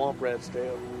shine on a womp rat's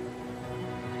tail.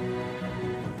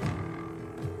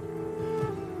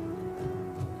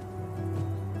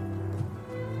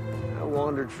 I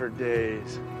wandered for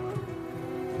days.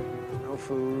 No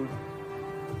food,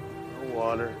 no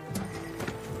water.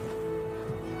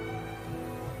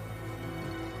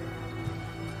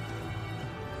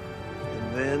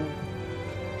 Then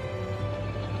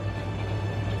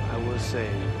I was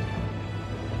saved.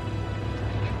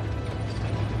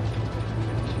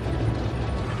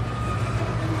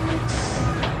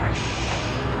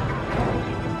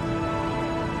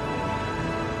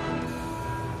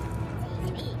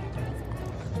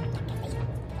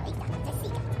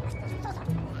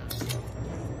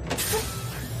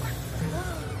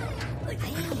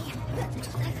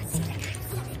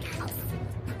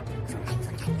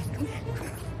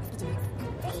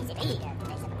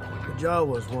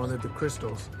 Jawas wanted the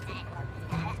crystals.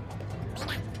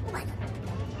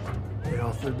 They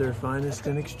offered their finest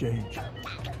in exchange.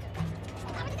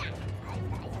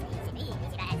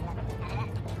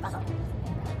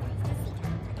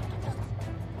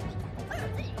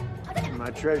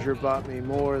 My treasure bought me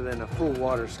more than a full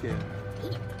water skin.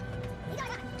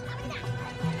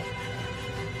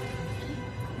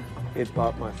 It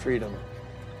bought my freedom.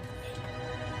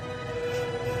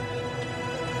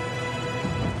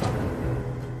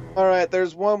 All right,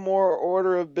 there's one more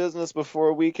order of business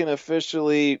before we can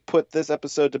officially put this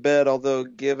episode to bed, although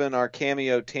given our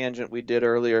cameo tangent we did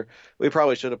earlier, we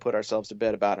probably should have put ourselves to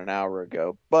bed about an hour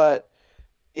ago. But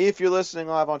if you're listening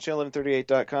live on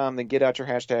channel1138.com, then get out your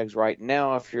hashtags right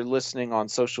now. If you're listening on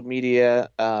social media,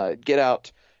 get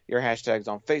out your hashtags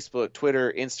on Facebook,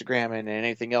 Twitter, Instagram, and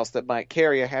anything else that might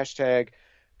carry a hashtag,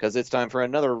 because it's time for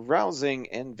another rousing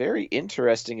and very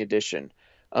interesting edition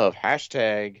of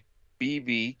hashtag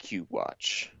BBQ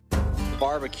Watch.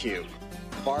 Barbecue.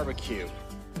 Barbecue.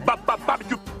 Barbecue.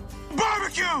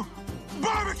 Barbecue.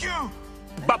 Barbecue.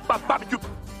 Barbecue.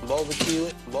 Barbecue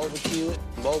it. Barbecue it.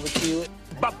 Barbecue it.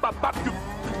 Barbecue.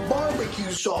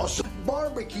 Barbecue sauce.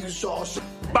 Barbecue sauce.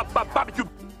 Barbecue.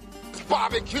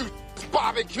 Barbecue.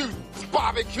 Barbecue.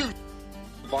 Barbecue.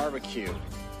 Barbecue.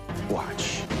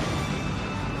 Watch.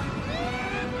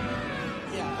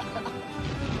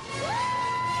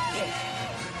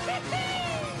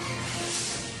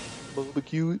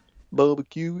 Barbecue it.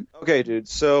 Barbecue it. Okay, dude.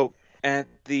 So at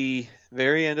the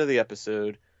very end of the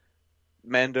episode,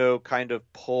 Mando kind of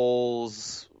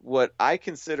pulls what I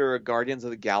consider a Guardians of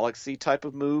the Galaxy type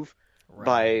of move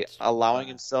by allowing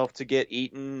himself to get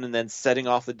eaten and then setting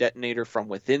off the detonator from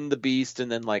within the beast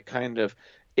and then like kind of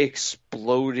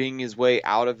exploding his way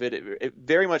out of it. It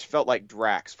very much felt like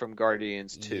Drax from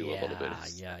Guardians 2 a little bit.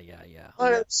 Yeah. I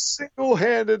have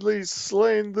single-handedly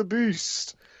slain the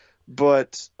beast.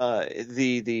 But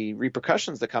the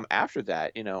repercussions that come after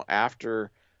that,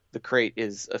 after the crate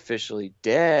is officially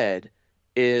dead,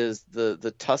 is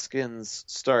the Tuskens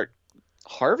start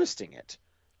harvesting it,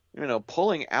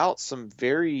 pulling out some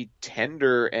very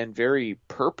tender and very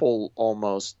purple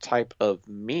almost type of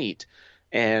meat.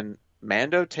 And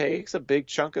Mando takes a big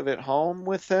chunk of it home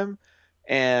with him,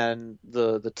 and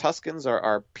the Tuskens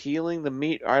are peeling the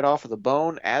meat right off of the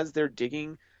bone as they're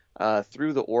digging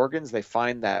through the organs. They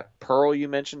find that pearl you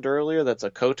mentioned earlier. That's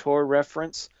a KOTOR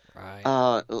reference.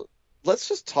 Right. Let's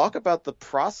just talk about the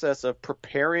process of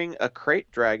preparing a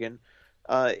crate dragon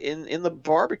in the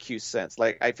barbecue sense.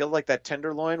 Like, I feel like that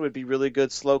tenderloin would be really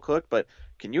good slow cooked, but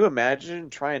can you imagine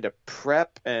trying to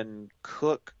prep and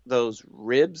cook those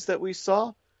ribs that we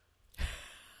saw?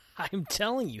 I'm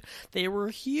telling you, they were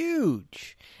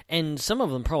huge, and some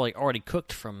of them probably already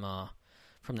cooked from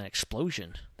that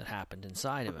explosion that happened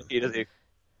inside of him.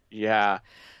 Yeah.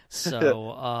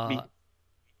 So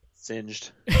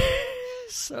singed.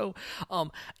 So,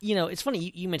 it's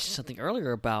funny you mentioned something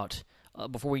earlier about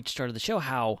before we started the show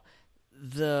how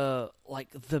the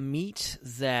meat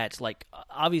that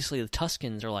obviously the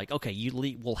Tuskens are like, okay,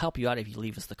 we'll help you out if you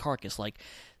leave us the carcass. Like,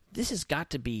 this has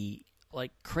got to be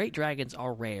crate dragons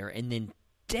are rare, and then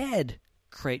dead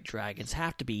crate dragons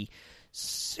have to be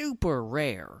super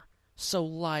rare. So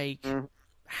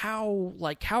how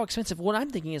expensive? What I'm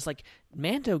thinking is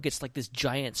Mando gets this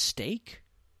giant steak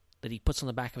that he puts on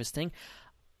the back of his thing.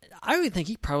 I would think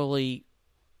he probably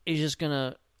is just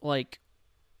gonna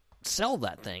sell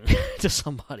that thing to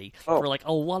somebody for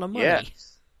a lot of money.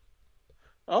 Yes.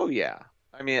 Oh yeah.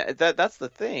 I mean that's the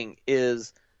thing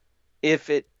is if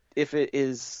it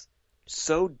is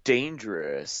so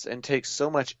dangerous and takes so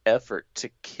much effort to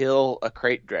kill a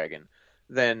crate dragon,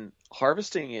 then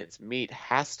harvesting its meat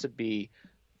has to be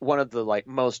one of the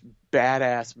most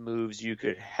badass moves you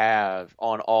could have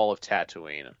on all of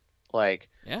Tatooine.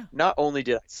 Not only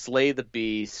did I slay the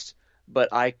beast,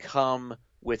 but I come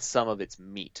with some of its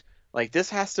meat. This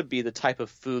has to be the type of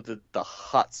food that the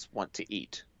Hutts want to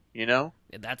eat.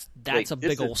 That's a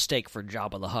big old steak for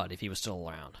Jabba the Hutt if he was still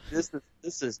around.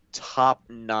 This is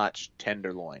top-notch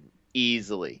tenderloin,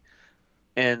 easily.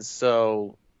 And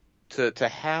so to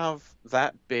have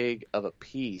that big of a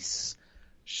piece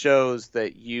shows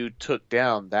that you took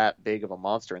down that big of a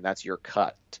monster, and that's your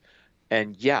cut.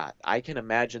 And yeah, I can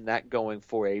imagine that going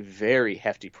for a very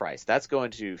hefty price. That's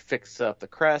going to fix up the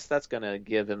crest. That's going to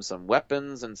give him some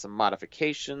weapons and some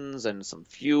modifications and some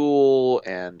fuel,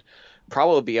 and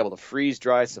probably be able to freeze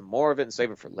dry some more of it and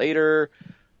save it for later.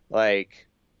 I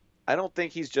don't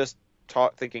think he's just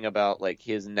thinking about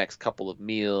his next couple of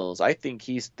meals. I think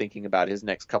he's thinking about his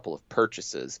next couple of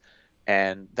purchases,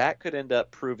 and that could end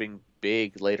up proving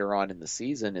big later on in the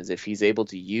season, is if he's able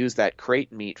to use that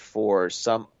crate meat for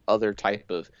some other type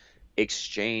of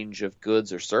exchange of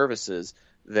goods or services.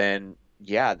 Then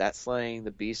yeah, that slaying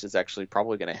the beast is actually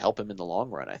probably going to help him in the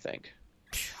long run, I think.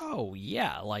 Oh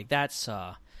yeah, that's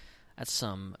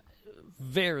some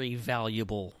very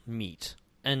valuable meat,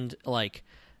 and I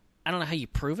don't know how you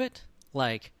prove it.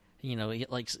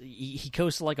 He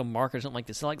goes to a market or something like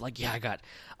this. Yeah,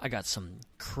 I got some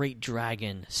crate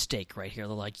dragon steak right here.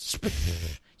 They're like,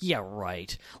 yeah,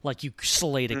 right. You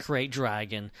slayed a crate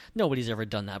dragon. Nobody's ever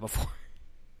done that before.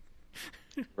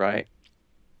 Right.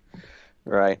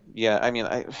 Yeah. I mean,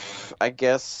 I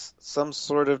guess some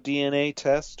sort of DNA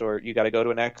test, or you got to go to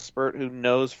an expert who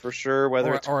knows for sure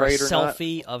whether it's crate or not. Or a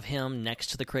selfie of him next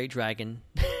to the crate dragon,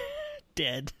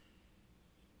 dead.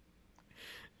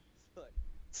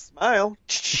 Smile.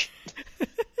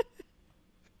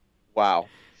 Wow.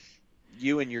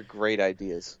 You and your great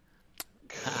ideas.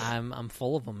 I'm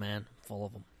full of them, man. Full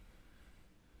of them.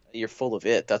 You're full of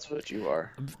it. That's what you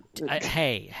are.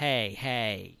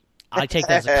 Hey. I take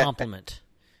that as a compliment.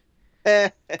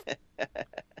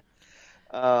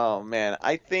 Oh man,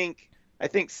 I think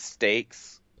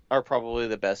steaks are probably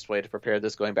the best way to prepare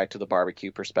this, going back to the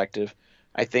barbecue perspective.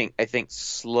 I think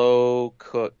slow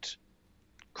cooked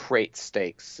crate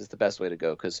steaks is the best way to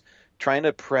go, because trying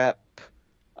to prep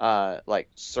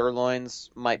sirloins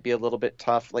might be a little bit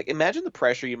tough. Imagine the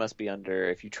pressure you must be under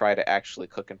if you try to actually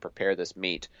cook and prepare this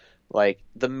meat.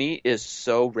 The meat is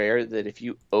so rare that if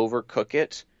you overcook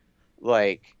it,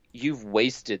 you've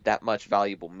wasted that much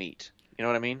valuable meat. You know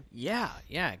what I mean? Yeah,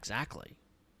 exactly.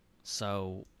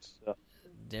 So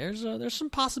there's some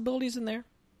possibilities in there.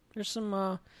 There's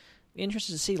some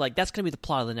interested to see. Like, that's going to be the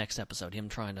plot of the next episode. Him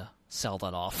trying to sell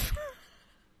that off,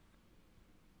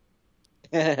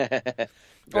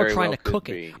 or trying to cook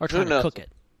it, or trying to cook it.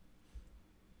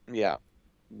 Yeah.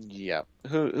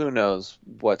 Who knows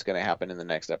what's going to happen in the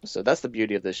next episode? That's the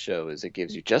beauty of this show, is it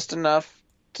gives you just enough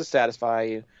to satisfy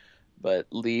you, but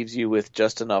leaves you with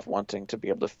just enough wanting to be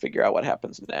able to figure out what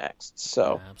happens next.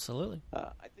 So, absolutely. I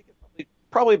think it's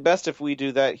probably best if we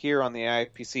do that here on the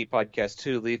IPC podcast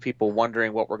too. Leave people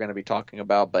wondering what we're going to be talking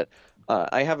about, but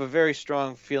I have a very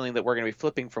strong feeling that we're going to be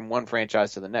flipping from one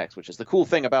franchise to the next, which is the cool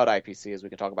thing about IPC, is we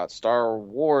can talk about Star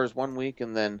Wars one week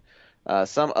and then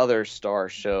some other Star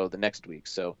show the next week.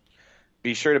 So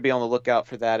be sure to be on the lookout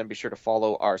for that, and be sure to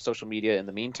follow our social media in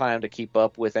the meantime to keep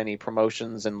up with any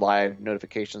promotions and live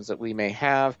notifications that we may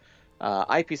have.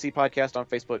 IPC Podcast on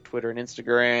Facebook, Twitter, and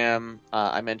Instagram.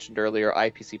 I mentioned earlier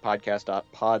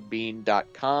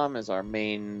ipcpodcast.podbean.com is our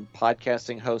main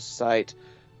podcasting host site.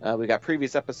 We got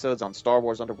previous episodes on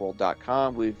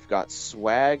StarWarsUnderworld.com. We've got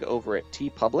swag over at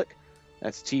TeePublic.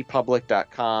 That's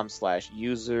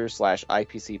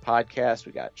tpublic.com/user/IPC podcast.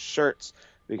 We got shirts,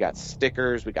 we got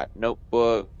stickers, we got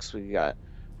notebooks, we got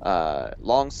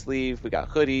long sleeve, we got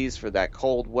hoodies for that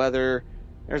cold weather.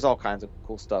 There's all kinds of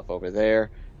cool stuff over there.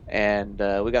 And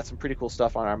we got some pretty cool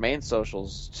stuff on our main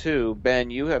socials too. Ben,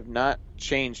 you have not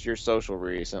changed your social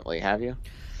recently, have you?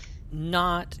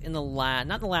 Not in the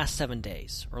last 7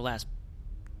 days, or last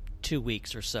 2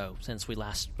 weeks or so since we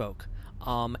last spoke.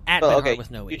 At Ben Hart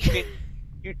with no E.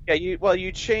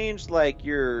 You changed like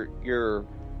your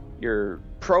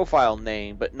profile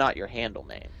name, but not your handle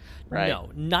name, right? No,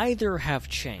 neither have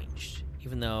changed.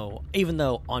 Even though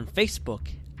on Facebook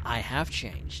I have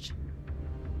changed.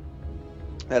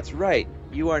 That's right.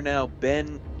 You are now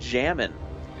Ben Jammin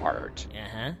Hart.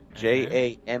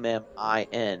 Jammin.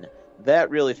 That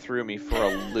really threw me for a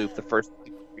loop. The first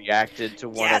time I reacted to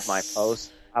one of my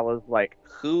posts, I was like,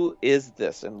 "Who is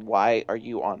this, and why are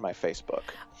you on my Facebook?"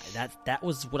 That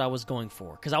was what I was going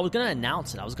for, because I was going to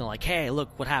announce it. I was going to like, "Hey,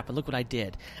 look what happened! Look what I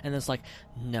did!" And it's like,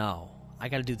 no, I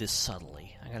got to do this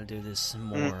subtly. I got to do this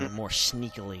more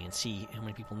sneakily and see how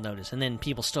many people notice. And then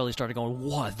people slowly started going,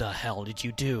 "What the hell did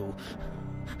you do?"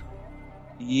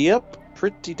 Yep,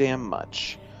 pretty damn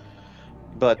much.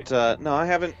 But no, I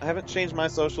haven't changed my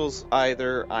socials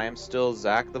either. I am still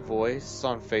Zach the Voice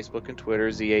on Facebook and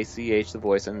Twitter, ZACH the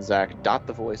Voice, and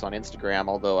Zach.the Voice on Instagram,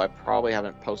 although I probably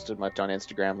haven't posted much on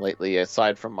Instagram lately,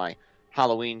 aside from my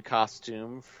Halloween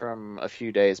costume from a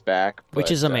few days back.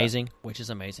 Which is amazing.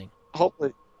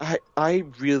 Hopefully, I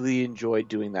really enjoyed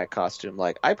doing that costume.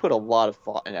 Like, I put a lot of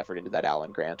thought and effort into that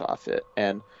Alan Grant outfit,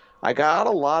 and I got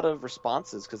a lot of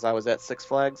responses because I was at Six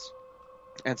Flags.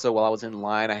 And so while I was in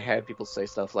line, I had people say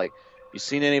stuff like, "You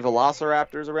seen any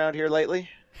velociraptors around here lately?"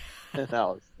 And I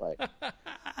was like,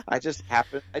 I just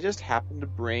happened to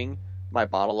bring my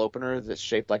bottle opener that's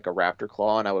shaped like a raptor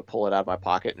claw, and I would pull it out of my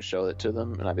pocket and show it to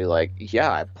them, and I'd be like, "Yeah,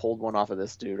 I pulled one off of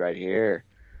this dude right here."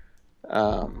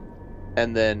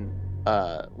 And then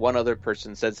one other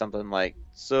person said something like,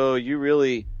 "So you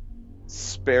really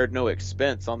spared no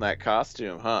expense on that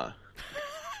costume, huh?"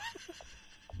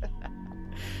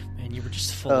 Man, you were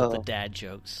just full of the dad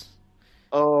jokes.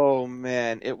 Oh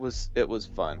man, it was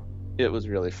fun. It was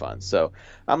really fun. So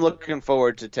I'm looking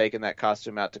forward to taking that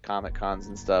costume out to Comic Cons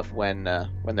and stuff when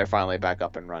they're finally back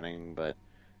up and running. But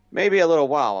maybe a little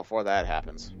while before that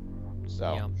happens.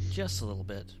 So yeah, just a little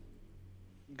bit.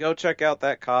 Go check out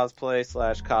that cosplay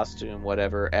 / costume,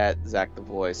 whatever, at Zach the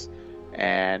Voice,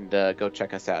 and go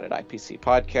check us out at IPC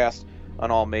Podcast on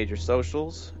all major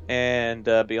socials, and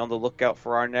be on the lookout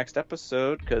for our next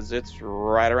episode, because it's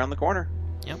right around the corner.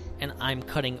 Yep, and I'm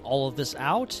cutting all of this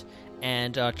out,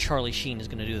 and Charlie Sheen is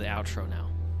going to do the outro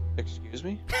now. Excuse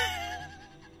me?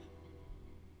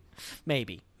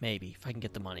 Maybe, if I can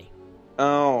get the money.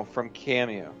 Oh, from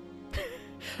Cameo.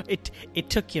 It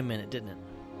took you a minute, didn't it?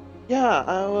 Yeah,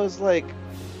 I was like,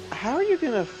 how are you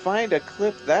going to find a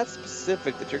clip that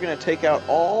specific that you're going to take out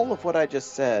all of what I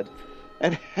just said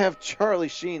and have Charlie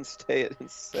Sheen stay it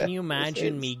instead? Can you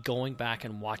imagine me going back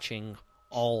and watching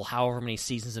all however many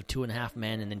seasons of 2.5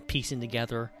 Men and then piecing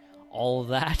together all of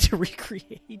that to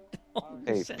recreate all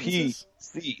the sentences?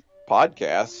 PC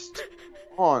podcast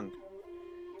on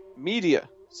media,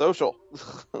 social.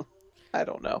 I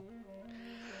don't know.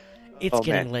 It's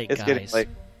getting late, guys. It's getting late.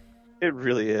 It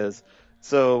really is.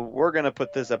 So we're going to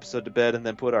put this episode to bed and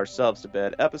then put ourselves to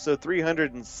bed. Episode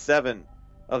 307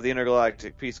 of the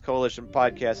Intergalactic Peace Coalition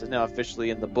podcast is now officially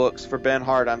in the books. For Ben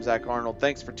Hart, I'm Zach Arnold.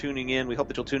 Thanks for tuning in. We hope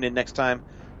that you'll tune in next time.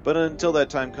 But until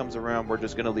that time comes around, we're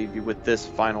just going to leave you with this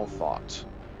final thought.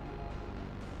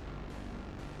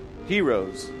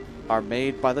 Heroes are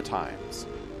made by the times.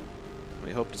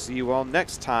 We hope to see you all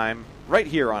next time, right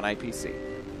here on IPC.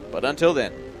 But until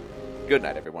then, good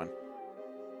night, everyone.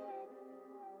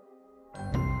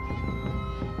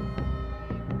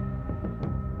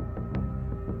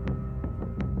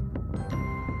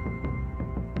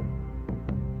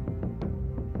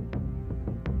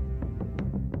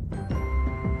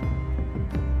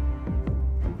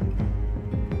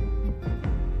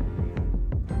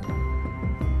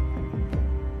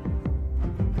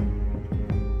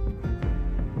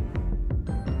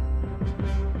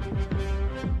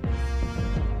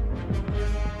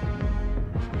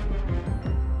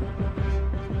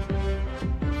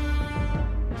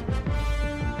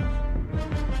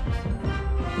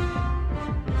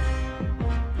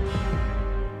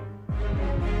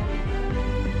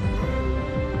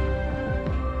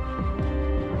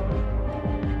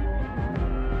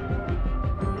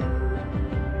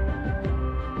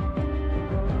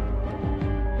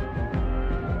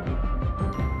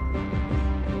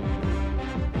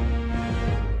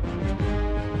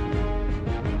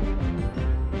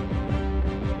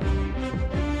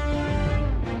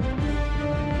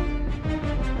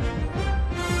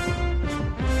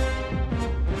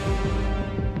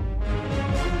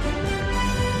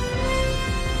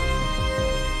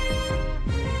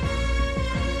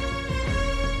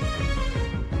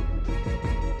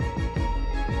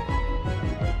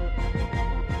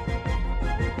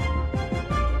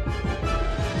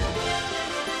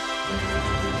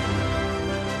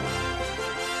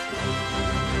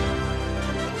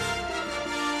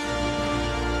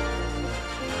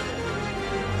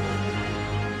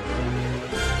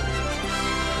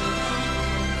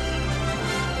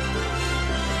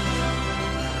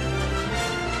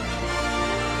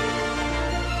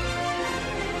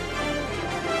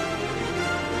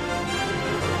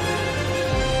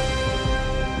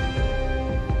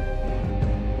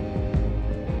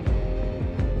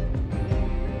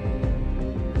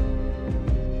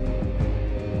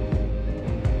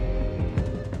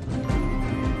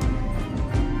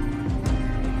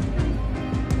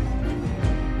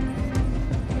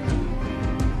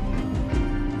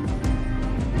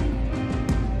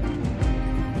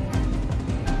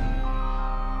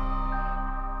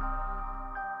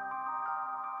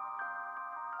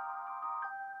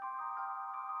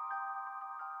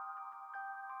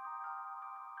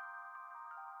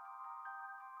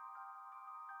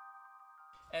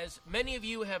 As many of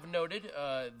you have noted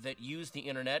that use the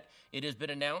internet, it has been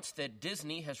announced that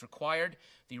Disney has acquired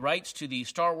the rights to the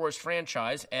Star Wars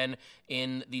franchise, and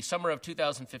in the summer of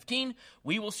 2015,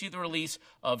 we will see the release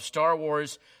of Star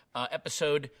Wars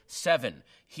Episode 7.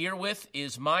 Herewith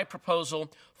is my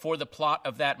proposal for the plot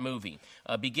of that movie.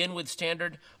 Begin with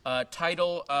standard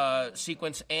title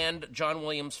sequence and John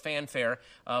Williams fanfare,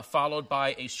 followed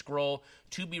by a scroll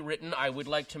to be written. I would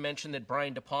like to mention that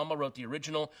Brian De Palma wrote the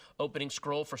original opening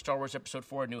scroll for Star Wars Episode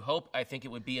 4, A New Hope. I think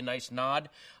it would be a nice nod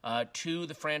to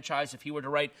the franchise if he were to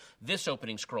write this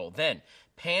opening scroll. Then,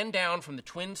 pan down from the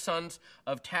twin suns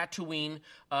of Tatooine.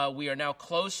 We are now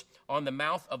close on the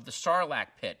mouth of the Sarlacc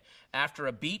pit. After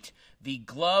a beat, the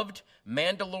gloved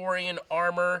Mandalorian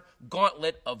armor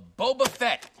gauntlet of Boba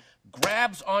Fett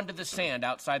grabs onto the sand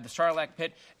outside the Sarlacc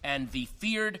pit, and the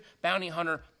feared bounty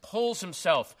hunter pulls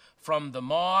himself from the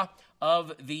maw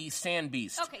of the sand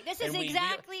beast. Okay, this is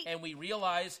exactly... And we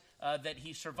realize that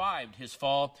he survived his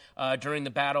fall during the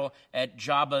battle at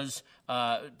Jabba's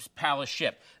palace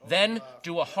ship. Then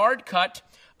do a hard cut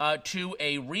to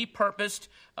a repurposed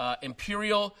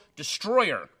Imperial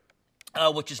destroyer,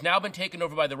 which has now been taken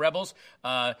over by the rebels.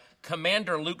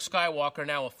 Commander Luke Skywalker,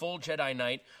 now a full Jedi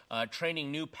Knight,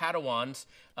 training new Padawans,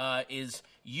 is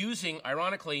using,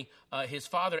 ironically, his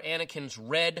father Anakin's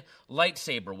red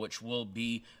lightsaber, which will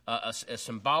be a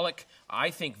symbolic, I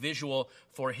think, visual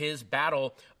for his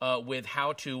battle with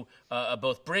how to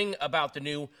both bring about the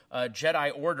new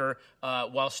Jedi Order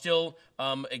while still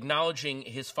acknowledging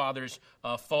his father's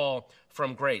fall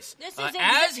from grace.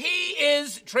 As he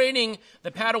is training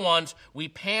the Padawans, we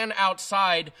pan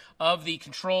outside of the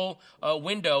control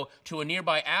window to a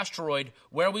nearby asteroid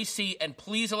where we see, and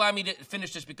please allow me to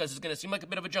finish this because it's going to seem like a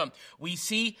bit of a jump, we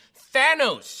see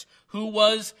Thanos, who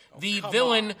was the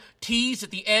villain teased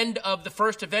at the end of the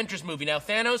first Avengers movie. Now,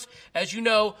 Thanos, as you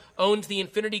know, owns the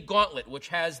Infinity Gauntlet, which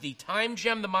has the Time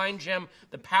Gem, the Mind Gem,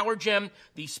 the Power Gem,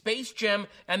 the Space Gem,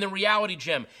 and the Reality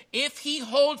Gem. If he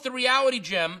holds the Reality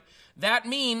Gem, that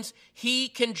means he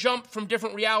can jump from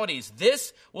different realities.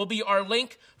 This will be our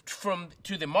link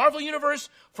to the Marvel universe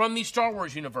from the Star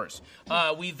Wars universe.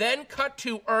 We then cut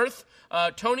to Earth.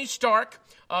 Tony Stark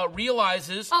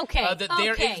realizes that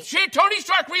there is... Tony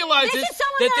Stark realizes this is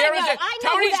someone that there is I know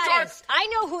Tony who that Stark. is. I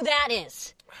know who that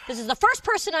is. This is the first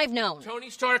person I've known. Tony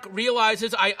Stark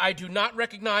realizes, I do not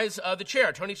recognize the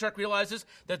chair. Tony Stark realizes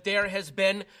that there has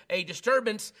been a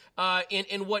disturbance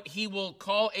in what he will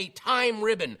call a time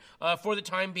ribbon. For the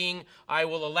time being, I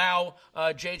will allow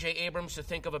J.J. Abrams to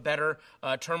think of a better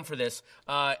term for this.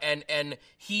 And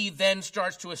he then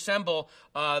starts to assemble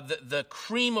the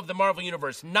cream of the Marvel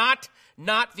Universe, not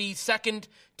the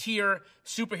second-tier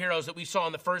superheroes that we saw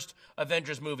in the first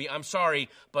Avengers movie. I'm sorry,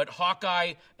 but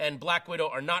Hawkeye and Black Widow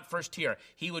are not first tier.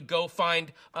 He would go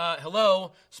find,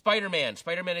 Spider-Man.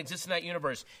 Spider-Man exists in that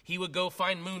universe. He would go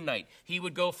find Moon Knight. He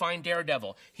would go find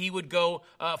Daredevil. He would go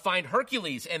find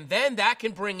Hercules. And then that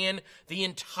can bring in the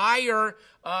entire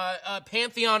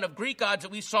pantheon of Greek gods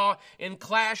that we saw in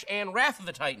Clash and Wrath of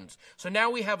the Titans. So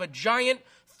now we have a giant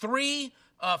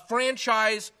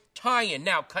franchise tie-in.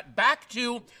 Now, cut back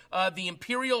to the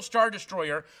Imperial Star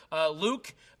Destroyer.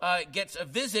 Luke gets a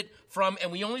visit from,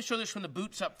 and we only show this from the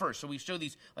boots up first. So we show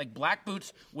these like black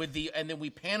boots and then we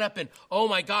pan up and, oh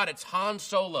my God, it's Han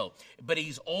Solo. But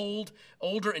he's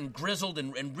older and grizzled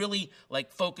and really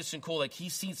like focused and cool. Like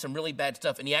he's seen some really bad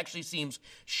stuff and he actually seems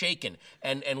shaken.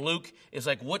 And Luke is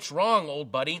like, what's wrong,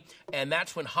 old buddy? And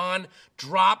that's when Han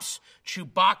drops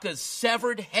Chewbacca's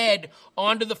severed head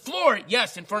onto the floor.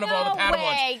 Yes, in front of all the Padawans.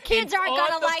 Way. Kids aren't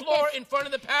going to like this. On the floor in front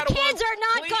of the Padawans. Kids are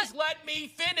not going. Please let me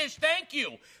finish. Thank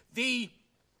you. The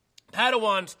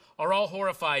Padawans are all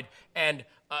horrified, and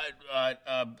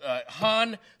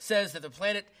Han says that the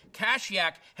planet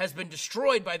Kashyyyk has been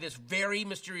destroyed by this very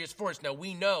mysterious force. Now,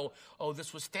 we know,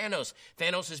 this was Thanos.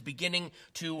 Thanos is beginning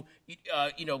to,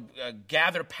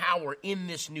 gather power in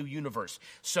this new universe.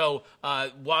 So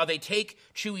while they take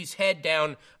Chewie's head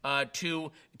down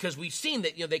because we've seen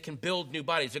that, they can build new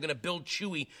bodies. They're going to build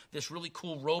Chewie, this really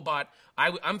cool robot.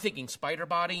 I'm thinking spider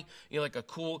body, like a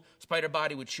cool spider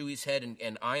body with Chewie's head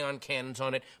and ion cannons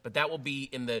on it. But that will be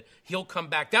he'll come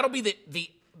back. That'll be the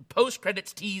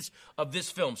post-credits tease of this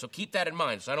film, so keep that in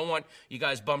mind. So I don't want you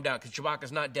guys bummed out because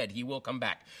Chewbacca's not dead; he will come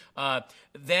back.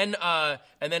 Then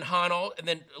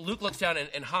Luke looks down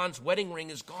and Han's wedding ring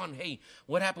is gone. Hey,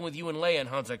 what happened with you and Leia? And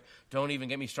Han's like, don't even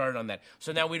get me started on that.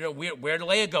 So now we don't know where did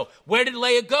Leia go? Where did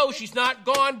Leia go? She's not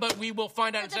gone, but we will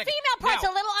find out in a second. The female part's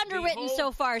a little underwritten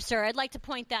so far, sir. I'd like to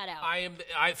point that out. I'm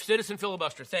citizen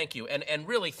filibuster. Thank you, and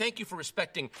really thank you for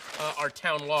respecting our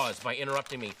town laws by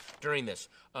interrupting me during this.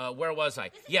 Where was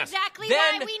I? Yes. Exactly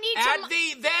why we need to.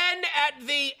 Then at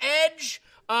the edge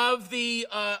of the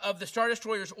Star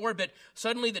Destroyer's orbit,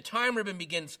 suddenly the time ribbon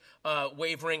begins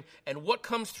wavering, and what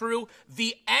comes through?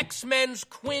 The X-Men's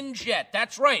Quinjet.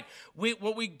 That's right.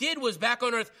 What we did was, back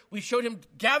on Earth, we showed him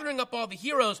gathering up all the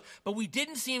heroes, but we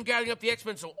didn't see him gathering up the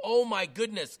X-Men, so oh my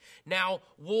goodness, now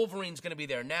Wolverine's going to be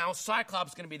there. Now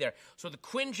Cyclops is going to be there. So the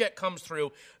Quinjet comes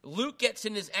through. Luke gets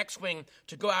in his X-Wing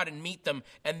to go out and meet them,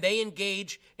 and they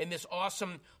engage in this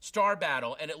awesome star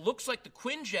battle, and it looks like the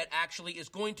Quinjet actually is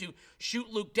going to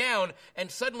shoot Luke down, and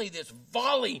suddenly this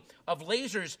volley of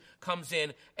lasers comes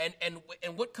in, and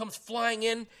what comes flying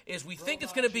in is we think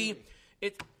it's going to be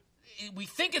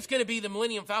the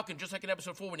Millennium Falcon, just like in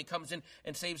Episode 4 when he comes in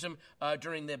and saves him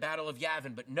during the Battle of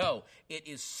Yavin. But no, it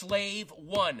is Slave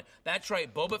One. That's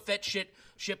right, Boba Fett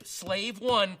ship Slave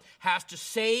One has to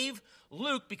save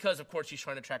Luke because, of course, he's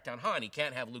trying to track down Han. He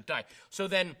can't have Luke die. So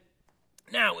then,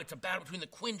 now it's a battle between the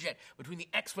Quinjet, between the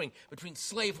X-Wing, between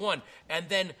Slave One, and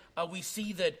then we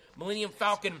see that Millennium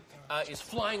Falcon is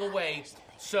flying away.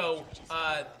 So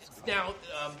now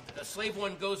Slave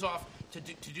One goes off to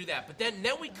do that. But then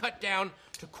we cut down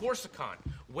to Coruscant,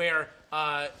 where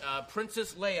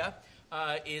Princess Leia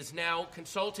is now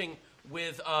consulting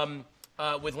with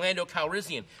Lando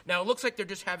Calrissian. Now, it looks like they're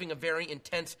just having a very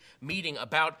intense meeting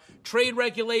about trade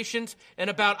regulations and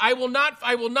about, I will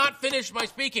not finish my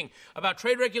speaking, about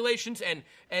trade regulations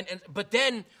but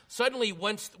then suddenly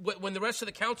when the rest of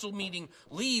the council meeting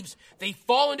leaves, they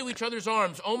fall into each other's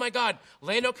arms. Oh my God,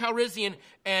 Lando Calrissian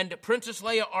and Princess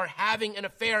Leia are having an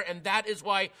affair, and that is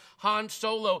why Han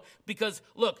Solo, because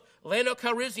look, Lando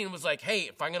Calrissian was like, hey,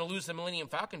 if I'm going to lose the Millennium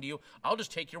Falcon to you, I'll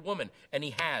just take your woman. And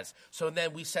he has. So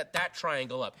then we set that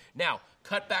triangle up. Now,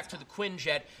 cut back to the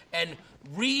Quinjet, and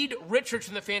Reed Richards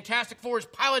from the Fantastic Four is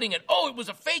piloting it. Oh, it was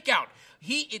a fake out.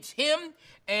 It's him,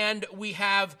 and we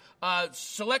have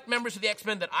select members of the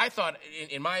X-Men that I thought,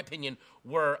 in my opinion,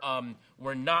 were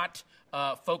not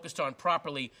focused on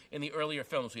properly in the earlier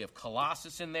films. We have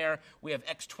Colossus in there. We have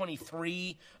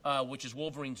X-23, which is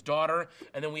Wolverine's daughter.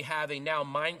 And then we have a now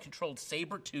mind-controlled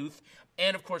Sabretooth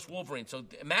and, of course, Wolverine. So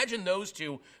imagine those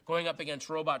two going up against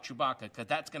Robot Chewbacca, because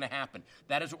that's going to happen.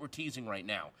 That is what we're teasing right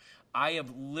now. I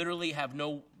literally have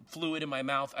no fluid in my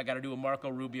mouth. I got to do a Marco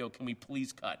Rubio. Can we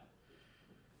please cut?